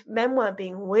if men weren't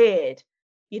being weird,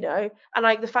 you know. And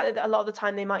like the fact that a lot of the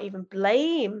time they might even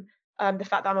blame the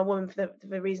fact that I'm a woman for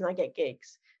the reason I get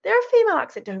gigs. There are female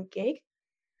acts that don't gig.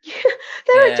 Do you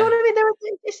know what I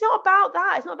mean? It's not about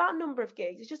that. It's not about number of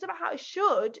gigs. It's just about how it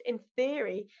should, in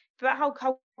theory, about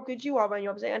how good you are when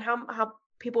you're opposite and how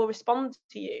people respond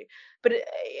to you. But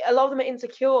a lot of them are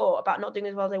insecure about not doing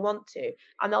as well as they want to,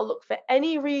 and they'll look for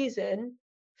any reason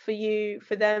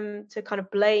for them to kind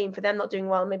of blame for them not doing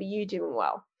well, maybe you doing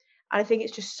well. And I think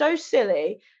it's just so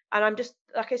silly, and I'm just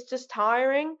like, it's just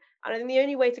tiring. And I think the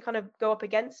only way to kind of go up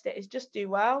against it is just do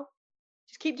well.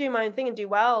 Just keep doing my own thing and do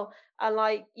well. And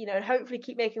like, you know, hopefully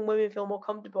keep making women feel more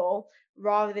comfortable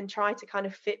rather than trying to kind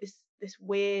of fit this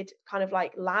weird kind of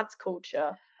like lads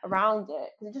culture around it.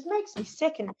 It just makes me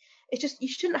sick. And it's just, you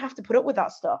shouldn't have to put up with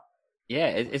that stuff. Yeah,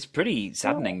 it's pretty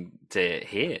saddening to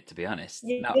hear, to be honest.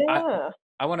 Yeah. Now,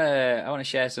 I want to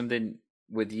share something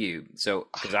with you. So,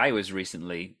 because I was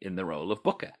recently in the role of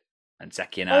booker. And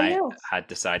Seki and I had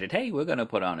decided, hey, we're going to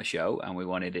put on a show, and we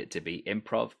wanted it to be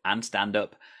improv and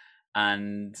stand-up.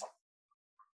 And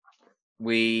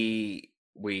we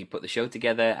put the show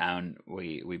together, and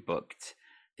we booked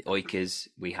the Oikers.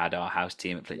 We had our house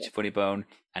team at Fletcher Funnybone,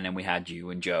 and then we had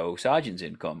you and Joe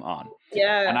Sargentson come on.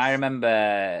 Yeah. And I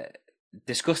remember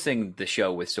discussing the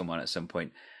show with someone at some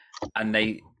point, and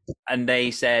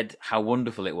they said how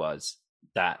wonderful it was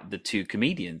that the two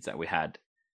comedians that we had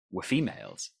were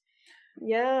females.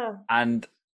 Yeah. And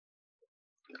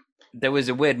there was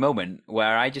a weird moment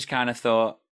where I just kind of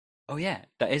thought, oh yeah,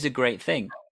 that is a great thing.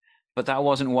 But that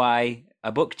wasn't why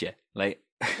I booked you. Like,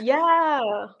 yeah.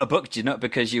 I booked you not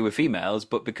because you were females,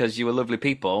 but because you were lovely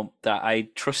people that I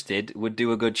trusted would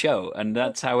do a good show. And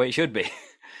that's how it should be.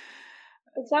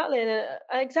 Exactly.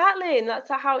 And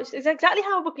that's how it's exactly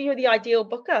how a booker, you're the ideal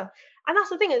booker. And that's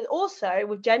the thing. And also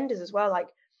with genders as well, like,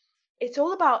 it's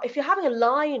all about, if you're having a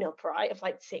lineup, right, of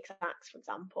like 6 acts, for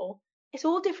example, it's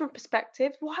all different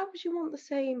perspectives. Why would you want the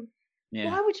same? Yeah.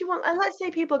 Why would you want? And let's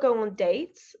say people are going on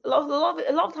dates. A lot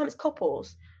of time it's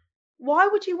couples. Why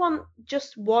would you want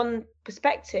just one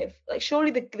perspective? Like, surely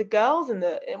the girls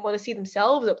want to see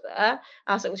themselves up there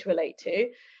as something to relate to.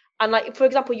 And like, for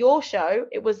example, your show,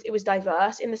 it was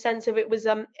diverse in the sense of it was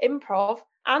improv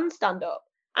and stand up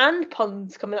and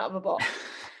puns coming out of a box.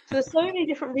 So there's so many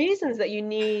different reasons that you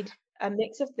need a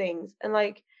mix of things, and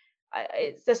like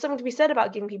there's something to be said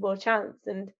about giving people a chance.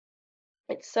 And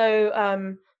it's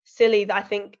so silly that I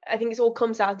think it all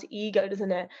comes down to ego,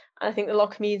 doesn't it? And I think a lot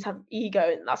of comedians have ego,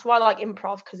 and that's why I like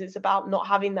improv, because it's about not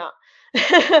having that.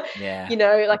 Yeah. You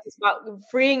know, like it's about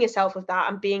freeing yourself of that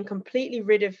and being completely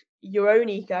rid of your own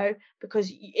ego,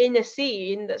 because in a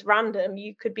scene that's random,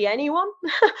 you could be anyone.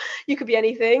 You could be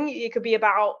anything. You could be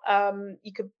about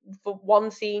you could, for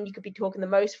one scene you could be talking the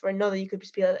most, for another you could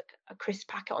just be like a crisp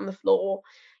packet on the floor,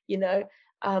 you know.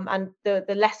 And the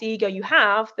less ego you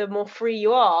have, the more free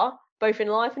you are, both in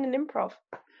life and in improv.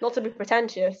 Not to be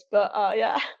pretentious, but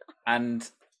yeah. And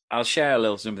I'll share a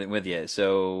little something with you.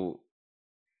 So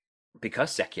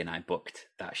because Seki and I booked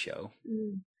that show,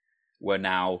 we're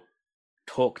now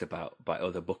talked about by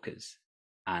other bookers,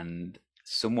 and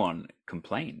someone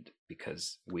complained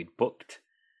because we'd booked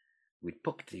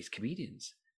these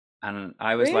comedians, and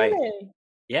I was like,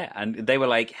 yeah, and they were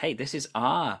like, hey, this is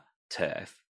our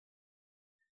turf,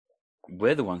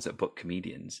 we're the ones that book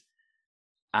comedians.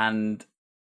 And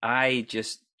I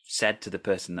just said to the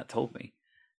person that told me,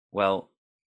 well,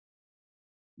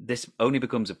 this only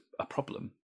becomes a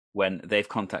problem when they've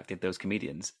contacted those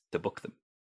comedians to book them.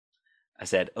 I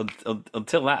said,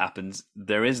 until that happens,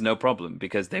 there is no problem,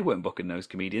 because they weren't booking those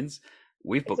comedians.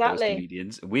 We've booked those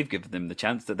comedians. We've given them the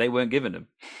chance that they weren't given them.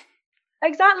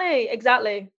 Exactly.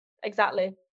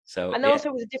 So, and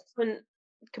also it was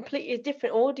completely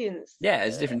different audience. Yeah,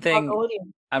 it's a different thing.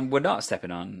 And we're not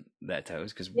stepping on their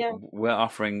toes because we're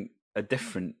offering a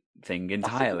different thing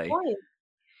entirely.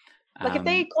 Like if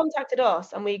they contacted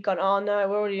us and we'd gone, oh no,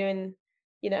 we're already doing,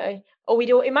 or we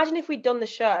do. Imagine if we'd done the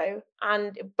show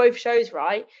and both shows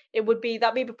right,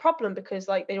 that'd be a problem because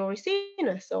like they'd already seen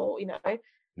us, or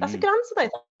that's a good answer though.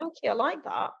 Thank you, I like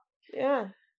that. Yeah.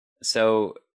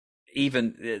 So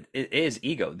even it is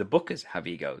ego. The bookers have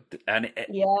ego, and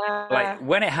like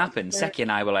when it happened, Seki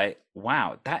and I were like,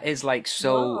 wow, that is like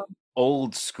so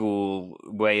old school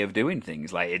way of doing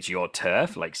things. Like, it's your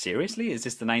turf. Like, seriously, is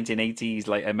this the 1980s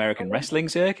like American wrestling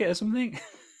circuit or something?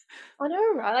 I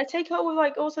know, right? I take it with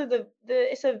like also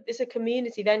it's a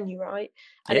community venue, right?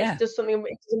 And it does something,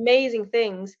 it's amazing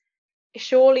things.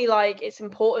 Surely, like, it's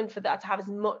important for that to have as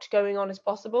much going on as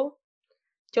possible.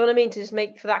 Do you know what I mean? To just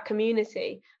make for that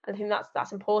community, I think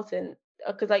that's important,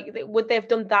 because like, would they have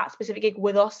done that specific gig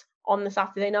with us on the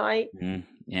Saturday night?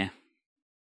 Yeah,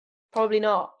 probably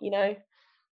not.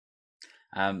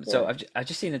 So I've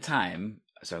just seen the time,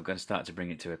 so I'm going to start to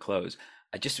bring it to a close.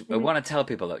 I want to tell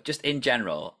people, look, just in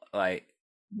general, like,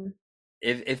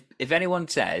 if anyone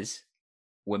says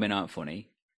women aren't funny,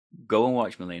 go and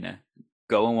watch Melina.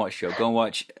 Go and watch show. Go and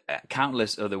watch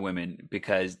countless other women,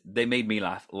 because they made me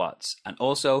laugh lots. And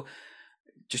also,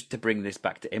 just to bring this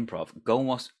back to improv, go and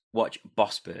watch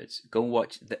Boss Birds. Go and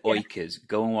watch the Oikers.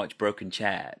 Go and watch Broken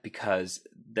Chair, because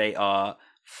they are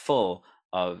full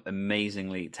of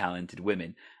amazingly talented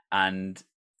women. And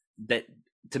that,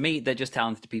 to me, they're just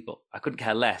talented people. I couldn't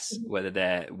care less whether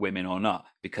they're women or not,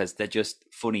 because they're just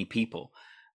funny people.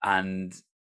 And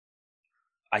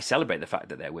I celebrate the fact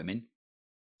that they're women.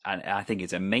 And I think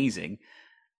it's amazing.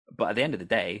 But at the end of the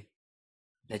day,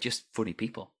 they're just funny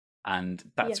people. And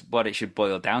that's what it should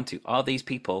boil down to. Are these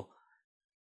people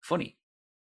funny?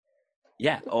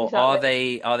 Yeah. Or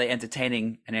exactly. Are they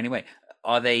entertaining in any way?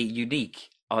 Are they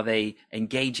unique? Are they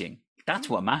engaging? That's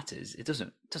what matters. It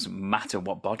doesn't matter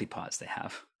what body parts they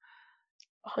have.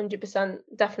 100%,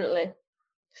 definitely.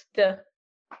 Just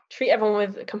treat everyone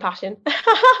with compassion.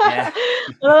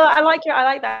 I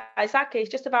like that. Exactly.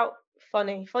 It's just about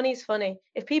funny. Funny is funny.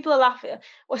 If people are laughing,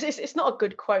 it's not a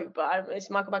good quote, but it's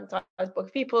Michael McIntyre's book.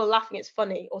 If people are laughing, it's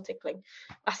funny or tickling.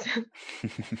 That's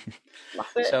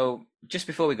it. So, just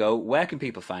before we go, where can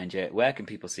people find you? Where can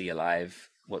people see you live?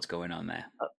 What's going on there?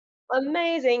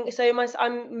 Amazing. So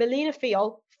I'm Melina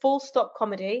Fiol, full stop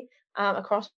comedy,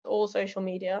 across all social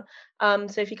media.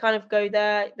 So if you kind of go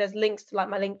there, there's links to like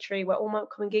my link tree where all my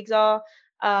upcoming gigs are.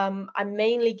 I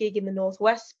mainly gig in the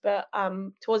Northwest, but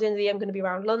towards the end of the year, I'm going to be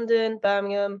around London,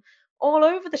 Birmingham, all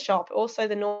over the shop. Also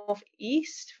the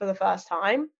Northeast for the first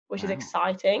time, which is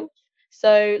exciting.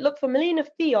 So look for Melina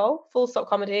Fiol, full stop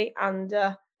comedy, and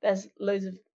there's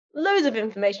loads of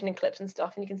information and clips and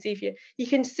stuff, and you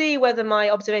can see whether my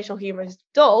observational humor is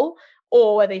dull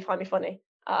or whether you find me funny.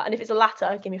 And if it's the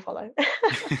latter, give me a follow.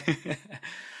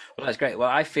 Well, that's great. Well,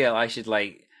 I feel I should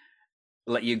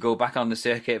let you go back on the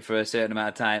circuit for a certain amount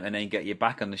of time, and then get you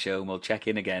back on the show, and we'll check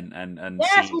in again and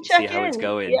see how it's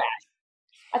going. Yes.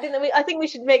 I think we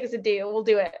should make this a deal. We'll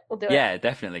do it. Yeah,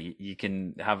 definitely. You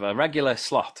can have a regular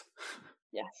slot.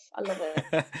 Yes, I love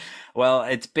it. Well,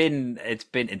 it's been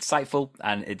insightful,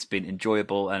 and it's been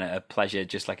enjoyable, and a pleasure,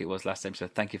 just like it was last time. So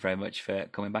thank you very much for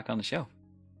coming back on the show.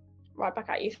 Right back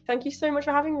at you. Thank you so much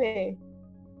for having me.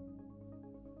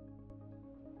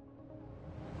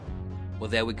 Well,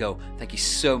 there we go. Thank you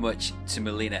so much to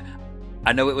Melina.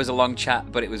 I know it was a long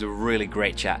chat, but it was a really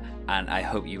great chat, and I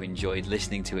hope you enjoyed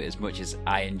listening to it as much as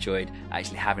I enjoyed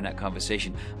actually having that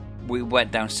conversation. We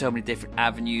went down so many different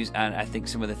avenues, and I think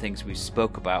some of the things we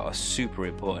spoke about are super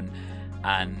important.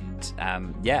 And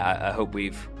I hope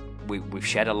we've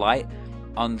shed a light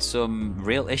on some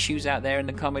real issues out there in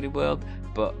the comedy world,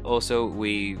 but also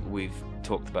we've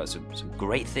talked about some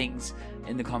great things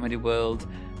in the comedy world.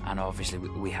 And obviously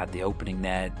we had the opening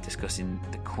there discussing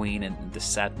the Queen and the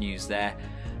sad news there.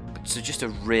 So just a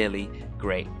really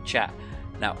great chat.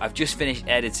 Now, I've just finished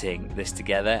editing this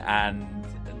together, and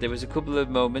there was a couple of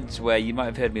moments where you might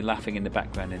have heard me laughing in the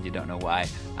background and you don't know why.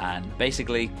 And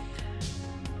basically,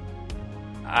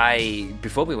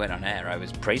 before we went on air, I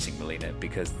was praising Melina,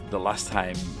 because the last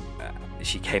time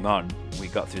she came on, we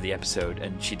got through the episode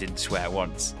and she didn't swear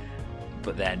once.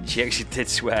 But then she actually did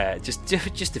swear just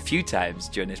a few times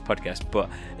during this podcast. But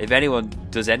if anyone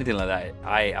does anything like that,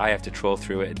 I have to troll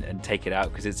through it and take it out,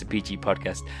 because it's a PG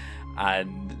podcast.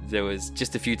 And there was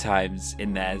just a few times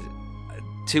in there.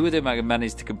 2 of them I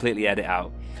managed to completely edit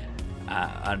out.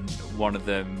 and one of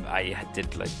them I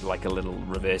did like a little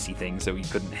reversey thing so you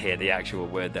couldn't hear the actual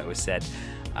word that was said.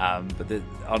 But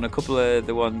on a couple of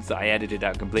the ones that I edited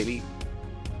out completely,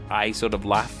 I sort of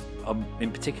laugh.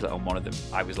 In particular, on one of them,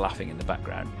 I was laughing in the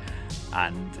background,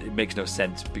 and it makes no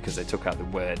sense because I took out the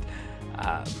word.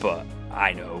 But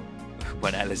I know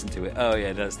when I listen to it, oh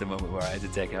yeah, that's the moment where I had to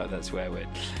take out that swear word.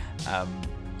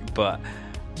 But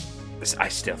I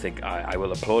still think I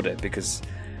will applaud it, because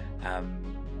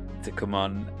to come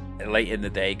on late in the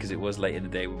day, because it was late in the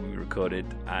day when we recorded,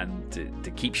 and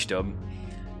to keep stum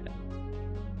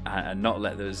and not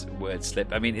let those words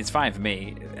slip. I mean, it's fine for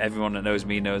me. Everyone that knows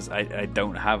me knows I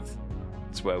don't have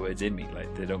swear words in me.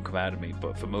 Like, they don't come out of me.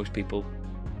 But for most people,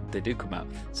 they do come out.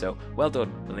 So well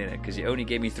done, Melina, because you only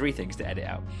gave me 3 things to edit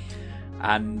out.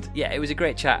 And yeah, it was a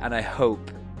great chat, and I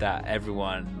hope that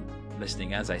everyone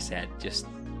listening, as I said, just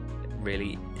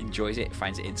really enjoys it,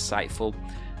 finds it insightful.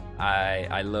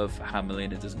 I love how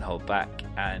Melina doesn't hold back,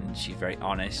 and she's very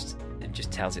honest and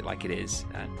just tells it like it is,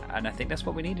 and I think that's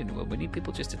what we need in the world. We need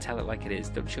people just to tell it like it is.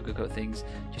 Don't sugarcoat things,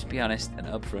 just be honest and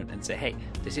upfront and say, hey,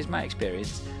 this is my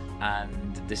experience,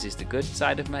 and this is the good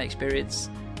side of my experience,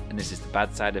 and this is the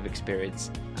bad side of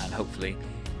experience, and hopefully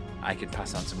I can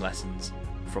pass on some lessons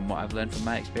from what I've learned from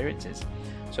my experiences.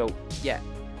 So yeah,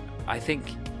 I think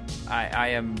I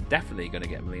am definitely going to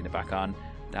get Melina back on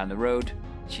down the road.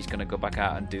 She's going to go back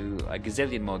out and do a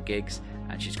gazillion more gigs,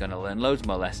 and she's going to learn loads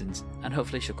more lessons, and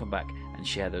hopefully she'll come back and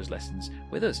share those lessons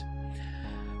with us.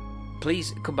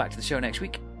 Please come back to the show next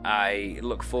week. I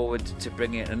look forward to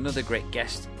bringing another great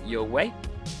guest your way.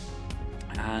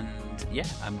 And yeah,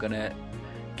 I'm going to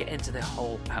get into the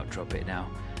whole outro bit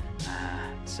now.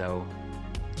 So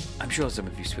I'm sure some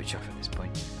of you switch off at this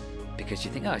point because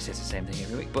you think, oh, it says the same thing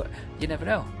every week, but you never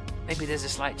know. Maybe there's a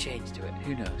slight change to it,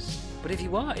 who knows. But if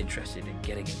you are interested in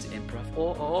getting into improv,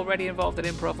 or already involved in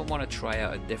improv and want to try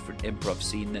out a different improv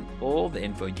scene, then all the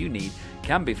info you need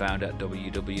can be found at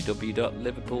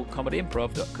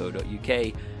www.liverpoolcomedyimprov.co.uk.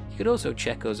 You could also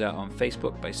check us out on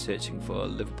Facebook by searching for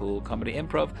Liverpool Comedy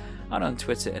Improv, and on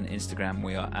Twitter and Instagram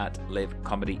we are at Live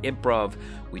Comedy Improv.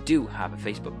 We do have a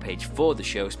Facebook page for the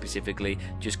show specifically.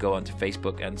 Just go onto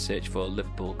Facebook and search for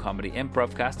Liverpool Comedy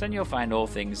Improvcast, and you'll find all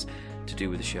things to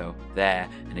do with the show there.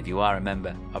 And if you are a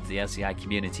member of the LCI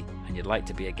community and you'd like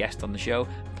to be a guest on the show,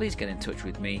 please get in touch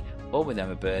with me or with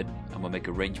Emma Bird, and we'll make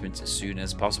arrangements as soon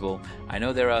as possible. I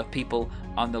know there are people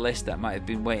on the list that might have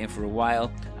been waiting for a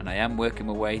while, and I am working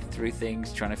my way through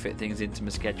things, trying to fit things into my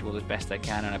schedule as best I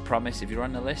can, and I promise if you're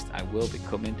on the list, I will be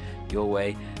coming your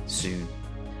way soon.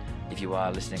 If you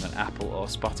are listening on Apple or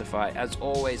Spotify, as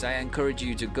always, I encourage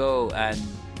you to go and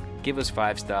give us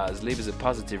 5 stars, leave us a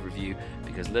positive review,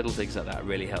 because little things like that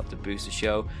really help to boost the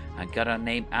show and get our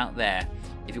name out there.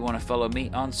 If you want to follow me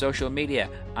on social media,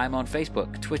 I'm on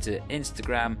Facebook, Twitter,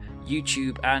 Instagram,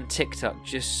 YouTube and TikTok.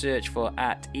 Just search for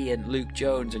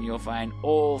 @IanLukeJones and you'll find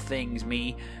all things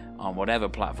me on whatever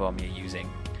platform you're using.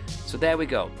 So there we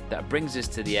go. That brings us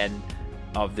to the end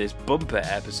of this bumper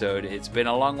episode. It's been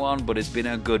a long one, but it's been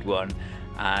a good one,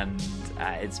 and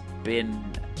it's been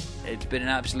an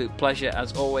absolute pleasure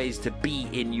as always to be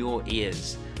in your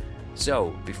ears.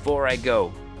 So before I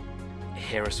go,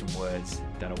 here are some words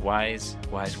that are wise.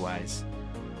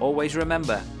 Always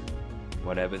remember,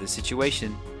 whatever the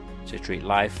situation, to treat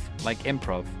life like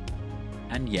improv,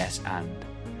 and yes and.